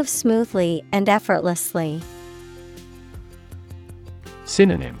 To move smoothly and effortlessly.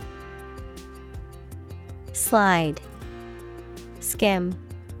 Synonym. Slide, skim,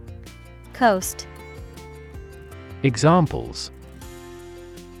 coast. Examples.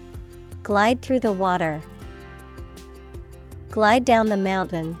 Glide through the water. Glide down the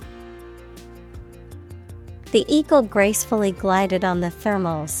mountain. The eagle gracefully glided on the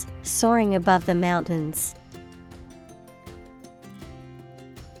thermals, soaring above the mountains.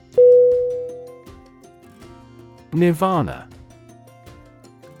 Nirvana.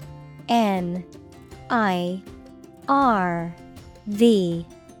 N-I-R-V-A-N-A.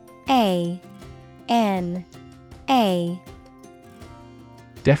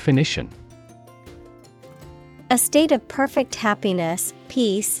 Definition. A state of perfect happiness,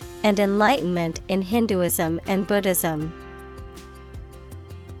 peace, and enlightenment in Hinduism and Buddhism.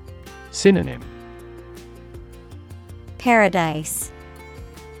 Synonym. Paradise,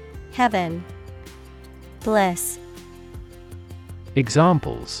 heaven, bliss.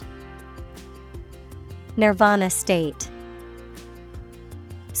 Examples. Nirvana state.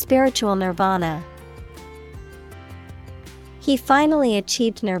 spiritual nirvana. He finally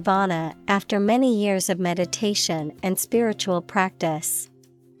achieved nirvana after many years of meditation and spiritual practice.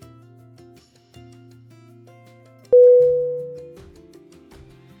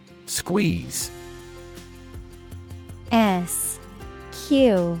 Squeeze.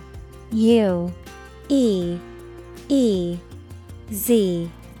 S-Q-U-E-E-Z-E.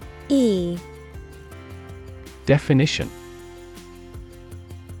 Definition: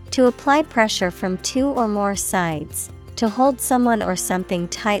 to apply pressure from two or more sides, to hold someone or something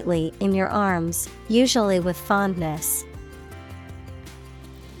tightly in your arms, usually with fondness.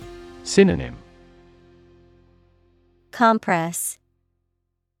 Synonym: Compress,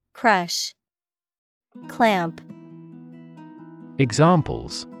 crush, clamp.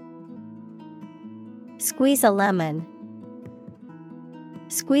 Examples: Squeeze a lemon.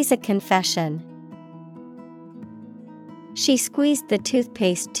 Squeeze a confession. She squeezed the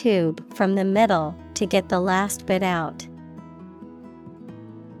toothpaste tube from the middle to get the last bit out.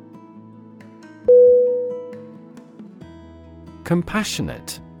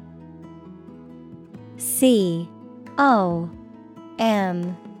 Compassionate.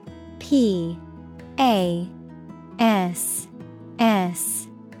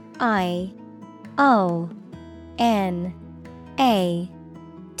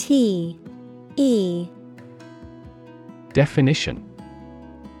 Definition: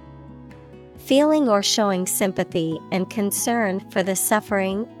 feeling or showing sympathy and concern for the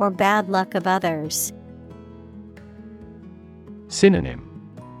suffering or bad luck of others. Synonym: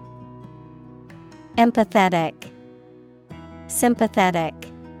 Empathetic, sympathetic,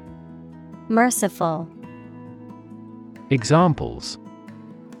 merciful. Examples: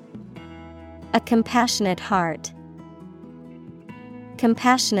 a compassionate heart.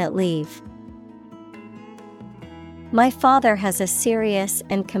 Compassionate leave. My father has a serious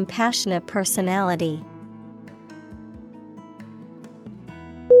and compassionate personality.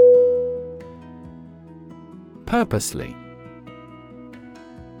 Purposely.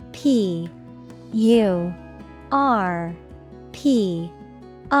 P-U-R-P-O-S-E-L-Y.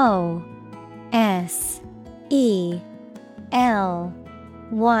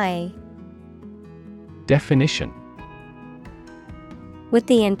 Definition: with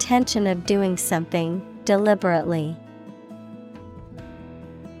the intention of doing something, deliberately.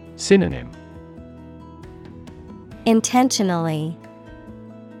 Synonym: intentionally,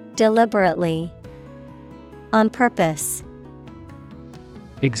 deliberately, on purpose.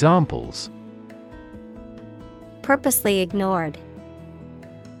 Examples: purposely ignored.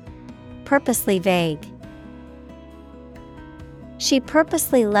 Purposely vague. She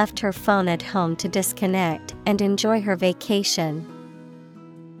purposely left her phone at home to disconnect and enjoy her vacation.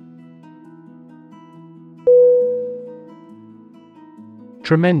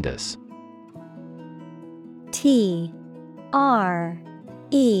 Tremendous. T-R-E-M-E-N-D-O-U-S.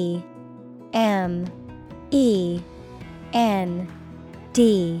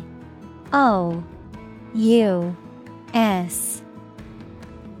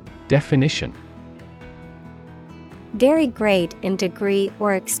 Definition: very great in degree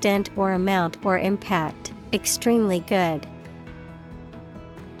or extent or amount or impact, extremely good.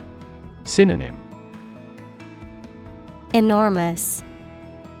 Synonym: enormous,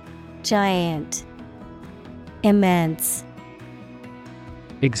 giant, immense.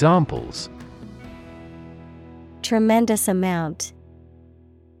 Examples: tremendous amount.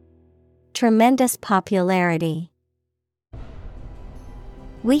 Tremendous popularity.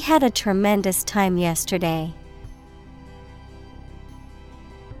 We had a tremendous time yesterday.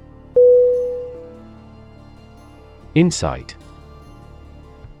 Insight.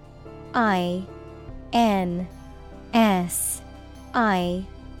 I-N-S-I-G-H-T.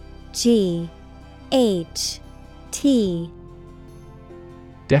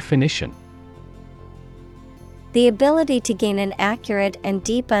 Definition: the ability to gain an accurate and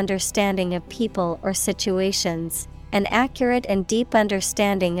deep understanding of people or situations, an accurate and deep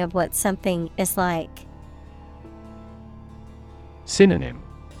understanding of what something is like. Synonym: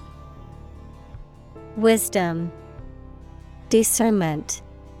 wisdom, discernment,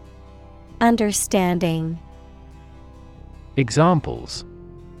 understanding. Examples: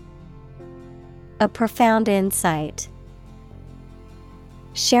 a profound insight.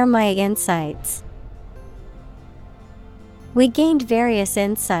 Share my insights. We gained various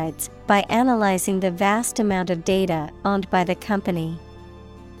insights by analyzing the vast amount of data owned by the company.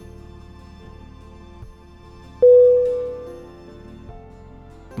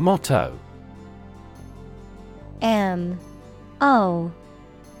 Motto. M-O-T-T-O.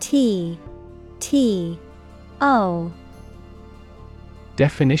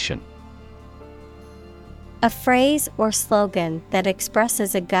 Definition: a phrase or slogan that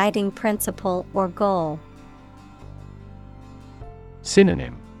expresses a guiding principle or goal.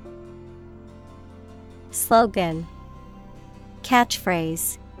 Synonym: Slogan,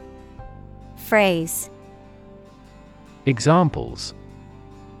 catchphrase, phrase. Examples: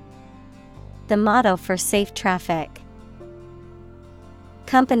 The motto for safe traffic.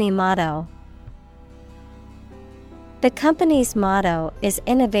 Company motto. The company's motto is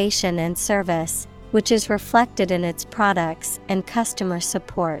innovation and service, which is reflected in its products and customer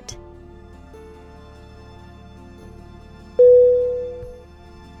support.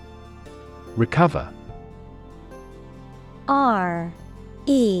 Recover. R-E-C-O-V-E-R.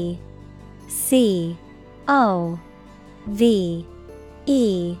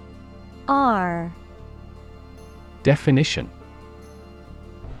 Definition: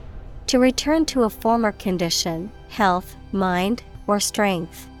 to return to a former condition, health, mind, or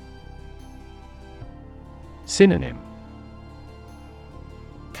strength. Synonym: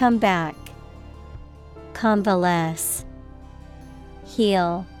 Come back, convalesce,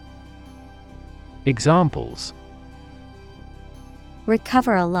 heal. Examples: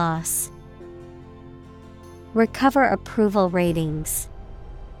 recover a loss. Recover approval ratings.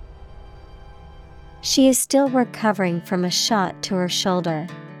 She is still recovering from a shot to her shoulder.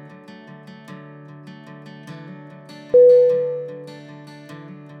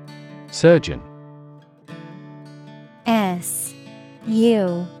 Surgeon. S-U-R-G-E-O-N.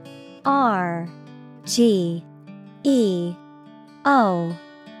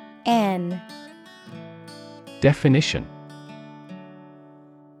 Definition: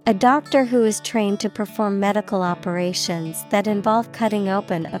 a doctor who is trained to perform medical operations that involve cutting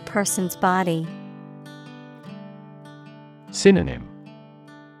open a person's body. Synonym: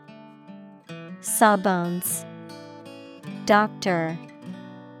 sawbones, doctor.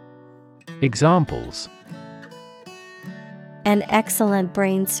 Examples: an excellent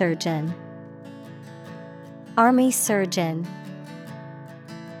brain surgeon. Army surgeon.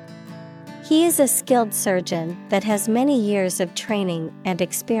 He is a skilled surgeon that has many years of training and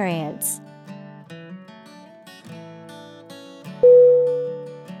experience.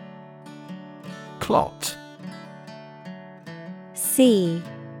 Clot. C-L-O-T.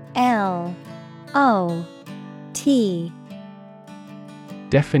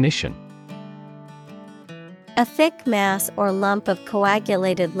 Definition: a thick mass or lump of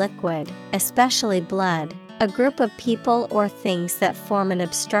coagulated liquid, especially blood, a group of people or things that form an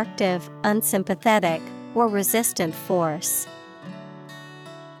obstructive, unsympathetic, or resistant force.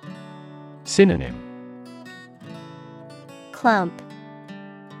 Synonym: clump,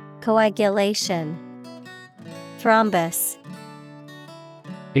 coagulation, thrombus.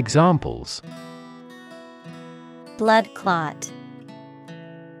 Examples: blood clot,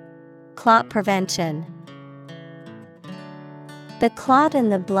 clot prevention. The clot in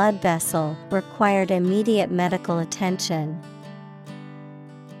the blood vessel required immediate medical attention.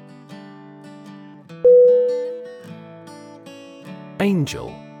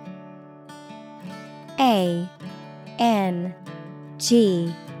 Angel. A-N-G-E-L.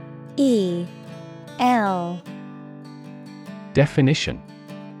 Definition: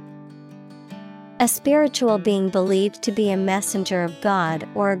 a spiritual being believed to be a messenger of God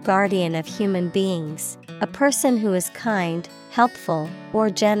or a guardian of human beings, a person who is kind, helpful,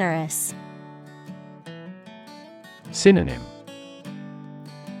 or generous. Synonym: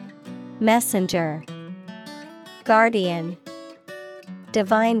 messenger, guardian,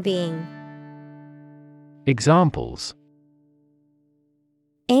 divine being. Examples: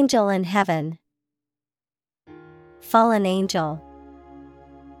 angel in heaven, fallen angel.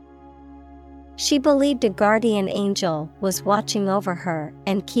 She believed a guardian angel was watching over her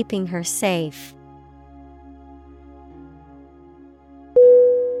and keeping her safe.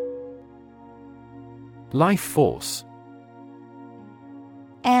 Life force.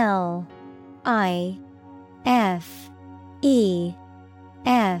 L-I-F-E-F-O-R-C-E.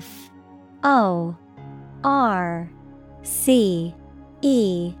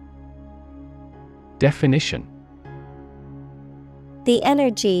 Definition: the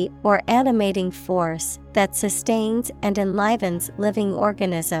energy or animating force that sustains and enlivens living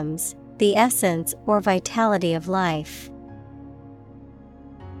organisms, the essence or vitality of life.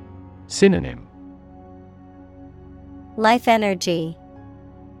 Synonym: life energy,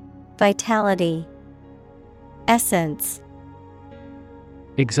 vitality, essence.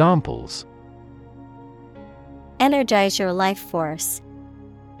 Examples: energize your life force.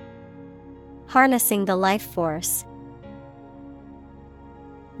 Harnessing the life force.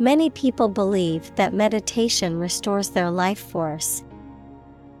 Many people believe that meditation restores their life force.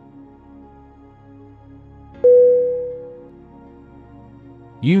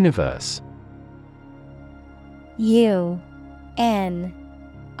 Universe. U-N-I-V-E-R-S-E.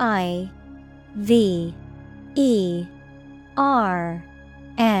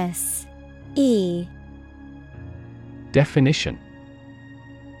 Definition.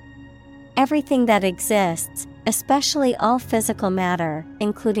 Everything that exists, especially all physical matter,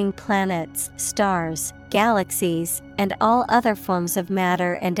 including planets, stars, galaxies, and all other forms of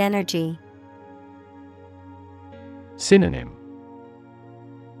matter and energy. Synonym.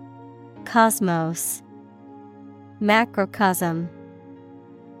 Cosmos, macrocosm.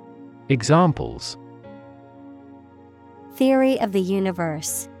 Examples. Theory of the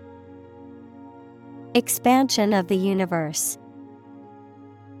universe. Expansion of the universe.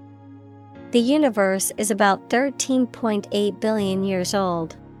 The universe is about 13.8 billion years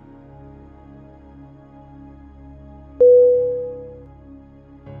old.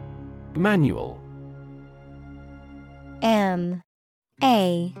 Manual. M-A-N-U-A-L.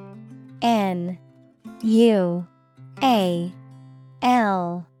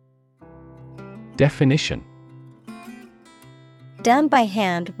 Definition. Done by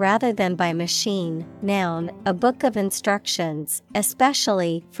hand rather than by machine. Noun, a book of instructions,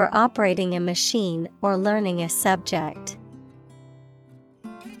 especially for operating a machine or learning a subject.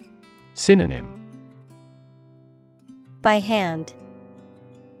 Synonym. By hand.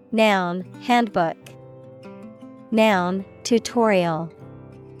 Noun, handbook. Noun, tutorial.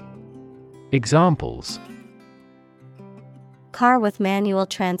 Examples. Car with manual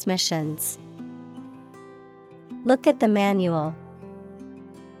transmissions. Look at the manual.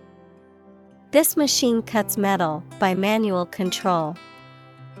 This machine cuts metal by manual control.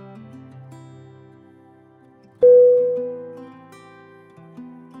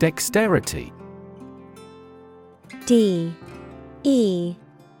 Dexterity. D-E-X-T-E-R-I-T-Y.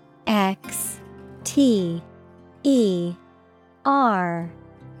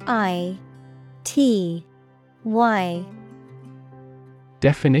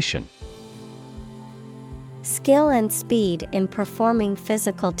 Definition. Skill and speed in performing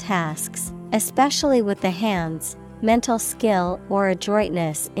physical tasks, especially with the hands, mental skill or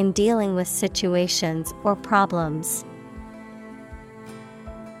adroitness in dealing with situations or problems.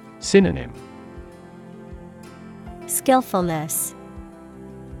 Synonym. Skillfulness,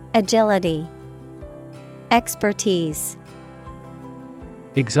 agility, expertise.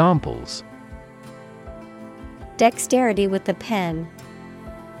 Examples. Dexterity with the pen.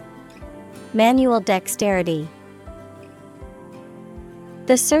 Manual dexterity.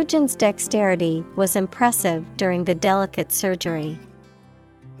 The surgeon's dexterity was impressive during the delicate surgery.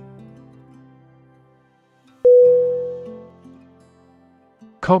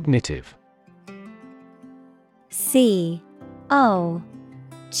 Cognitive. C-O-G-N-I-T-I-V-E.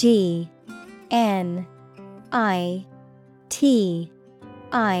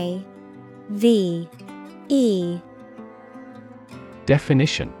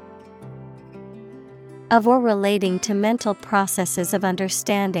 Definition. Of or relating to mental processes of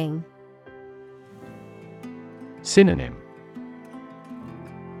understanding. Synonym.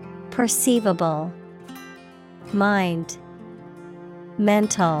 Perceivable, mind,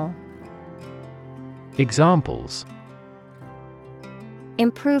 mental. Examples.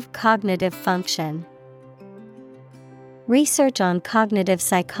 Improve cognitive function. Research on cognitive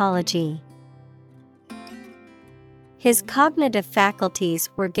psychology. His cognitive faculties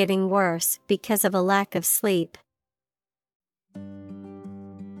were getting worse because of a lack of sleep.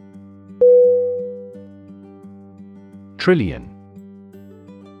 Trillion.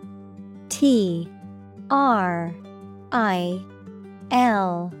 T-R-I-L-L-I-O-N.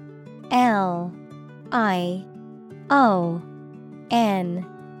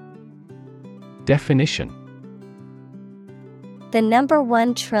 Definition. The number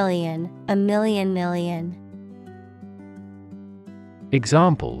 1 trillion, a million million.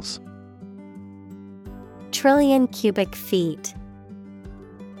 Examples. Trillion cubic feet.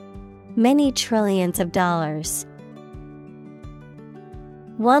 Many trillions of dollars.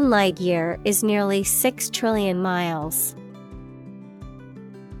 1 light year is nearly 6 trillion miles.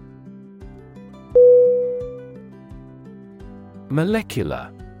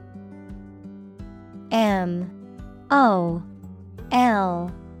 Molecular. M-O-L-E-C-U-L-A-R.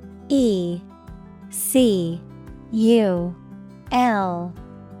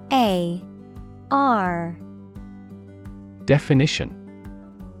 Definition.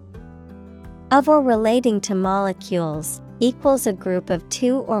 Of or relating to molecules, equals a group of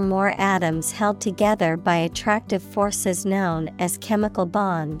 2 or more atoms held together by attractive forces known as chemical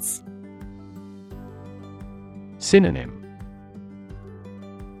bonds. Synonym.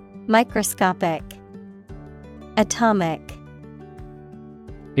 Microscopic, atomic,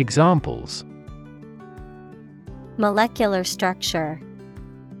 Examples: molecular structure,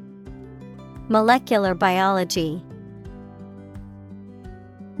 molecular biology.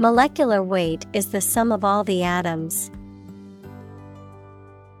 Molecular weight is the sum of all the atoms.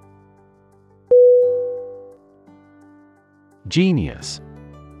 Genius.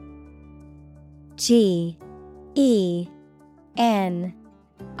 G-E-N-I-U-S.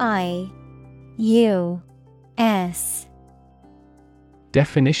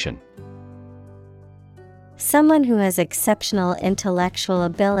 Definition: someone who has exceptional intellectual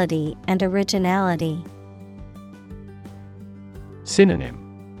ability and originality. Synonym: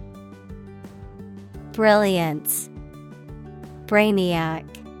 brilliance, brainiac,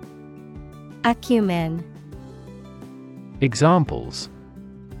 acumen. Examples: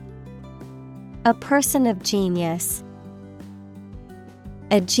 a person of genius,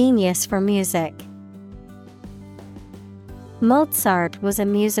 a genius for music. Mozart was a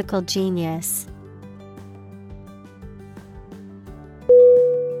musical genius.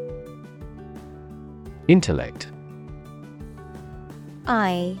 Intellect.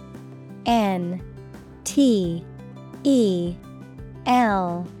 I-N-T-E-L-L-E-C-T.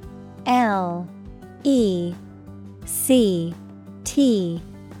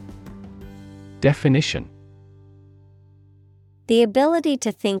 Definition: the ability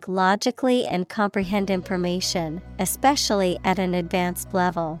to think logically and comprehend information, especially at an advanced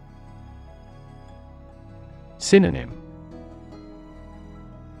level. Synonym: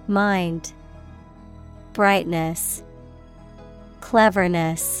 mind, brightness,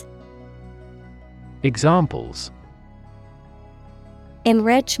 cleverness. Examples: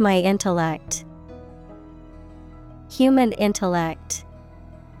 enrich my intellect, human intellect.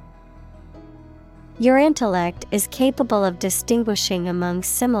 Your intellect is capable of distinguishing among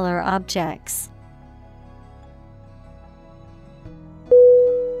similar objects.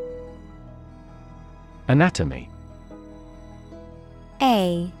 Anatomy.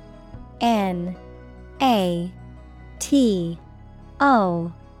 A-N-A-T-O-M-Y.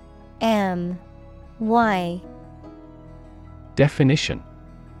 Definition: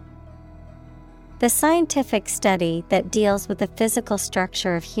 the scientific study that deals with the physical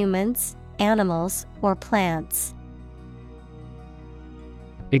structure of humans, animals, or plants.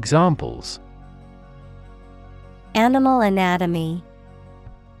 Examples: animal anatomy,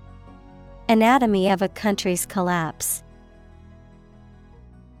 anatomy of a country's collapse.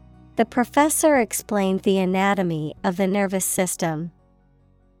 The professor explained the anatomy of the nervous system.